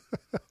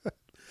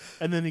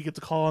 And then he gets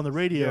a call on the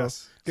radio.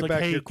 Yes. It's Get like,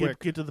 back hey, here quick.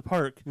 get to the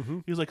park.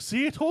 Mhm. He's like,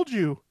 see, I told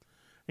you.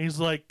 And he's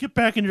like, get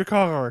back in your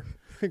car.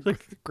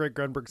 like- Greg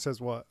Grunberg says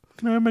what?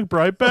 Can I have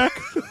McBride back?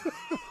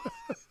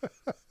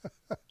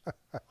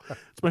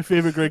 It's my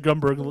favorite Greg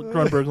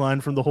Grunberg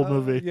line from the whole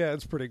movie. Yeah,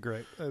 it's pretty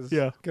great.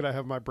 Yeah. Can I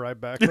have my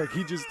bribe back? Like,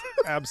 he just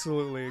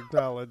absolutely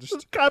acknowledged.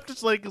 The cop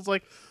just like is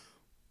like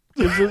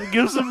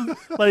gives him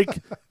like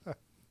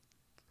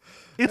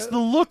it's the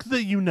look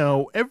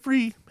that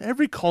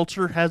every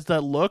culture has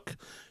that look,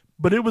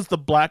 but it was the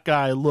black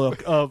guy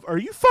look of, are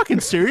you fucking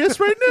serious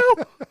right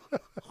now?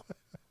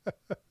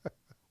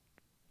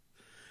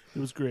 It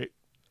was great.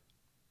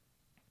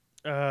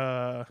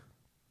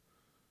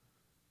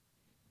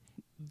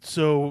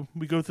 So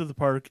we go through the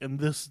park, and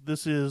this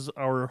is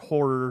our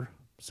horror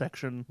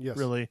section. Yes.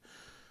 Really,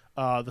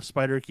 the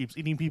spider keeps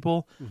eating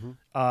people.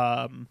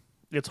 Mhm.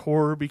 It's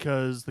horror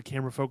because the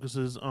camera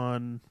focuses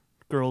on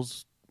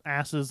girls'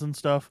 asses and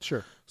stuff.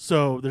 Sure.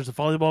 So there's a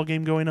volleyball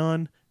game going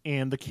on,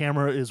 and the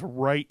camera is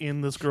right in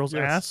this girl's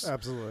Yes, ass,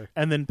 absolutely.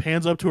 and then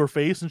pans up to her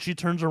face, and she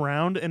turns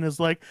around and is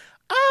like,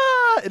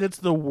 "Ah!" And it's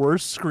the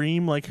worst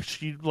scream. Like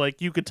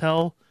you could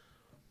tell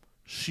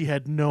she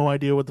had no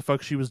idea what the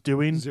fuck she was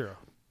doing. Zero.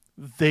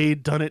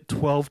 They'd done it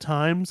 12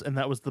 times, and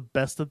that was the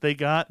best that they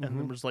got. And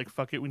then Mhm. was like,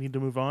 fuck it, we need to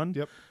move on.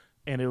 Yep.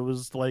 And it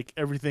was like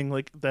everything,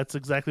 like, that's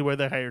exactly why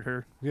they hired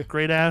her. Yeah.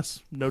 Great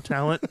ass, no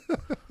talent.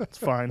 It's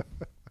fine.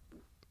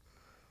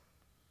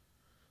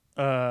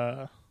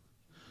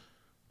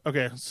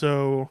 Okay,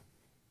 so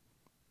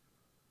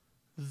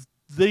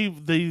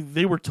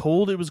they were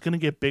told it was going to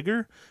get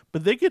bigger,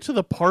 but they get to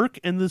the park,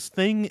 and this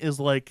thing is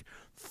like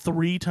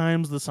 3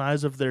 times the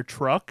size of their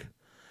truck.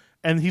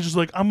 And he's just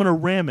like, I'm going to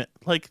ram it.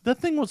 Like, that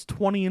thing was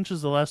 20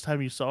 inches the last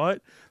time you saw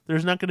it.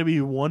 There's not going to be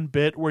one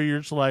bit where you're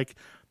just like,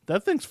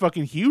 that thing's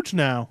fucking huge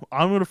now.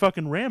 I'm going to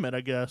fucking ram it,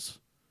 I guess.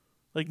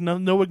 Like,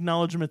 no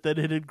acknowledgement that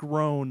it had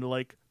grown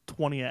like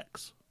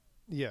 20x.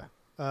 Yeah.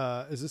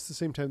 Is this the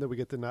same time that we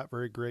get the not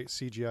very great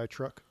CGI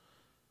truck?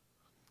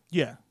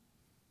 Yeah.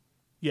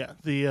 Yeah.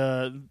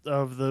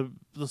 Of the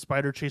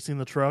spider chasing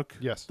the truck.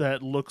 Yes.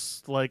 That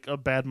looks like a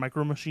bad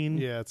micro machine.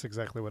 Yeah, that's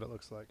exactly what it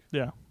looks like.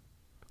 Yeah.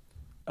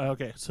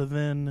 Okay, so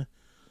then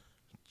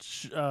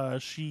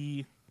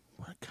she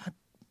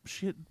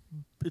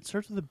it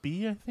starts with a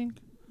B, I think.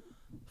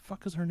 The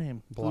fuck is her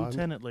name? Blonde?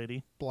 Lieutenant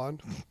lady.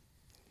 Blonde.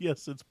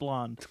 Yes, it's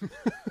blonde.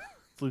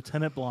 It's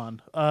Lieutenant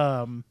Blonde.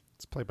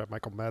 It's played by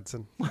Michael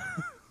Madsen.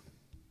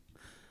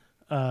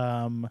 Did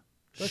I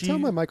She tell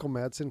my Michael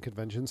Madsen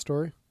convention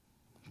story?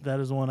 that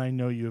is one I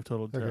know you have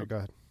told. Okay, go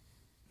ahead.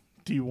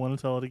 Do you want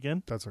to tell it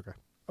again? That's okay.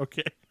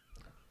 Okay.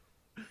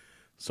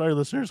 Sorry,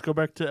 listeners. Go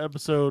back to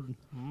episode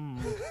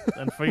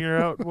and figure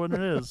out what it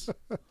is.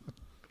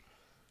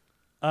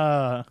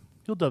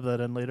 You'll dub that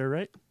in later,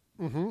 right?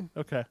 Mm-hmm.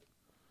 Okay.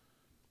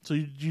 So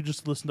you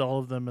just listen to all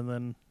of them and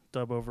then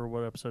dub over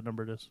what episode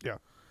number it is. Yeah.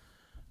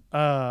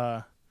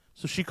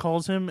 So she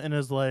calls him and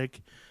is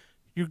like,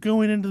 "You're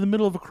going into the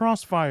middle of a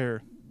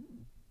crossfire."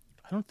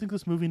 I don't think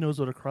this movie knows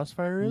what a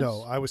crossfire is.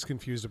 No, I was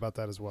confused about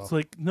that as well. It's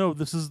like, no,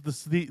 this is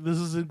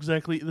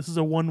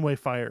a one-way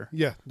fire.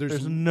 Yeah,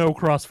 There's no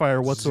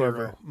crossfire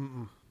whatsoever. zero.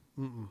 Mm-mm.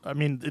 Mm-mm. I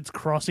mean, it's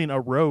crossing a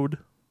road.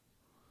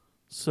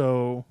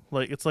 So,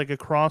 like, it's like a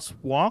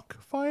crosswalk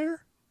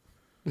fire?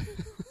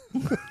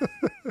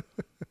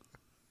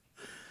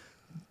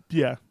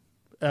 Yeah.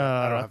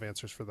 I don't have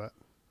answers for that.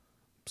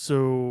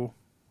 So,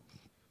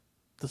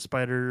 the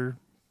spider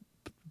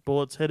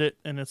bullets hit it,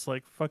 and it's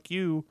like, fuck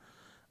you.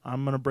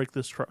 I'm going to break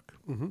this truck.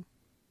 Mm-hmm.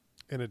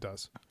 And it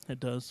does. It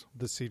does.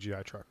 The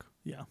CGI truck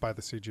Yeah. by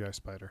the CGI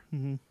spider.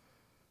 Mm-hmm.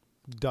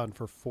 Done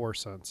for 4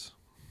 cents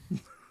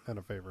and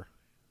a favor.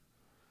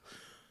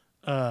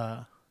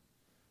 And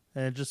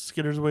it just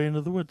skitters away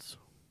into the woods.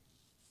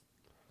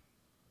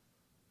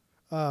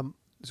 So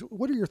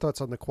what are your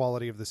thoughts on the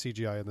quality of the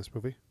CGI in this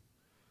movie?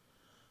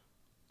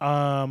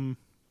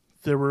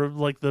 There were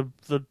like the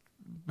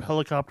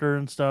helicopter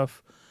and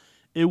stuff.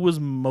 It was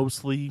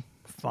mostly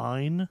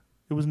fine.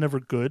 It was never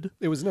good.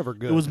 It was never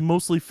good. It was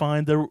mostly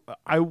fine.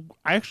 I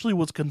actually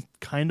was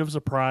kind of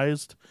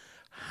surprised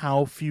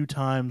how few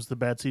times the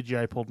bad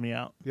CGI pulled me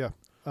out. Yeah.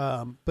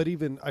 But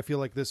even I feel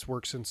like this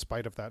works in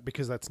spite of that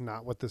because that's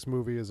not what this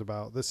movie is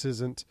about. This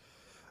isn't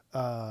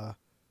what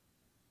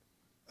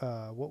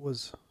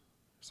was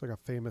it's like a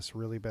famous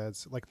really bad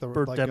like the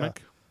Birdemic.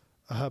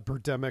 like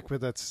Birdemic,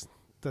 but that's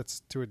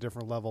to a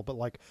different level. But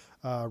like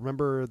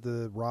remember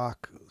the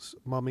Rock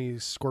Mummy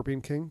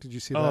Scorpion King? Did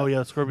you see that? Oh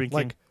yeah, Scorpion King.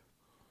 Like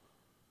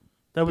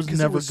that was because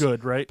it never was-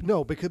 good, right?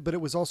 No, but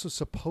it was also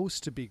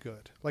supposed to be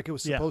good. Like it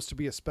was Yeah. supposed to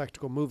be a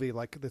spectacle movie.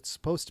 Like it's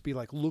supposed to be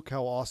like, look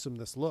how awesome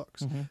this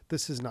looks. Mhm.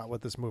 This is not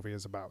what this movie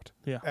is about.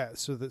 Yeah.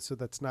 So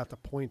that's not the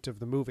point of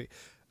the movie.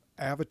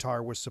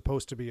 Avatar was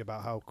supposed to be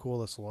about how cool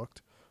this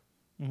looked,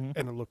 Mm-hmm.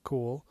 and it looked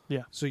cool.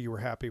 Yeah. So you were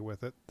happy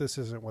with it. This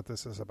isn't what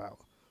this is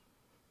about.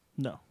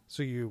 No.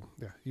 So you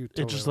totally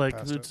It's just went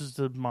like past it's just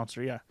a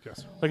monster. Yeah.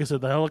 Yes. Like I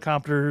said, the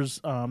helicopters.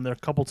 There are a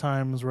couple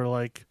times where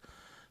like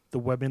the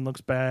webbing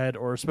looks bad,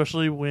 or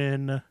especially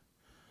when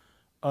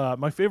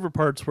my favorite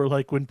parts were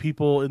like when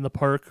people in the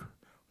park,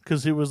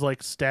 because it was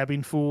like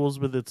stabbing fools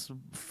with its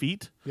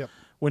feet. Yep.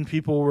 When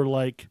people were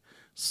like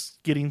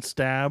getting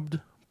stabbed,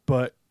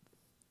 but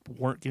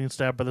weren't getting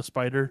stabbed by the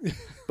spider,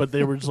 but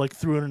they were just like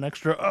threw in an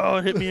extra,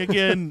 oh, hit me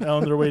again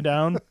on their way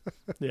down.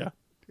 Yeah.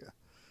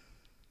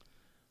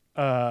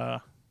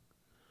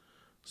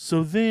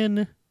 So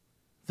then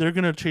they're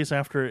going to chase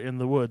after it in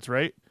the woods,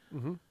 right?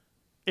 Mm-hmm.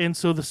 And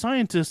so the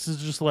scientist is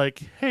just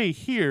like, hey,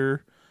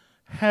 here,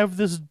 have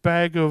this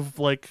bag of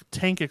like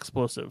tank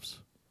explosives,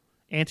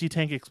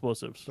 anti-tank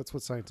explosives. That's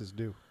what scientists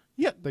do.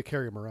 Yeah. They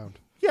carry them around.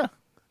 Yeah.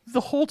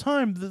 The whole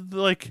time,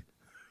 like,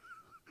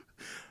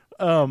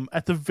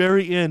 at the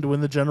very end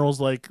when the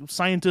general's like,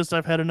 scientist,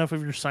 I've had enough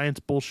of your science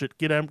bullshit.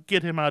 Get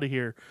him out of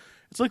here.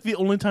 It's like the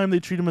only time they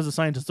treat him as a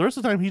scientist. The rest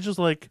of the time, he's just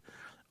like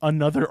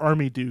another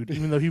army dude,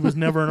 even though he was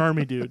never an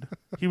army dude.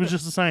 He was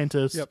just a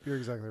scientist. Yep, you're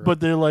exactly right. But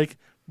they're like,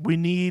 we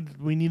need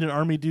an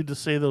army dude to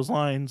say those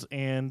lines,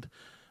 and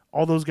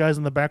all those guys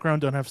in the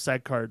background don't have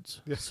SAG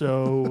cards. Yeah.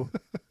 So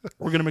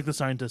we're going to make the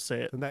scientist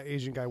say it. And that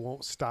Asian guy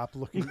won't stop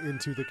looking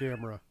into the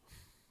camera.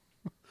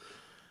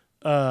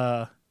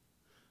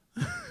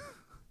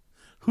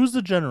 Who's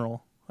the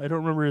general? I don't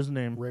remember his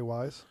name. Ray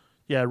Wise?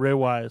 Yeah, Ray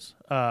Wise.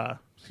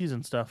 He's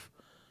in stuff.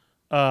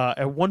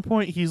 At one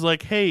point, he's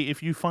like, hey,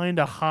 if you find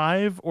a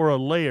hive or a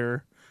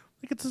layer,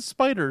 like it's a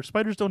spider.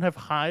 Spiders don't have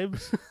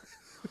hives.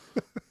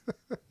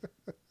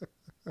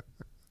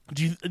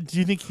 Do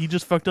you think he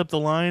just fucked up the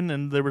line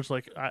and they were just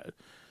like,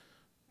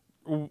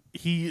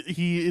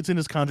 it's in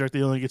his contract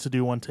they only get to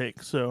do one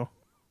take, so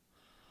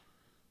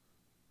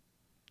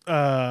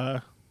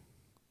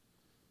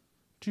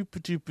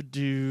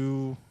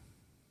doop-a-doop-a-doo.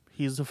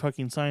 He's a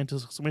fucking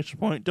scientist, exclamation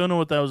point. Don't know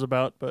what that was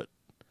about, but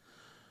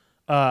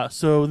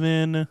so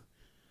then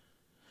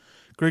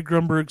Greg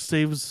Grunberg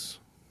saves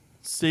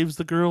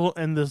the girl,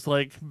 and this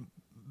like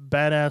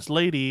badass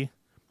lady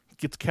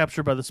gets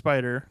captured by the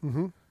spider.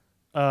 Mm-hmm.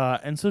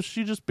 And so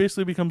she just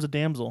basically becomes a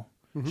damsel.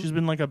 Mm-hmm. She's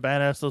been like a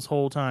badass this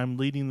whole time,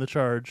 leading the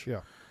charge.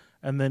 Yeah.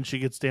 And then she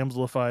gets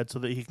damselified so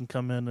that he can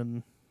come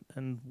in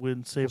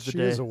and save the day.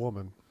 She is a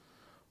woman.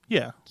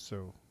 Yeah.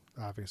 So,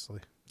 obviously.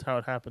 That's how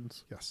it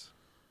happens. Yes.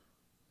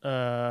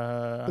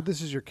 But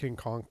this is your King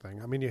Kong thing.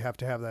 I mean, you have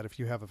to have that if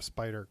you have a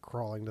spider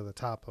crawling to the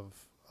top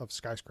of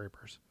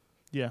skyscrapers.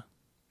 Yeah.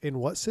 In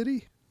what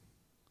city?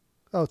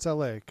 Oh, it's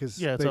L.A. Because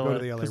they go to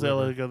the L.A.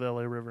 River. They go to the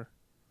L.A. River.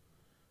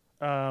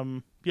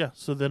 Yeah,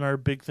 so then our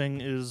big thing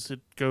is it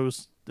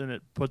goes and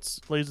it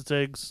lays its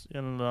eggs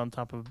on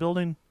top of a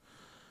building,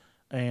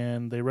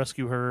 and they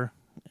rescue her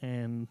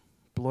and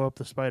blow up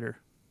the spider.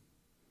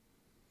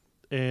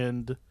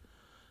 And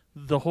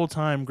the whole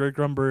time, Greg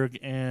Grunberg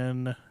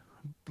and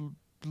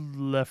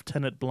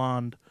Lieutenant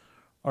Blonde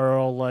are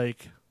all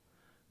like,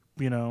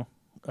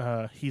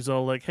 he's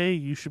all like, hey,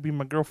 you should be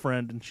my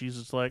girlfriend. And she's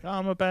just like, oh,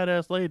 I'm a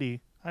badass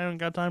lady. I haven't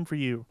got time for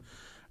you.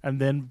 And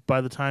then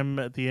by the time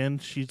at the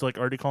end, she's like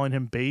already calling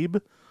him babe.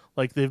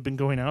 Like they've been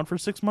going out for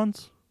 6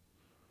 months.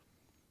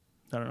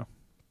 I don't know.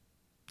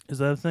 Is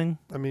that a thing?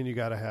 I mean, you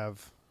got to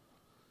have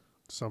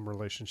some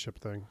relationship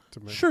thing to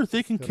make. Sure,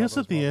 they can kiss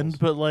at the end,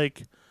 but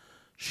like,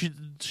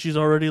 she's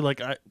already like,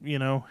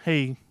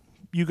 hey,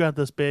 you got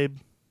this, babe.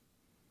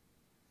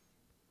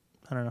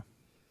 I don't know.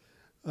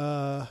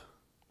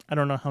 I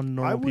don't know how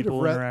normal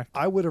people interact.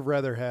 I would have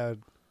rather had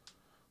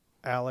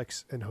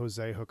Alex and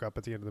Jose hook up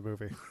at the end of the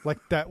movie. Like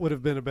that would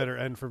have been a better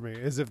end for me,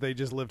 as if they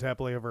just lived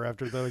happily ever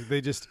after.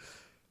 They just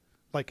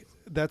like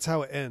that's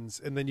how it ends,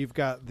 and then you've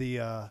got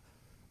the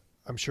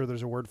I'm sure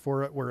there's a word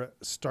for it where it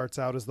starts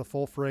out as the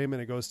full frame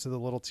and it goes to the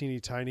little teeny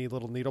tiny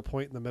little needle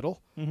point in the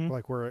middle,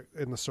 like where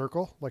in the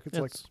circle, like it's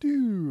like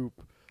doop.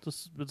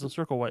 It's a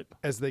circle wipe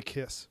as they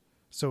kiss.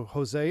 So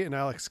Jose and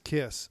Alex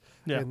kiss,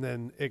 and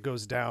then it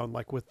goes down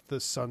like with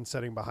the sun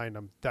setting behind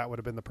them. That would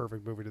have been the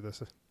perfect movie to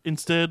this.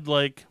 Instead,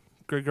 like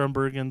Greg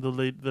Grunberg and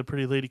the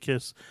pretty lady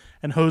kiss,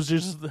 and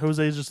Jose's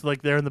just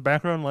like there in the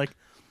background, like,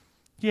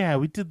 yeah,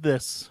 we did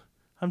this.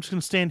 I'm just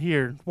gonna stand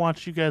here and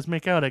watch you guys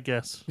make out, I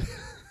guess.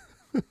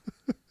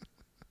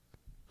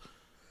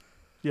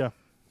 Yeah,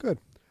 good.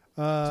 It's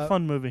a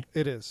fun movie.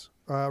 It is.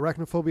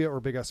 Arachnophobia or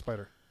Big Ass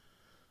Spider?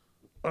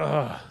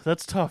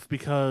 That's tough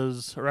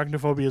because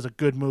Arachnophobia is a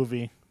good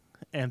movie,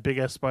 and Big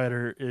Ass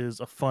Spider is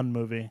a fun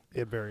movie.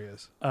 It very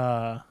is.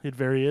 It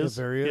very is.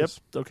 It very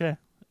is. Yep. Okay.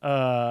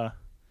 I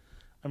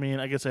mean,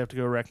 I guess I have to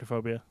go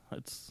Arachnophobia.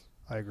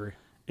 I agree.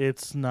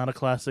 It's not a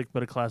classic,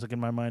 but a classic in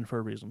my mind for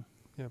a reason.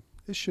 Yeah,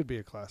 it should be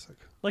a classic.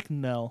 Like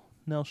Nell.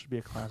 Nell should be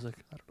a classic.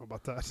 I don't know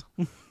about that.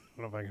 I don't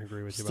know if I can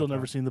agree with you. Still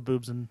never seen the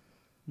boobs in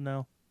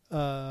Nell.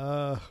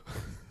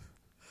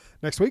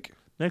 Next week.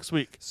 Next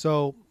week.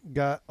 So,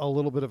 got a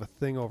little bit of a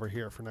thing over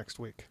here for next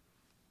week.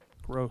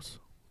 Gross.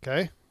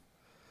 Okay.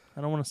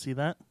 I don't want to see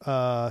that.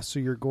 So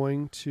we're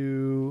going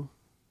to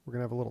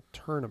have a little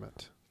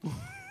tournament. So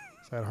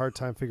I had a hard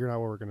time figuring out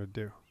what we're going to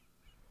do.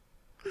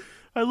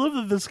 I love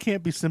that this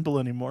can't be simple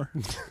anymore.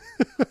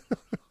 What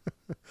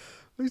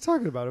are you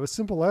talking about? It was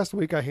simple last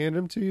week. I handed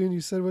them to you, and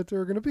you said what they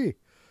were going to be.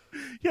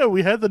 Yeah,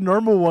 we had the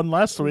normal one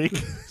last week,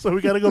 so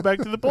we got to go back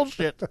to the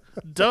bullshit.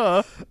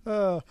 Duh.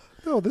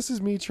 No, this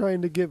is me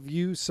trying to give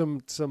you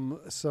some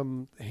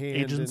hand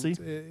Agency?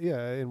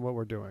 in what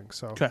we're doing.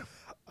 So, Okay.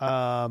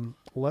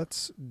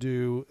 let's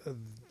do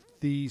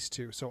these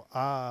two. So,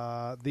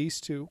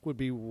 these two would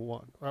be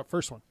one.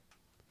 First one.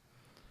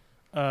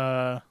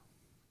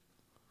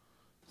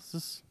 Is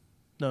this?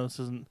 No, this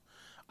isn't.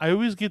 I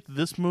always get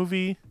this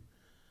movie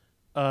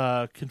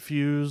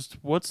confused.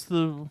 What's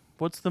the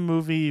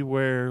movie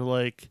where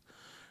like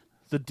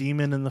the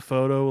demon in the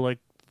photo like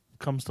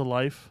comes to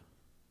life?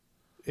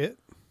 It?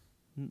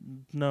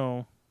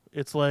 No,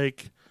 it's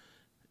like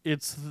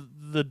it's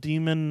the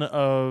demon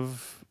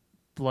of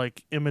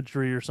like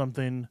imagery or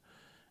something,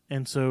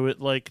 and so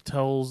it like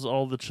tells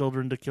all the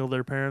children to kill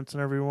their parents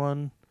and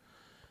everyone,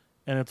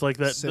 and it's like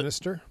that.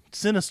 Sinister?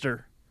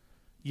 Sinister.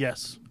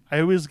 Yes. I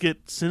always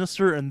get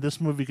Sinister and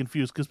this movie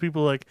confused because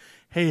people are like,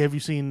 hey, have you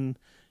seen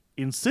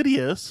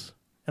Insidious?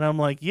 And I'm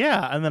like,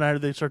 yeah. And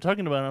then they start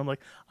talking about it. I'm like,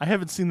 I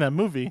haven't seen that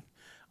movie.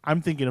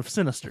 I'm thinking of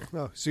Sinister.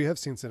 Oh, so you have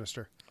seen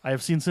Sinister. I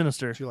have seen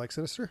Sinister. Do you like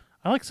Sinister?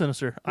 I like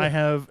Sinister. Yeah. I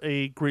have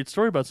a great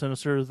story about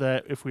Sinister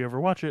that if we ever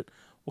watch it,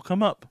 will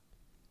come up.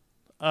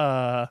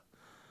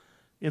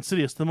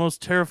 Insidious, the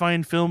most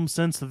terrifying film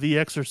since The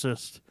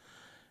Exorcist.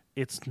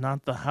 It's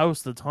not the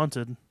house that's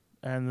haunted.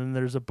 And then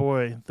there's a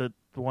boy that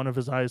one of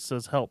his eyes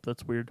says help.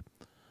 That's weird.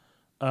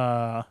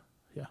 Yeah.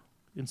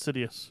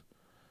 Insidious.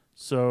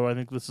 So I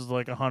think this is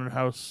like a haunted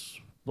house,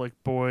 like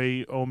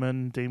boy,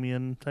 Omen,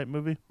 Damien type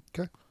movie.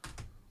 Okay.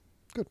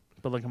 Good.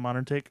 But like a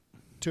modern take.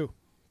 2.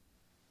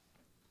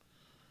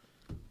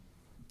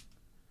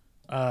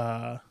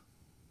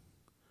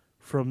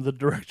 From the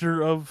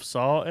director of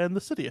Saw and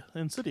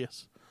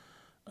Insidious.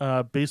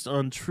 Based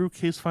on true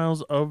case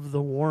files of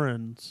the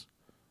Warrens.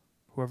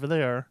 Whoever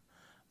they are.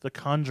 The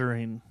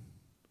Conjuring.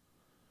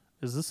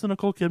 Is this the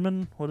Nicole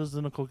Kidman? What is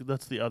the Nicole?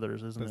 That's the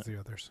Others, isn't That's it? the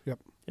Others. Yep.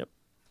 Yep.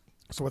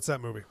 So what's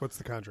that movie? What's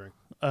The Conjuring?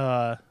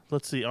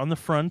 Let's see. On the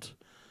front,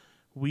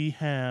 we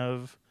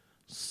have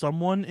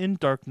someone in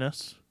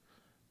darkness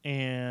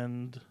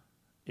and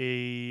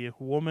a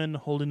woman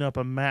holding up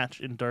a match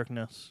in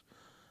darkness.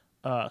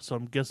 So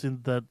I'm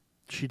guessing that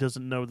she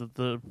doesn't know that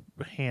the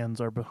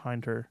hands are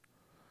behind her.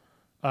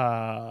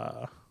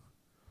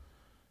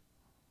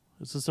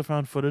 Is this a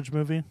found footage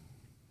movie?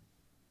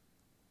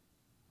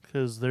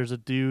 Because there's a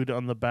dude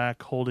on the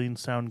back holding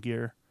sound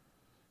gear.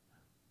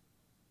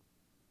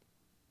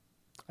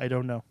 I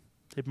don't know.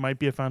 It might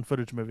be a found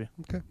footage movie.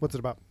 Okay. What's it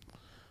about?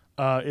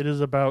 It is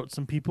about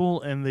some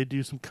people, and they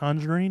do some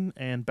conjuring,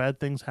 and bad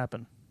things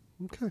happen.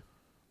 Okay.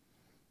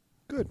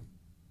 Good.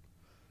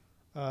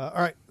 All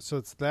right. So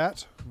it's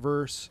that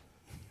versus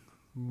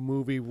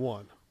movie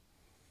 1.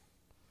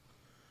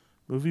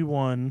 Movie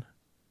 1,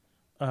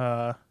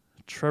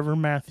 Trevor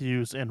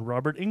Matthews and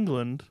Robert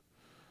Englund,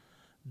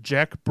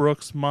 Jack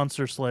Brooks,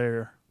 Monster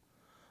Slayer.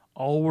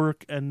 All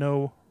work and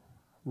no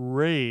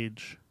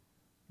rage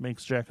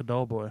makes Jack a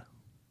dull boy.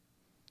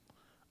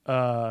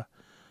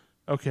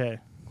 Okay,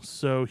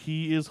 so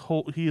he is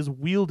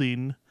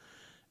wielding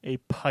a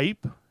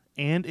pipe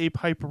and a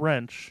pipe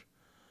wrench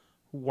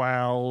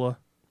while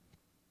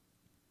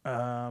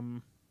I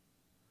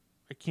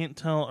can't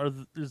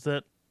tell.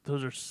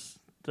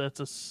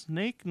 That's a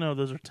snake? No,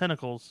 those are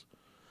tentacles.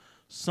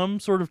 Some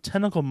sort of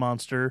tentacle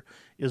monster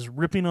is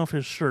ripping off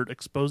his shirt,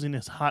 exposing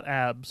his hot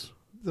abs.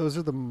 Those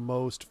are the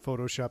most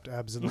photoshopped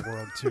abs in the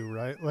world, too,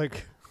 right?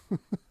 Like,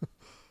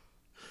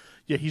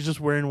 yeah, he's just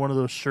wearing one of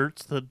those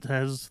shirts that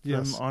has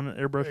them on an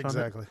airbrush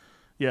exactly. on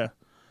it.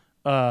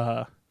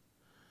 Yeah.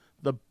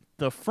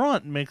 The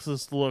front makes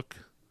this look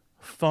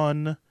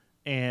fun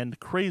and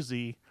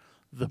crazy.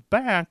 The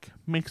back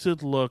makes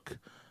it look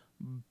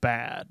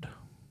bad.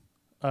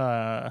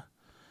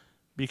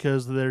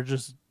 Because they're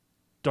just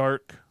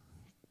dark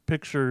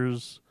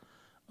pictures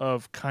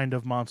of kind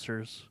of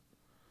monsters.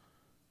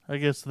 I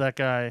guess that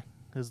guy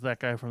is that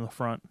guy from the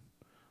front,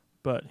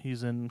 but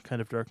he's in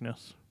kind of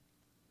darkness.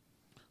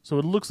 So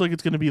it looks like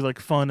it's going to be like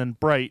fun and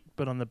bright,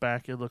 but on the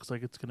back it looks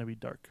like it's going to be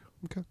dark.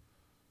 Okay.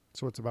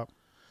 So what's it about?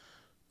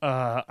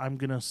 I'm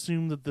going to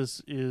assume that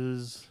this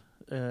is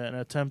an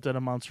attempt at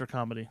a monster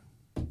comedy.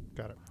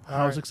 Got it.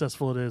 How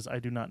successful it is, I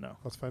do not know.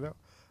 Let's find out.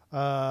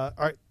 All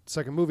right.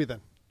 Second movie then.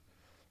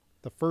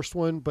 The first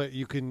one, but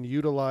you can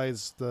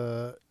utilize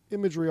the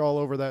imagery all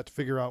over that to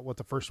figure out what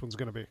the first one's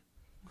going to be.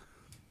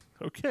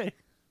 Okay.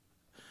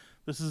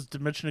 This is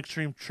Dimension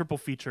Extreme triple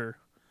feature.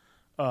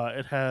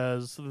 It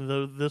has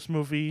this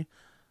movie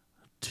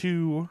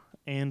 2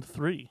 and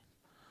 3.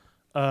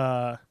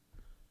 From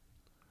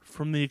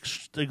the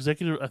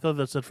executive, I thought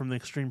that said from the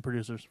extreme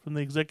producers. From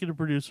the executive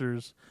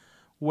producers,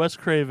 Wes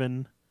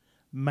Craven,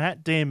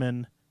 Matt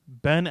Damon,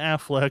 Ben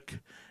Affleck,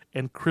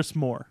 and Chris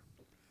Moore.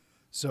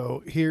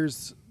 So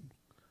here's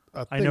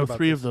a thing I know about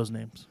 3 this. of those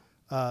names.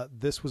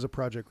 This was a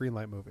Project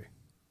Greenlight movie.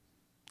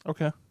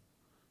 Okay.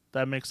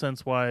 That makes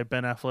sense why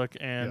Ben Affleck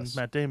and Yes.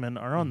 Matt Damon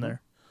are on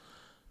there.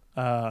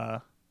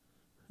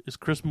 Is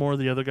Chris Moore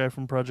the other guy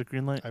from Project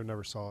Greenlight? I've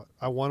never saw it.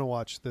 I want to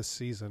watch this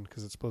season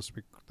because it's supposed to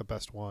be the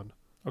best one.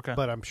 Okay.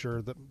 But I'm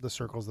sure that the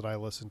circles that I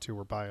listen to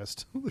were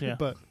biased. Yeah.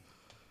 But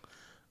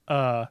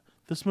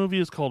this movie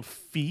is called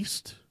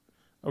Feast.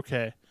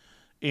 Okay.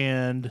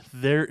 And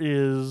there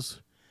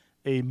is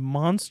a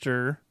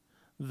monster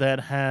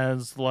that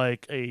has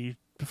like a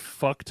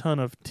fuck ton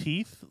of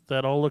teeth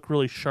that all look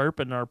really sharp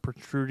and are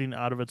protruding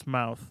out of its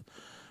mouth,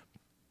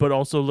 but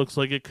also looks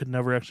like it could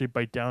never actually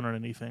bite down on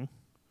anything.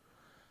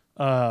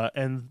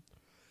 And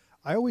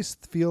I always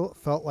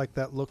felt like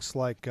that looks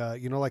like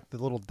like the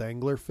little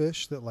dangler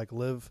fish that like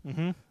live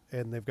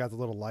and they've got the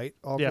little light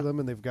over them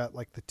and they've got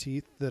like the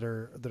teeth that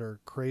are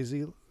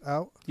crazy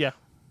out. Yeah.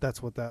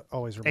 That's what that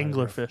always reminds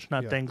me of. Anglerfish,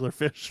 not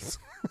danglerfish.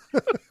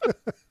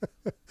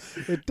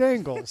 It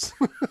dangles.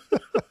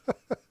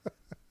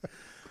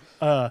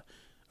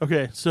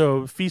 Okay,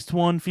 so Feast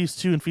 1,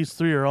 Feast 2, and Feast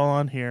 3 are all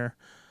on here.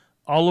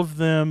 All of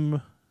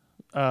them,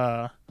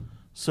 so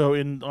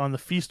on the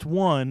Feast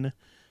 1,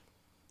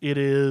 it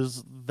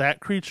is that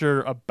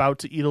creature about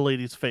to eat a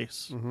lady's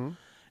face. Mm-hmm.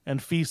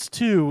 And Feast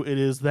 2, it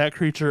is that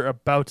creature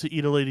about to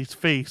eat a lady's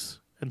face,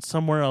 and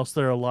somewhere else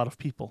there are a lot of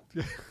people.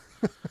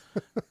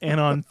 And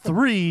on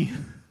 3...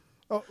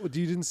 Oh, you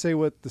didn't say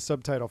what the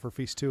subtitle for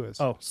Feast 2 is.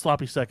 Oh,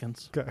 Sloppy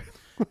Seconds. Okay.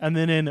 And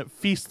then in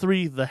Feast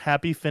 3, The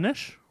Happy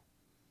Finish.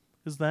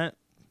 Is that...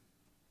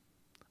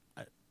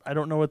 I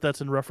don't know what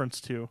that's in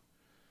reference to.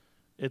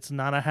 It's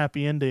not a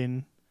happy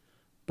ending,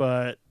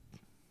 but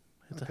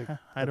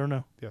I don't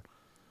know.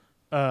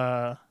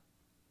 Yeah.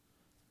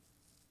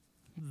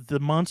 The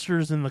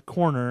monsters in the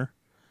corner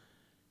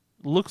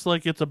looks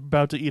like it's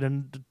about to eat a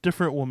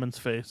different woman's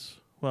face.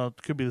 Well,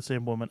 it could be the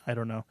same woman. I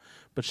don't know.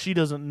 But she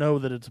doesn't know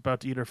that it's about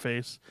to eat her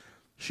face.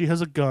 She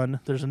has a gun.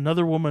 There's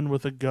another woman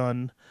with a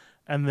gun.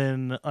 And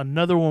then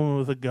another woman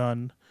with a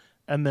gun.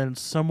 And then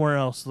somewhere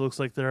else it looks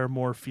like there are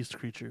more feast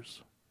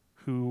creatures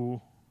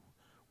who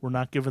were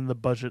not given the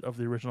budget of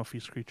the original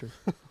feast creature.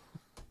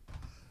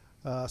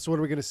 So what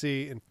are we going to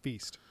see in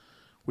Feast?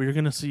 We're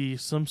going to see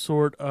some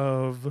sort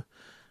of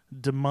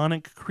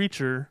demonic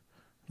creature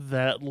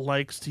that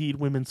likes to eat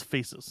women's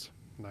faces.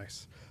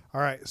 Nice.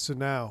 All right. So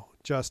now,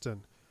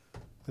 Justin,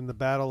 in the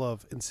battle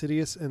of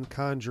Insidious and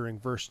Conjuring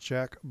versus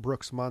Jack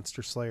Brooks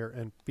Monster Slayer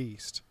and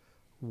Feast,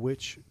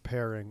 which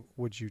pairing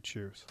would you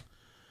choose?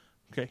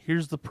 Okay,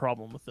 here's the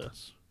problem with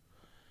this.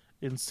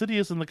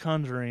 Insidious and The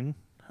Conjuring,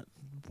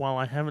 while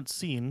I haven't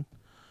seen,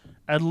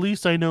 at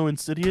least I know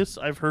Insidious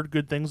I've heard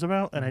good things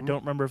about, and I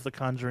don't remember if The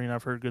Conjuring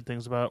I've heard good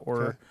things about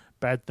or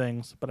bad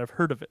things, but I've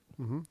heard of it.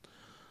 Mm-hmm.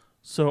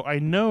 So I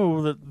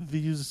know that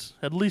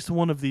at least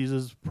one of these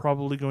is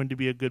probably going to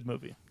be a good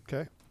movie.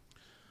 Okay.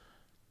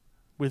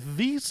 With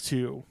these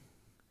two,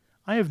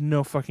 I have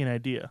no fucking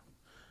idea.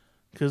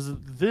 Because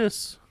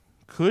this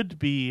could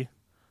be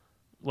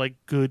like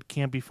good,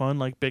 campy fun,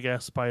 like Big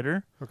Ass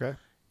Spider. Okay.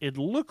 It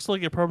looks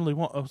like it probably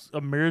wants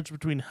a marriage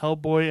between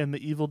Hellboy and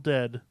the Evil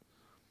Dead.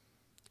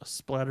 A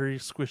splattery,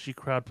 squishy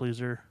crowd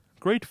pleaser.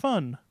 Great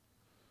fun.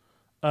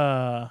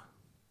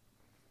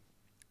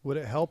 Would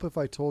it help if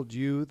I told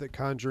you that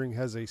Conjuring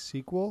has a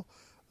sequel,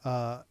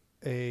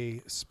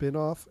 a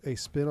spin-off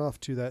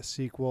to that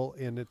sequel,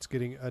 and it's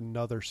getting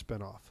another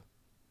spin-off?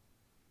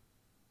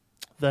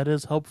 That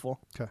is helpful.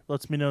 Okay.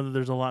 Lets me know that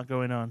there's a lot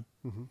going on.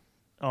 Mm-hmm.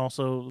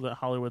 Also, that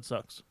Hollywood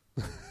sucks.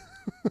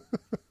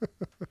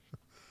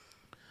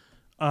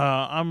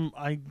 I'm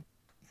a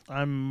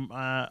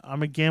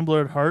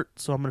gambler at heart,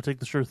 so I'm going to take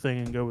the sure thing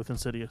and go with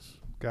Insidious.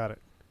 Got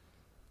it.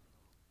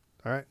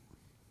 All right.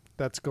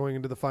 That's going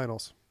into the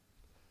finals.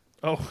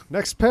 Oh,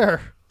 Next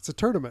pair. It's a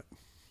tournament.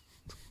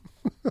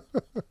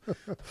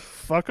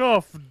 fuck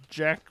off,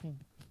 Jack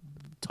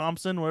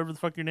Thompson, whatever the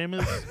fuck your name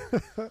is.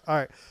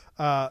 All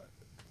right.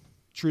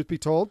 Truth be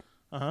told,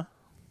 Uh-huh.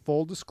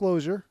 full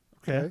disclosure.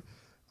 Okay.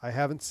 I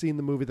haven't seen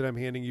the movie that I'm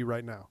handing you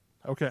right now,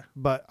 Okay.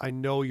 but I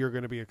know you're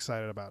going to be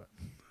excited about it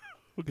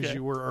because Okay.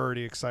 you were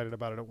already excited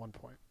about it at one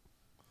point.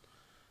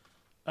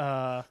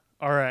 All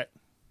right.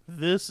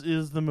 This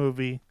is the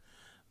movie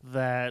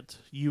that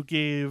you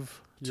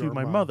gave to Your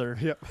my mom. mother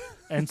Yep.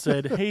 and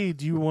said, "Hey,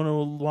 do you want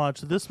to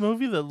watch this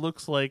movie that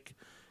looks like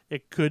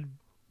it could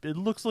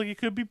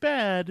be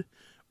bad,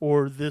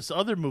 or this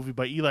other movie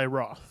by Eli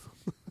Roth?"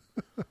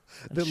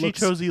 And she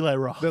chose Eli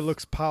Roth. That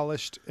looks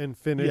polished and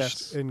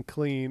finished Yes. and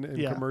clean and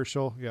Yeah.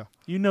 commercial. Yeah.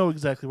 You know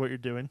exactly what you're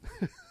doing.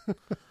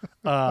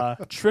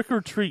 Trick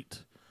or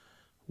Treat.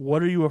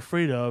 What are you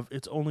afraid of?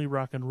 It's only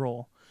rock and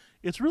roll.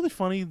 It's really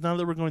funny now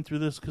that we're going through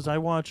this because I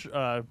watch.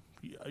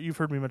 You've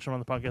heard me mention on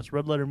the podcast,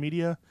 Red Letter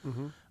Media,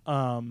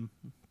 Mm-hmm.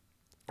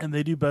 and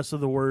they do Best of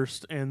the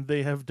Worst, and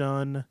they have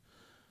done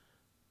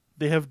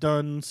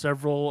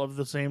several of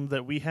the same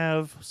that we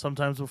have.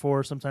 Sometimes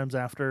before, sometimes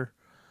after.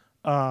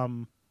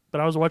 But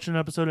I was watching an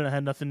episode and it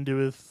had nothing to do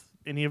with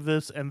any of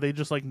this, and they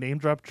just like name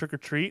dropped Trick or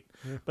Treat,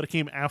 but it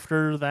came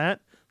after that.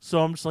 So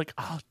I'm just like,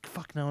 oh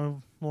fuck, now I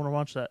want to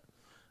watch that.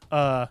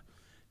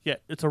 Yeah,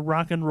 it's a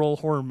rock and roll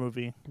horror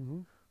movie,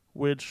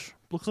 which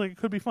looks like it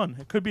could be fun.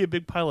 It could be a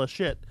big pile of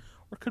shit,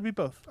 or it could be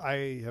both.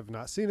 I have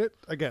not seen it.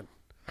 Again,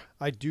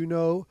 I do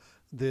know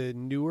the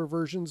newer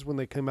versions when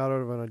they come out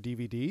on a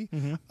DVD.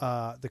 Mm-hmm.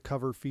 The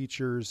cover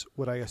features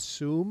what I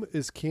assume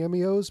is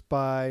cameos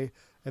by,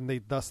 and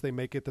they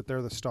make it that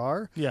they're the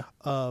star. Yeah.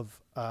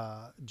 Of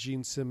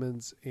Gene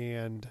Simmons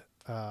and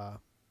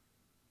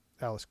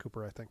Alice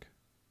Cooper, I think.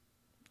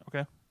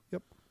 Okay.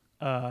 Yep.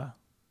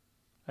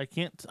 I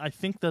can't. I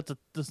think that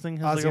this thing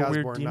has Ozzy like a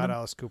Osbourne, weird demon. not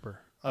Alice Cooper.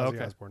 Oh, Ozzy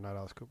okay. Osbourne, not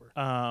Alice Cooper.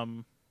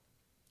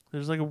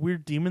 There's like a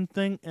weird demon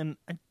thing, and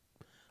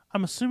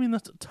I'm assuming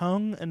that's a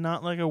tongue and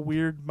not like a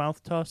weird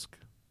mouth tusk.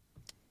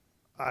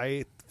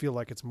 I feel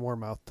like it's more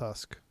mouth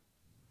tusk.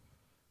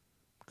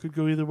 Could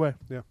go either way.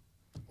 Yeah.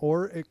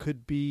 Or it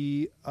could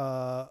be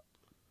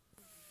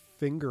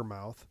finger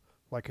mouth,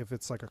 like if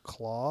it's like a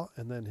claw,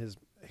 and then his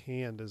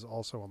hand is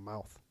also a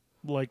mouth.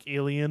 Like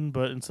Alien,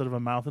 but instead of a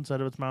mouth inside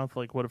of its mouth,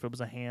 like what if it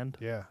was a hand?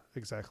 Yeah,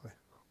 exactly.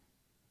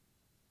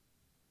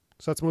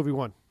 So that's movie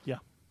 1. Yeah.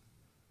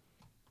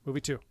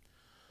 Movie 2.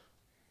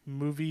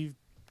 Movie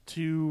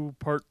 2,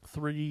 part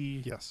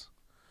 3. Yes.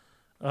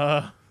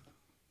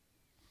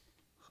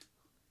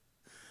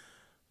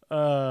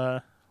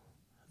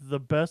 The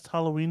best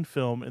Halloween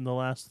film in the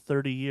last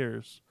 30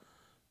 years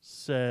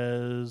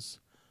says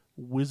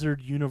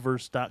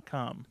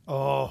wizarduniverse.com.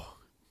 Oh,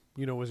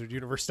 you know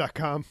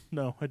wizarduniverse.com?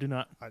 No, I do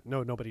not.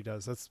 No, nobody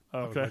does. That was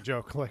Okay. my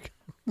joke. Like,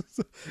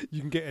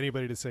 you can get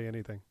anybody to say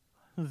anything.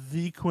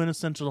 The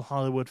quintessential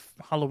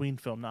Halloween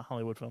film, not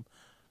Hollywood film.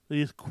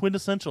 The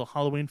quintessential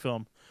Halloween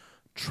film,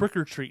 Trick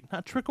or Treat.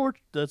 Not Trick or,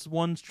 that's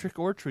one's Trick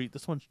or Treat.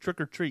 This one's Trick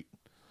or Treat.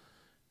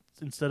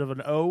 Instead of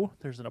an O,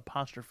 there's an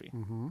apostrophe.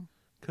 Mm-hmm.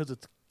 Because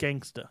it's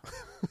gangsta.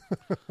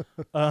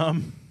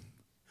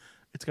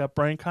 It's got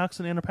Brian Cox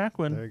and Anna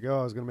Paquin. There you go.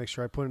 I was going to make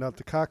sure I pointed out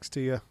the Cox to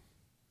you.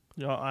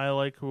 You know, I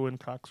like when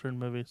Cox are in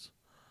movies.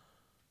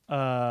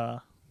 I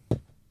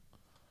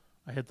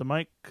hit the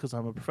mic because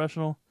I'm a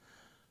professional.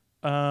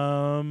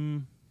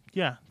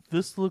 Yeah,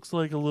 this looks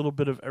like a little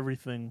bit of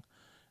everything.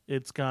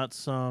 It's got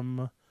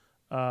some,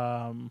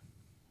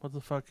 what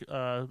the fuck,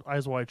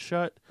 Eyes Wide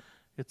Shut.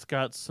 It's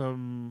got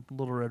some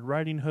Little Red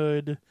Riding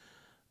Hood.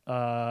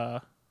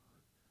 That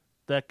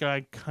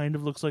guy kind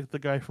of looks like the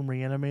guy from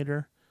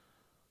Reanimator.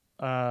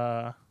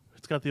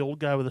 It's got the old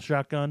guy with a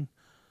shotgun.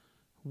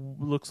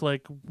 Looks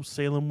like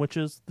Salem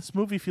Witches. This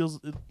movie feels...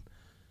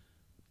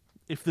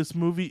 If this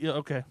movie...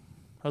 Okay.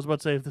 I was about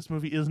to say, if this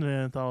movie isn't an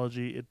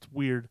anthology, it's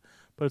weird.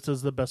 But it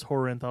says the best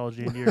horror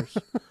anthology in years.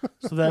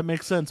 So that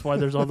makes sense why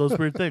there's all those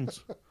weird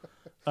things.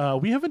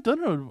 We haven't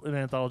done an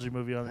anthology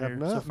movie on Have here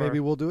not. so far. Maybe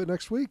we'll do it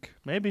next week.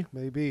 Maybe.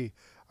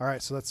 All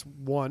right, so that's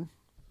 1.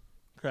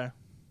 Okay.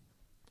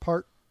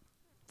 Part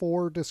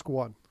 4, disc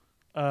 1.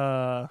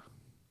 Oh,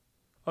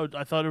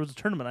 I thought it was a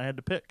tournament I had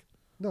to pick.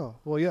 No,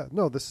 well, yeah,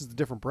 no. This is the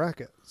different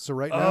bracket. So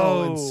right now,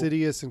 Oh.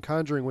 Insidious and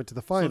Conjuring went to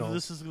the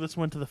finals. So this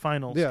went to the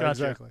finals. Yeah, Gotcha.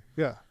 exactly.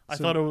 Yeah, I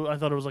thought it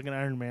was like an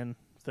Iron Man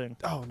thing.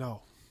 Oh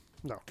no.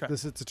 Okay.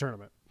 This it's a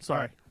tournament. Sorry,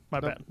 All right. my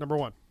bad. Number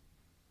 1.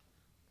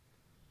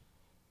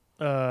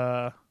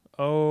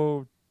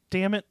 Oh,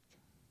 damn it!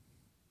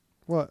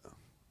 What?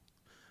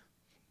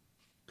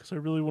 Because I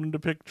really wanted to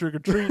pick Trick or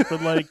Treat,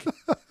 but like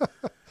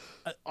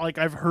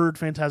I've heard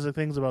fantastic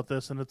things about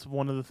this, and it's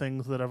one of the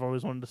things that I've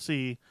always wanted to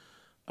see.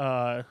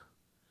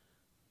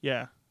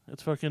 Yeah,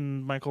 it's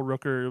fucking Michael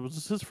Rooker. It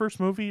was his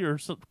first movie or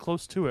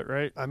close to it,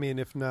 right? I mean,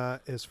 if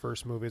not his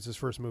first movie, it's his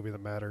first movie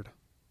that mattered.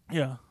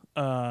 Yeah.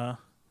 I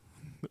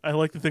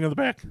like the thing on the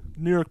back.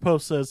 New York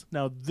Post says,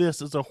 "Now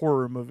this is a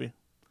horror movie."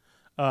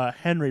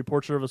 Henry,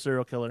 Portrait of a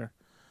Serial Killer.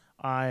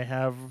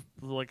 I've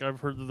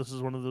heard that this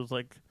is one of those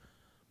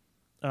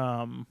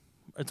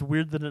it's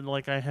weird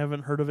that I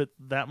haven't heard of it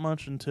that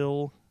much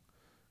until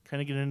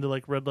kind of get into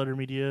like Red Letter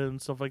Media and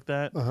stuff like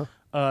that.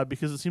 Uh-huh.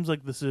 Because it seems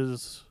like this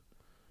is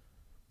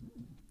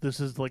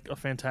like a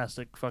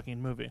fantastic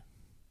fucking movie.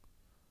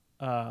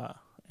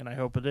 And I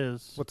hope it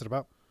is. What's it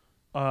about?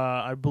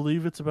 I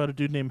believe it's about a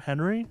dude named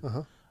Henry.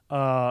 Uh-huh.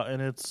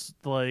 And it's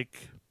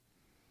like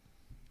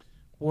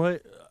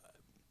what?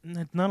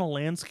 It's not a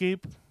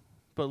landscape,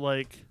 but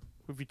like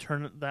if you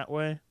turn it that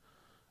way,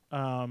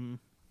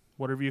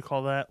 whatever you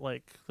call that,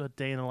 like the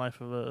day in the life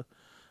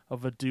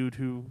of a dude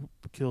who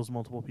kills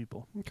multiple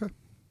people. Okay.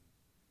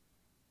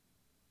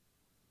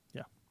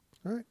 Yeah.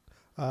 All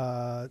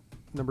right.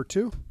 Number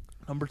 2.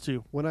 Number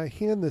 2. When I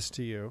hand this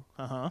to you,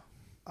 Uh-huh.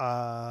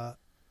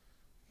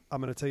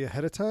 I'm going to tell you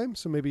ahead of time,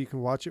 so maybe you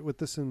can watch it with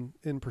this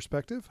in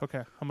perspective. Okay.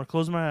 I'm going to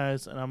close my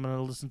eyes and I'm going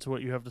to listen to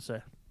what you have to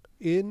say.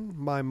 In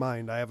my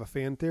mind, I have a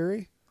fan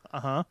theory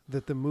Uh-huh.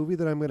 that the movie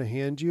that I'm going to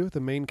hand you,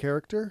 the main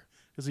character,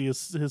 Is he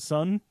his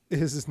son?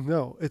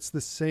 it's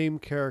the same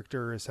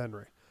character as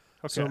Henry.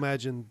 Okay. So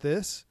imagine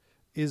this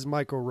is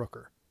Michael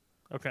Rooker.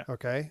 Okay.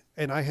 Okay.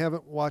 And I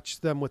haven't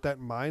watched them with that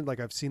in mind. Like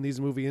I've seen these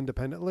movies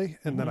independently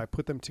and then I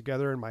put them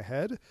together in my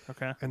head.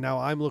 Okay. And now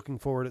I'm looking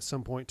forward at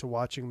some point to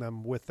watching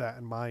them with that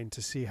in mind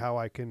to see how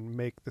I can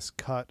make this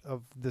cut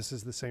of this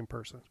is the same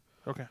person.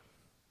 Okay.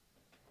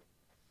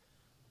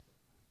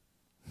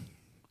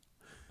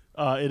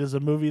 It is a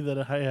movie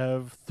that I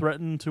have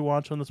threatened to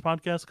watch on this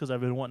podcast because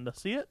I've been wanting to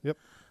see it. Yep.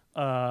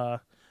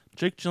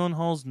 Jake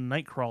Gyllenhaal's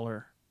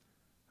Nightcrawler.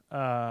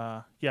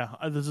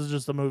 This is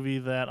just a movie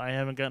that I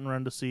haven't gotten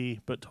around to see,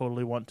 but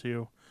totally want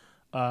to.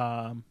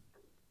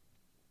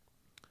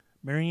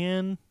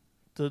 Marianne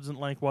doesn't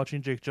like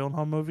watching Jake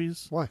Gyllenhaal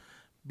movies. Why?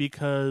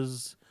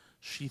 Because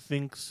she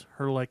thinks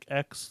her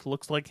ex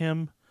looks like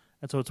him,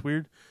 and so it's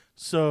weird.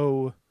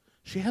 So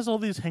she has all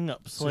these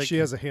hang-ups. So she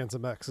has a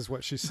handsome ex, is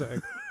what she's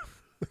saying.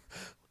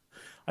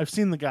 I've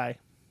seen the guy.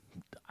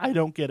 I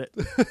don't get it,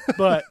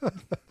 but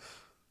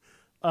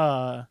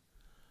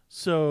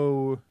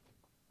so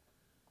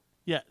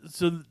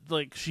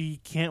she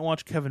can't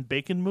watch Kevin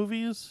Bacon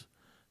movies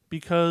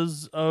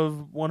because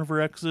of one of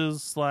her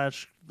exes / I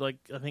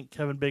think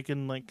Kevin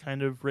Bacon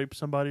kind of raped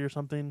somebody or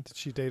something. Did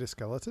she date a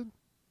skeleton?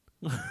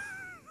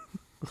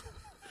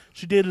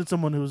 She dated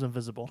someone who was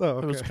invisible. Oh,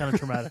 okay. It was kind of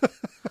traumatic.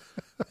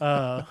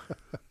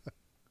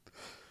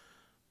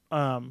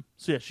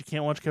 She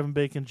can't watch Kevin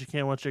Bacon. She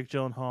can't watch Jake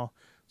Gyllenhaal.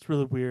 It's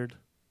really weird.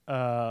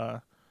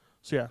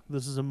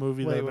 This is a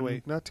movie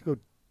Wait. Not to go...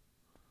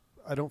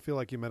 I don't feel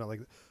like you meant it like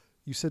that.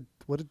 You said,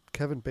 what did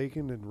Kevin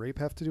Bacon and rape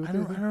have to do with it? I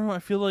don't know. I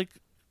feel like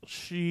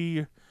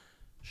she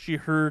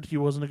heard he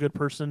wasn't a good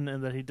person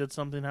and that he did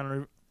something. I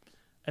don't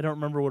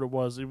remember what it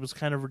was. It was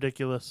kind of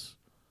ridiculous.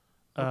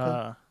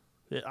 Okay.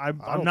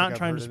 I'm not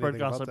trying to spread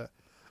gossip. Did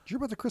you hear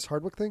about the Chris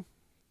Hardwick thing?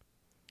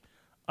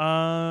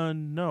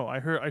 No.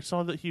 I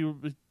saw that he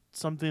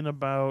something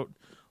about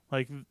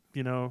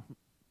no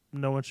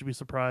one should be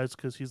surprised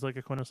because he's like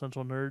a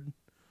quintessential nerd.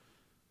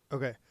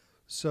 Okay,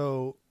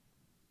 so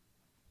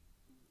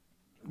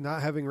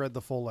not having read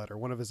the full letter,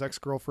 one of his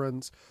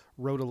ex-girlfriends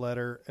wrote a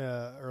letter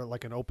or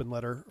like an open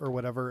letter or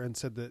whatever and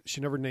said that she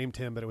never named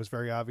him, but it was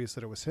very obvious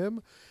that it was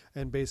him,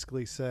 and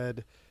basically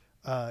said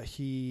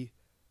he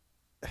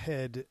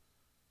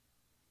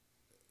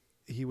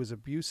was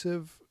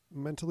abusive,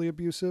 mentally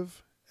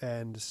abusive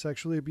and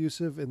sexually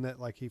abusive, in that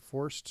he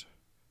forced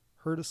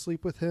her to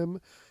sleep with him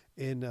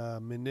in a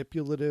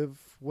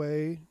manipulative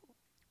way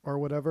or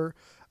whatever,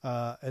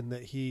 and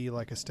that he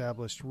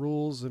established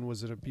rules and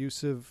was an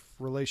abusive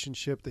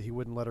relationship, that he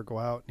wouldn't let her go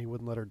out and he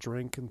wouldn't let her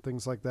drink and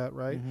things like that,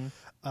 right?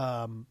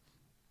 Mm-hmm.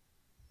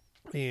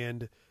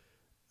 And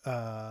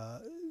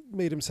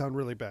made him sound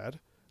really bad.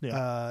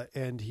 Yeah.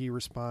 And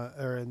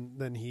and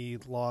then he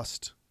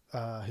lost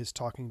his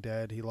Talking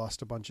Dead. He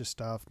lost a bunch of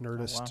stuff.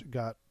 Nerdist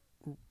got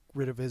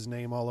rid of his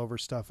name all over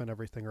stuff and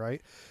everything,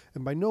 right?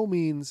 And by no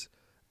means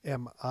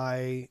am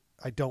I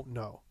don't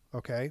know,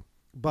 okay?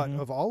 But Mm-hmm.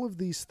 of all of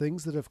these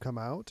things that have come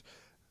out,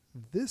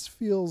 this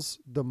feels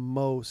the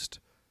most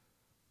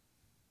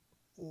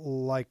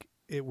like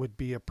it would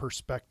be a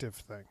perspective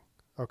thing,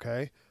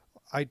 okay?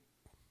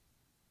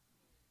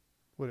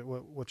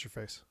 What's your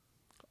face?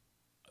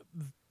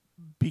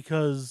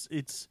 Because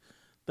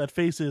that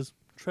face is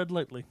tread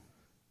lightly.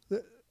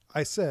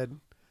 I said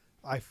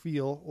I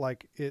feel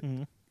like it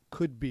Mm-hmm.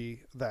 could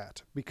be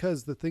that,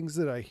 because the things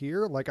that I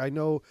hear, I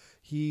know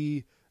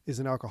he is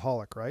an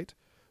alcoholic, right?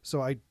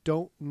 So I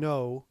don't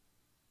know.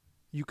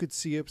 You could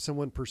see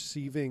someone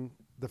perceiving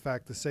the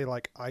fact to say,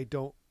 I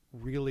don't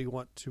really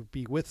want to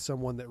be with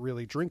someone that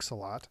really drinks a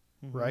lot,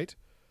 Mm-hmm. right?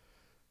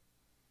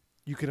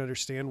 You can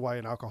understand why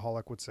an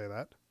alcoholic would say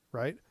that,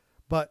 right?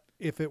 But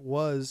if it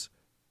was,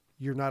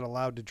 you're not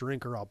allowed to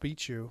drink or I'll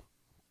beat you,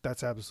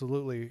 that's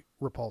absolutely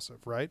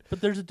repulsive, right?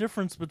 But there's a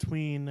difference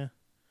between,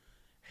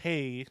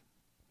 hey,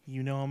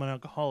 I'm an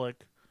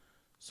alcoholic,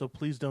 so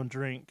please don't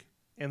drink.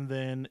 And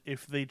then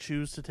if they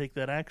choose to take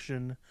that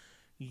action,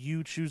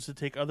 you choose to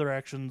take other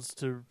actions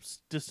to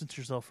distance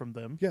yourself from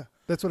them. Yeah,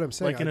 that's what I'm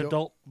saying. Like an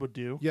adult would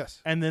do.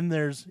 Yes. And then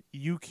there's,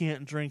 you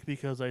can't drink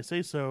because I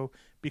say so,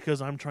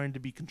 because I'm trying to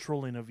be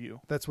controlling of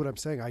you. That's what I'm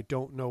saying. I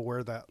don't know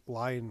where that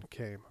line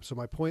came. So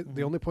my point, Mm-hmm.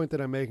 the only point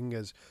that I'm making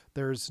is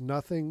there's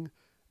nothing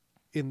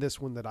in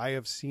this one that I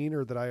have seen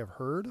or that I have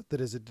heard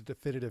that is a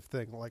definitive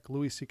thing. Like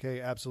Louis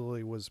C.K.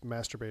 absolutely was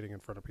masturbating in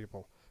front of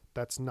people.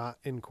 That's not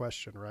in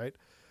question, right?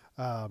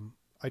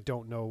 I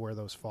don't know where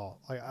those fall.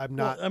 I'm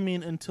not. Well,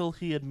 until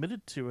he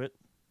admitted to it,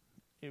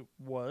 it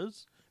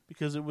was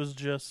because it was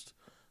just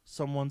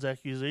someone's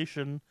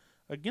accusation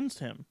against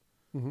him.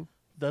 Mm-hmm.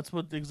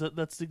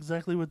 That's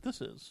exactly what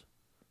this is.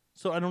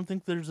 So I don't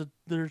think there's a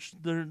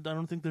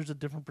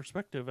different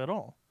perspective at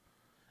all.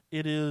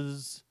 It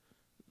is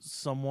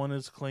someone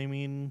is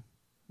claiming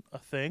a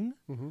thing,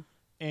 Mm-hmm.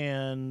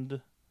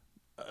 and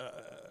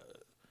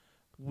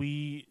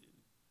we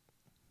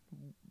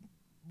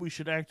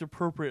should act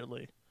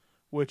appropriately,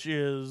 which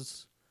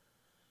is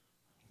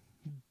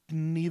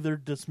neither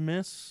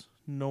dismiss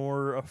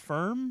nor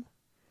affirm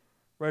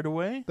right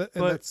away.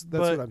 That's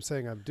what I'm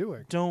saying I'm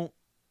doing.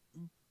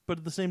 But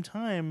at the same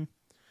time,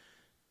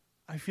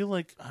 I feel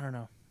like, I don't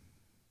know.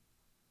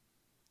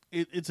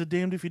 It's a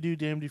damned if you do,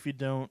 damned if you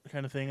don't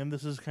kind of thing, and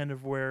this is kind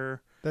of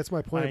where That's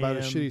my point I about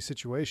a am- shitty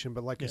situation.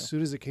 But as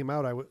soon as it came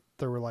out,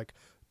 there were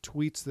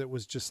tweets that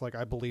was just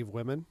I believe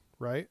women,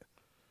 right?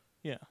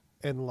 yeah,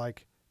 And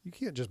you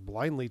can't just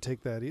blindly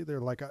take that either.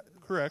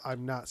 correct,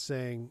 I'm not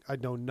saying I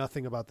know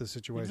nothing about this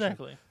situation.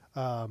 exactly.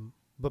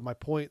 But my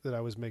point that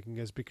I was making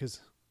is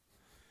because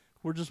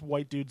We're just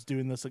white dudes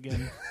doing this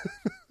again.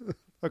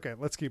 Okay,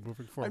 let's keep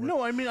moving forward.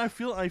 No, I mean, I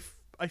feel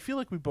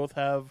like we both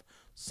have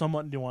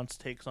somewhat nuanced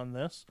takes on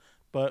this,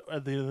 but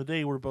at the end of the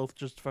day, we're both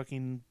just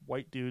fucking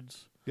white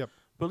dudes. Yep.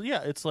 But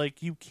yeah, it's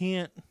like you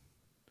can't,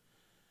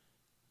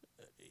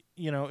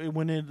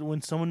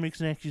 when someone makes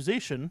an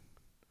accusation,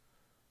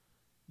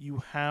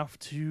 you have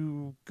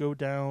to go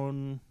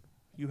down.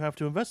 You have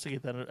to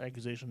investigate that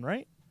accusation,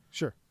 right?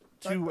 Sure.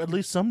 To at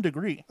least some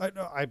degree.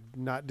 I'm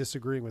not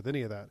disagreeing with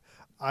any of that.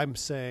 I'm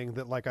saying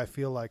that, like, I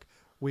feel like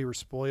we were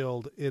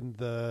spoiled with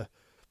the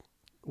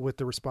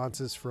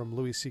responses from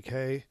Louis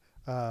C.K.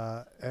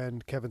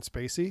 And Kevin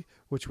Spacey,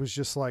 which was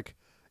just like,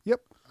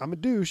 "Yep, I'm a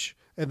douche,"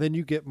 and then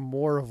you get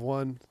more of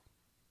one.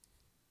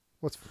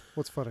 What's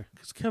funny?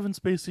 Because Kevin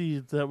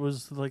Spacey, that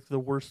was like the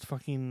worst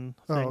fucking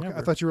thing okay. ever.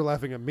 I thought you were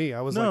laughing at me.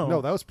 I was like,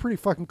 no, that was pretty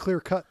fucking clear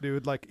cut,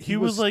 dude. Like he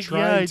was like,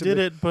 yeah, I did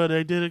it, but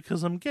I did it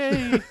because I'm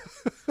gay.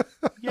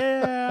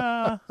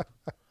 Yeah.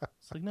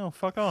 It's like, no,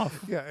 fuck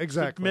off. Yeah,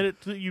 exactly. Admit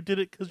it. You did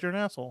it because you're an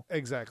asshole.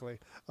 Exactly.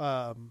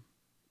 I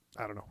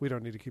don't know. We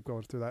don't need to keep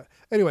going through that.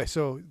 Anyway,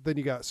 so then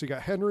you got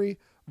Henry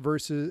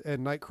versus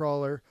and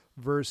Nightcrawler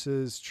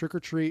versus Trick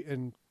or Treat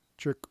and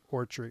Trick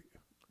or Treat.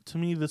 To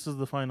me, this is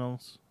the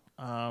finals.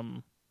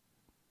 And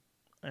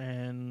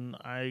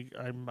I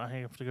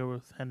have to go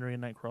with Henry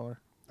and Nightcrawler.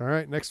 All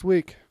right, next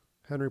week,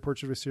 Henry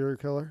Portrait of a Serial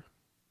Killer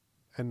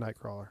and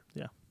Nightcrawler.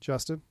 Yeah.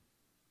 Justin,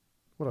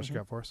 what else you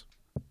got for us?